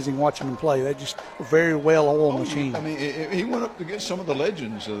amazing watching them play. They just were very well-oiled machine. I mean, he went up against some of the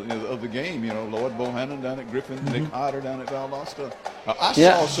legends of the game. You know, Lloyd Bohannon down at Griffin, Nick Hyder down at Valdosta. I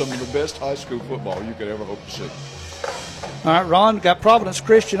saw some of the best high school football you could ever hope to see. All right, Ron, got Providence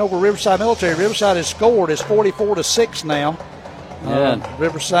Christian over Riverside Military. Riverside has scored. It's 44-6 now.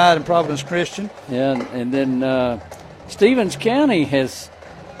 Riverside and Providence Christian. Yeah, and then Stevens County has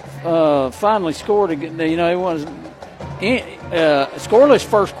finally scored. You know, it was scoreless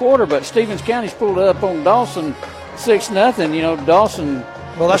first quarter, but Stevens County's pulled it up on Dawson 6-0. You know, Dawson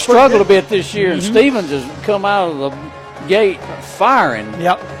struggled a bit this year, and Stevens has come out of the gate firing.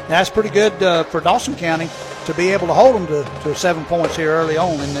 Yep, that's pretty good for Dawson County to be able to hold them to 7 points here early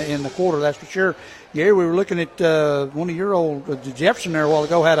on in the quarter. That's for sure. Gary, we were looking at one of your old Jefferson there a while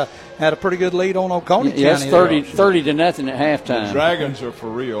ago had a pretty good lead on Oconee County. Yes, 30-0 at halftime. The Dragons are for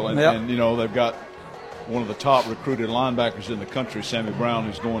real, and you know they've got one of the top recruited linebackers in the country, Sammy Brown,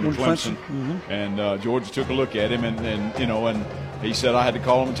 who's going to Clemson. And George took a look at him, and he said I had to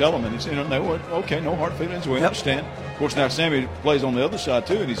call him and tell him, and he said, no hard feelings, we understand. Of course, now Sammy plays on the other side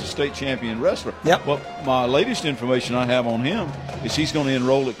too, and he's a state champion wrestler. Yep. Well, my latest information I have on him is he's going to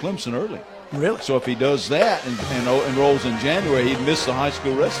enroll at Clemson early. Really? So if he does that and enrolls in January, he'd miss the high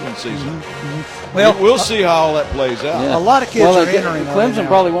school wrestling season. Well, we'll see how all that plays out. A lot of kids are entering. Clemson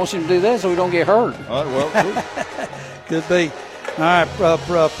probably wants him to do that so he don't get hurt. Could be. All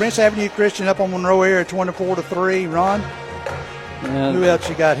right, Prince Avenue Christian up on Monroe area, 24-3. Ron, who else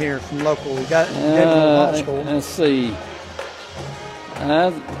you got here from local? We got let's see.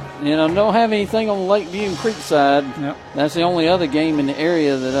 Don't have anything on Lakeview and Creekside. Yep. That's the only other game in the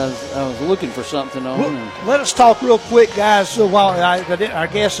area that I was looking for something on. Let us talk real quick, guys. So while our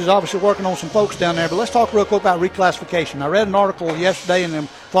guest is obviously working on some folks down there, but let's talk real quick about reclassification. I read an article yesterday and then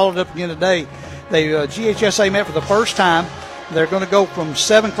followed up again today. GHSA met for the first time. They're going to go from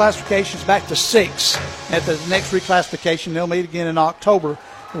 7 classifications back to 6 at the next reclassification. They'll meet again in October.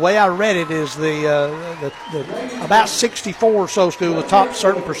 The way I read it is the about 64 or so schools, the top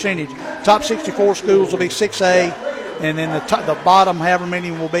certain percentage, top 64 schools will be 6A, and then the bottom, however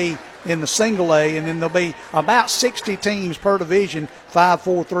many, will be in the single A, and then there'll be about 60 teams per division, 5,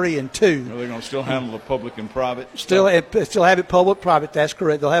 4, 3, and 2. Are they going to still handle the public and private? Still have it public, private. That's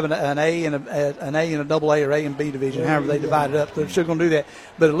correct. They'll have an A and a double A or A and B division, however they divide it up. They're still going to do that.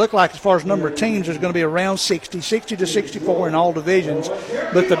 But it looked like as far as number of teams, there's going to be around 60 to 64 in all divisions.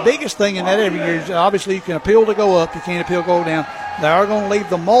 But the biggest thing in that every year is obviously you can appeal to go up, you can't appeal to go down. They are going to leave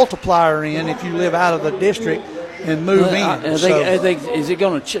the multiplier in if you live out of the district and move in. Is it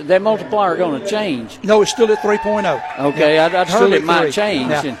going to that multiplier going to change? No, it's still at 3.0. Okay, yeah. I'd heard it might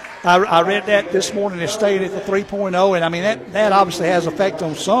change. Yeah. I read that this morning. It stayed at the 3.0, and I mean that obviously has effect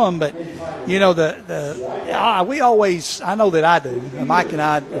on some. But we always, I know that I do. Mike and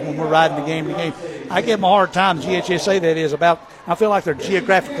I, when we're riding the game, I give them a hard time. GHSA, that is, about. I feel like they're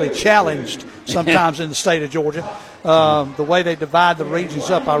geographically challenged sometimes in the state of Georgia. The way they divide the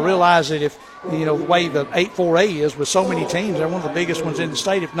regions up, I realize that if the way the 8-4A is with so many teams, they're one of the biggest ones in the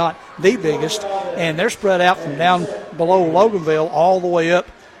state, if not the biggest, and they're spread out from down below Loganville all the way up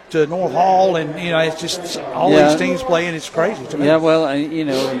to North Hall, and it's just all these teams playing. It's crazy to me. Yeah, well,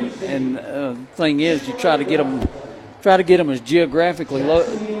 the thing is, you try to get them as geographically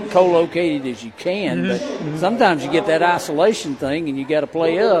co-located as you can, but sometimes you get that isolation thing, and you got to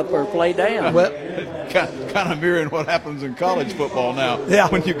play up or play down. Well, kind of mirroring what happens in college football now. Yeah.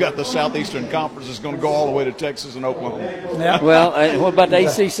 When you've got the Southeastern Conference that's going to go all the way to Texas and Oklahoma. Yeah. Well, what about the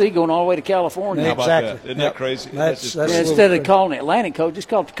ACC going all the way to California? How about that? Isn't that crazy? That's instead of calling it Atlantic Coast, just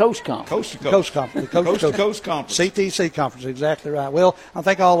call it the Coast Conference. Coast Conference. Coast to Coast Conference. CTC Conference, exactly right. Well, I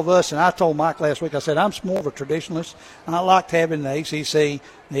think all of us, and I told Mike last week, I said I'm more of a traditionalist, and I liked having the ACC,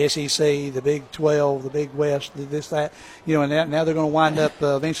 the SEC, the Big 12, the Big West, this, that, and now they're going to wind up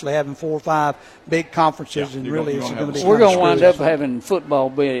eventually having 4 or 5 big conferences, and really it's going to be. We're going to wind up having football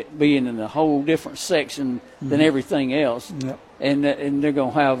being in a whole different section than everything else, and they're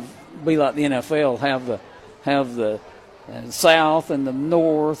going to be like the NFL, have the South and the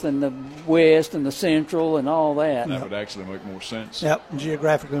North and the West and the Central and all that. That would actually make more sense. Yep,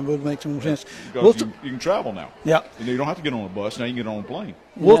 geographically it would make more sense. You can travel now. Yep. You don't have to get on a bus. Now you can get on a plane.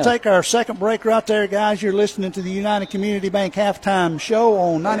 We'll take our second break right there, guys. You're listening to the United Community Bank Halftime Show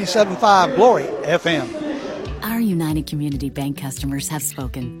on 97.5 Glory FM. Our United Community Bank customers have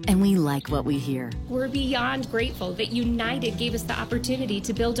spoken, and we like what we hear. We're beyond grateful that United gave us the opportunity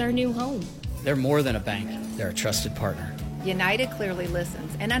to build our new home. They're more than a bank. They're a trusted partner. United clearly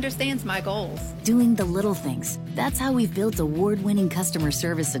listens and understands my goals. Doing the little things. That's how we've built award-winning customer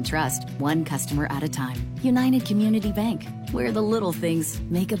service and trust, one customer at a time. United Community Bank, where the little things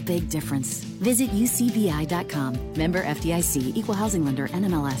make a big difference. Visit ucbi.com. Member FDIC, Equal Housing Lender,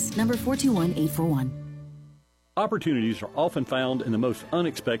 NMLS, number 421841. Opportunities are often found in the most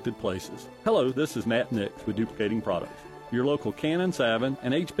unexpected places. Hello, this is Matt Nix with Duplicating Products, your local Canon, Savin,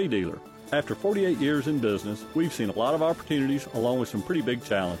 and HP dealer. After 48 years in business, we've seen a lot of opportunities along with some pretty big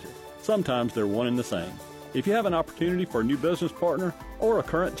challenges. Sometimes they're one and the same. If you have an opportunity for a new business partner or a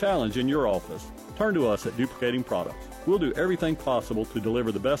current challenge in your office, turn to us at Duplicating Products. We'll do everything possible to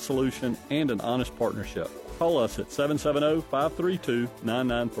deliver the best solution and an honest partnership. Call us at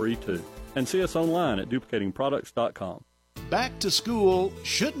 770-532-9932 and see us online at duplicatingproducts.com. Back to school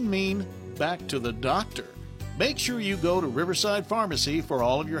shouldn't mean back to the doctor. Make sure you go to Riverside Pharmacy for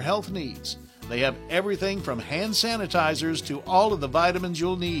all of your health needs. They have everything from hand sanitizers to all of the vitamins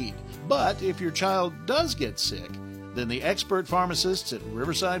you'll need. But if your child does get sick, then the expert pharmacists at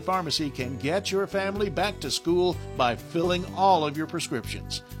Riverside Pharmacy can get your family back to school by filling all of your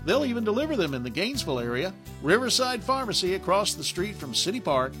prescriptions. They'll even deliver them in the Gainesville area. Riverside Pharmacy across the street from City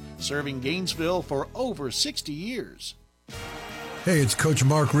Park, serving Gainesville for over 60 years. Hey, it's Coach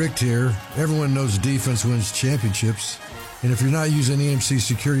Mark Richt here. Everyone knows defense wins championships. And if you're not using EMC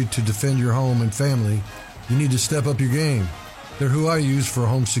Security to defend your home and family, you need to step up your game. They're who I use for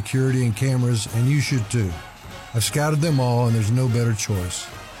home security and cameras, and you should too. I've scouted them all, and there's no better choice.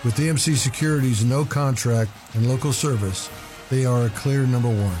 With EMC Security's no contract and local service, they are a clear number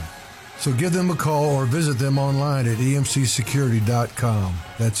one. So give them a call or visit them online at emcsecurity.com.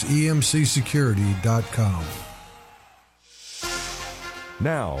 That's emcsecurity.com.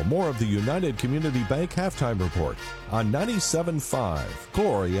 Now, more of the United Community Bank Halftime Report on 97.5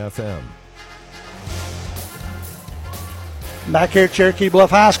 Glory FM. Back here at Cherokee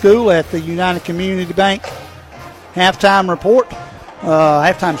Bluff High School at the United Community Bank halftime report.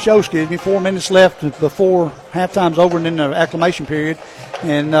 Halftime show, 4 minutes left before halftime's over and then the acclimation period.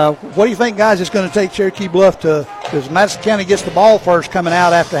 And what do you think, guys, it's going to take Cherokee Bluff to, because Madison County gets the ball first coming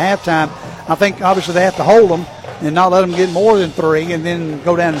out after halftime. I think obviously they have to hold them and not let them get more than 3 and then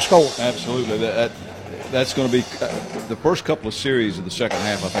go down and score. Absolutely. That's going to be the first couple of series of the second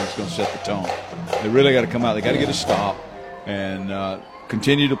half. I think it's going to set the tone. They really got to come out. They got to get a stop and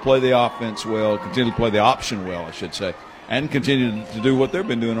continue to play the offense well, continue to play the option well, I should say, and continue to do what they've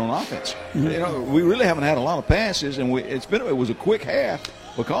been doing on offense. Mm-hmm. We really haven't had a lot of passes, and it was a quick half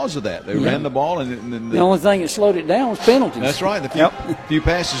because of that. They ran the ball, and the only thing that slowed it down was penalties. That's right. The few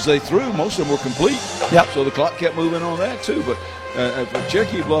passes they threw, most of them were complete. Yep. So the clock kept moving on that too. But for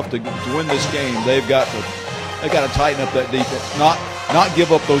Cherokee Bluff to win this game, they've got to tighten up that defense. Not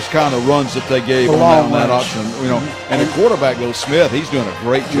give up those kind of runs that they gave on that option. And the quarterback, Will Smith, he's doing a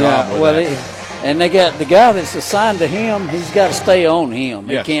great job with that. And they got the guy that's assigned to him. He's got to stay on him.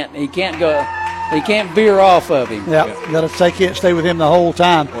 Yes. He can't veer off of him. Yeah, got to stay with him the whole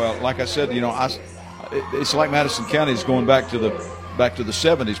time. Well, like I said, it's like Madison County is going back to the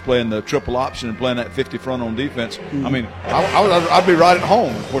 70s, playing the triple option and playing that 50 front on defense. Mm-hmm. I mean, I'd be right at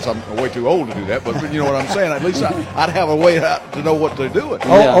home. Of course, I'm way too old to do that, but you know what I'm saying. At least I'd have a way to know what they're doing.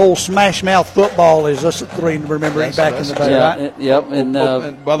 Old smash mouth football is us at 3. Remember it back in the day, right? Yep. And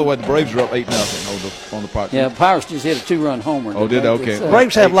by the way, the Braves are up 8-0 on the Pirates. Yeah, Pirates just hit a 2-run homer. Oh, did they? Okay.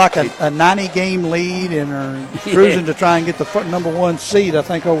 Braves have like a 90-game lead and are cruising to try and get the number 1 seed, I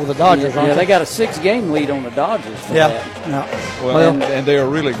think, over the Dodgers. Yeah, they got a 6-game lead on the Dodgers. Well, and they are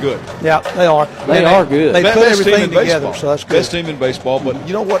really good. Yeah, they are. They are good. They put everything together, so that's good. Best team in baseball, but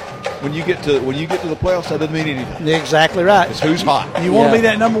you know what? When you get to the playoffs, that doesn't mean anything. Exactly right. It's who's hot. You want to be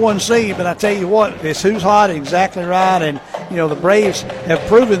that number 1 seed, but I tell you what, it's who's hot. Exactly right. And the Braves have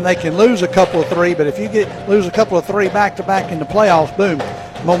proven they can lose a couple of 3, but if you lose a couple of 3 back to back in the playoffs, boom,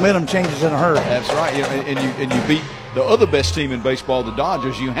 momentum changes in a hurry. That's right. And you beat the other best team in baseball, the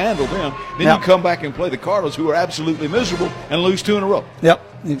Dodgers. You handle them. Then you come back and play the Cardinals, who are absolutely miserable, and lose 2 in a row. Yep,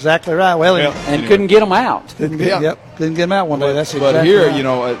 exactly right. Well, and couldn't get them out. Couldn't get them out one day. That's exactly But here,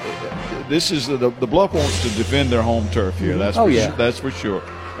 right. this is the Bluff wants to defend their home turf here. That's for sure.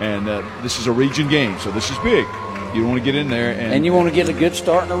 And this is a region game, so this is big. You want to get in there and you want to get a good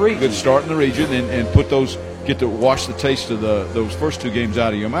start in the region. Good start in the region, and get to wash the taste of those first 2 games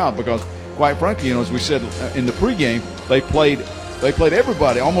out of your mouth, because quite frankly, as we said in the pregame, they played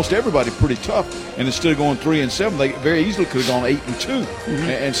almost everybody pretty tough, and instead of going 3-7, they very easily could have gone 8-2. Mm-hmm.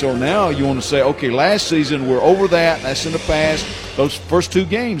 And so now you want to say, okay, last season we're over that. That's in the past. Those first 2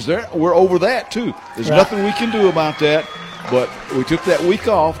 games, we're over that too. There's nothing we can do about that. But we took that week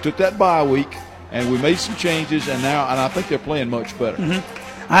off, took that bye week, and we made some changes, and I think they're playing much better.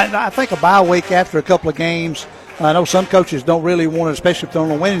 Mm-hmm. I think a bye week after a couple of games, I know some coaches don't really want it, especially if they're on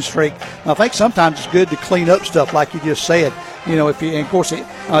a winning streak. I think sometimes it's good to clean up stuff, like you just said. And of course,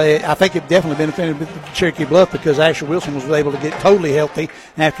 I think it definitely benefited Cherokee Bluff because Asher Wilson was able to get totally healthy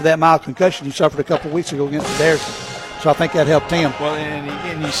after that mild concussion he suffered a couple of weeks ago against the Bears. So I think that helped him. Well,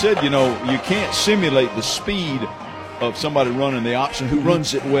 and he said, you can't simulate the speed of somebody running the option who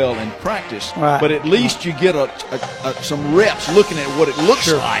runs it well in practice. Right. But at least you get some reps looking at what it looks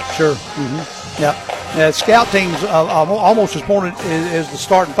like. Sure. Mm-hmm. Yeah. Scout teams almost as important as the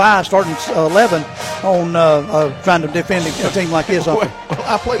starting 5, starting 11 on trying to defend a team like this. Well,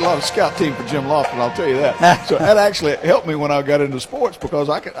 I played a lot of scout team for Jim Lofton, I'll tell you that. So that actually helped me when I got into sports because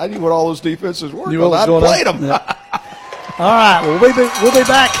I knew what all those defenses were because I played them. Yeah. All right, well, we'll be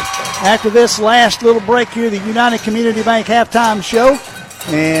back after this last little break here, the United Community Bank halftime show.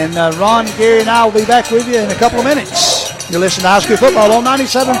 And Ron, Gary, and I will be back with you in a couple of minutes. You're listening to High School Football on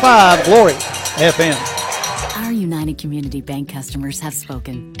 97.5 Glory FM. Our United Community Bank customers have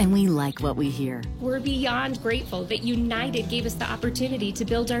spoken, and we like what we hear. We're beyond grateful that United gave us the opportunity to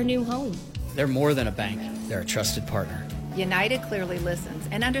build our new home. They're more than a bank. They're a trusted partner. United clearly listens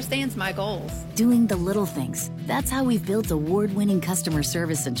and understands my goals. Doing the little things. That's how we've built award-winning customer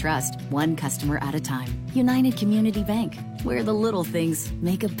service and trust, one customer at a time. United Community Bank, where the little things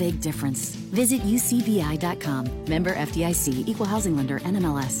make a big difference. Visit ucbi.com. Member FDIC, Equal Housing Lender,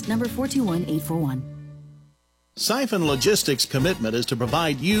 NMLS, number 421841. Siphon Logistics' commitment is to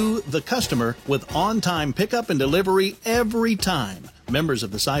provide you, the customer, with on-time pickup and delivery every time. Members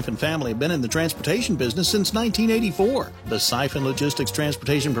of the Siphon family have been in the transportation business since 1984. The Siphon Logistics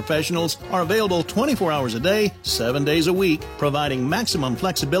transportation professionals are available 24 hours a day, 7 days a week, providing maximum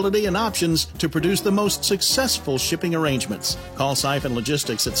flexibility and options to produce the most successful shipping arrangements. Call Siphon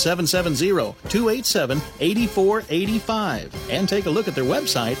Logistics at 770-287-8485 and take a look at their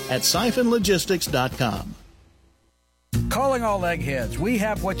website at siphonlogistics.com. Calling all eggheads, we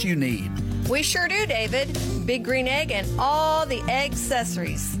have what you need. We sure do, David. Big Green Egg and all the egg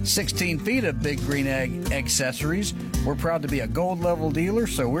accessories. 16 feet of Big Green Egg accessories. We're proud to be a gold level dealer,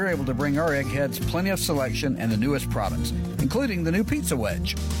 so we're able to bring our eggheads plenty of selection and the newest products, including the new pizza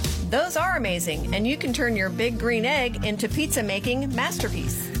wedge. Those are amazing, and you can turn your Big Green Egg into pizza-making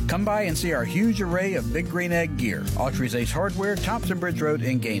masterpiece. Come by and see our huge array of Big Green Egg gear. Autry's Ace Hardware, Thompson Bridge Road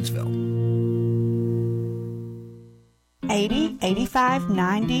in Gainesville. 80, 85,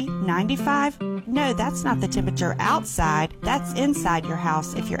 90, 95? No, that's not the temperature outside. That's inside your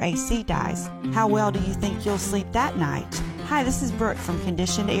house if your AC dies. How well do you think you'll sleep that night? Hi, this is Brooke from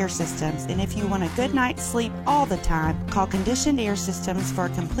Conditioned Air Systems, and if you want a good night's sleep all the time, call Conditioned Air Systems for a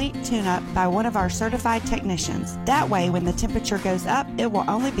complete tune-up by one of our certified technicians. That way, when the temperature goes up, it will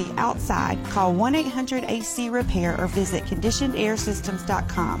only be outside. Call 1-800-AC-REPAIR or visit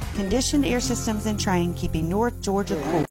conditionedairsystems.com. Conditioned Air Systems and Train, keeping North Georgia cool.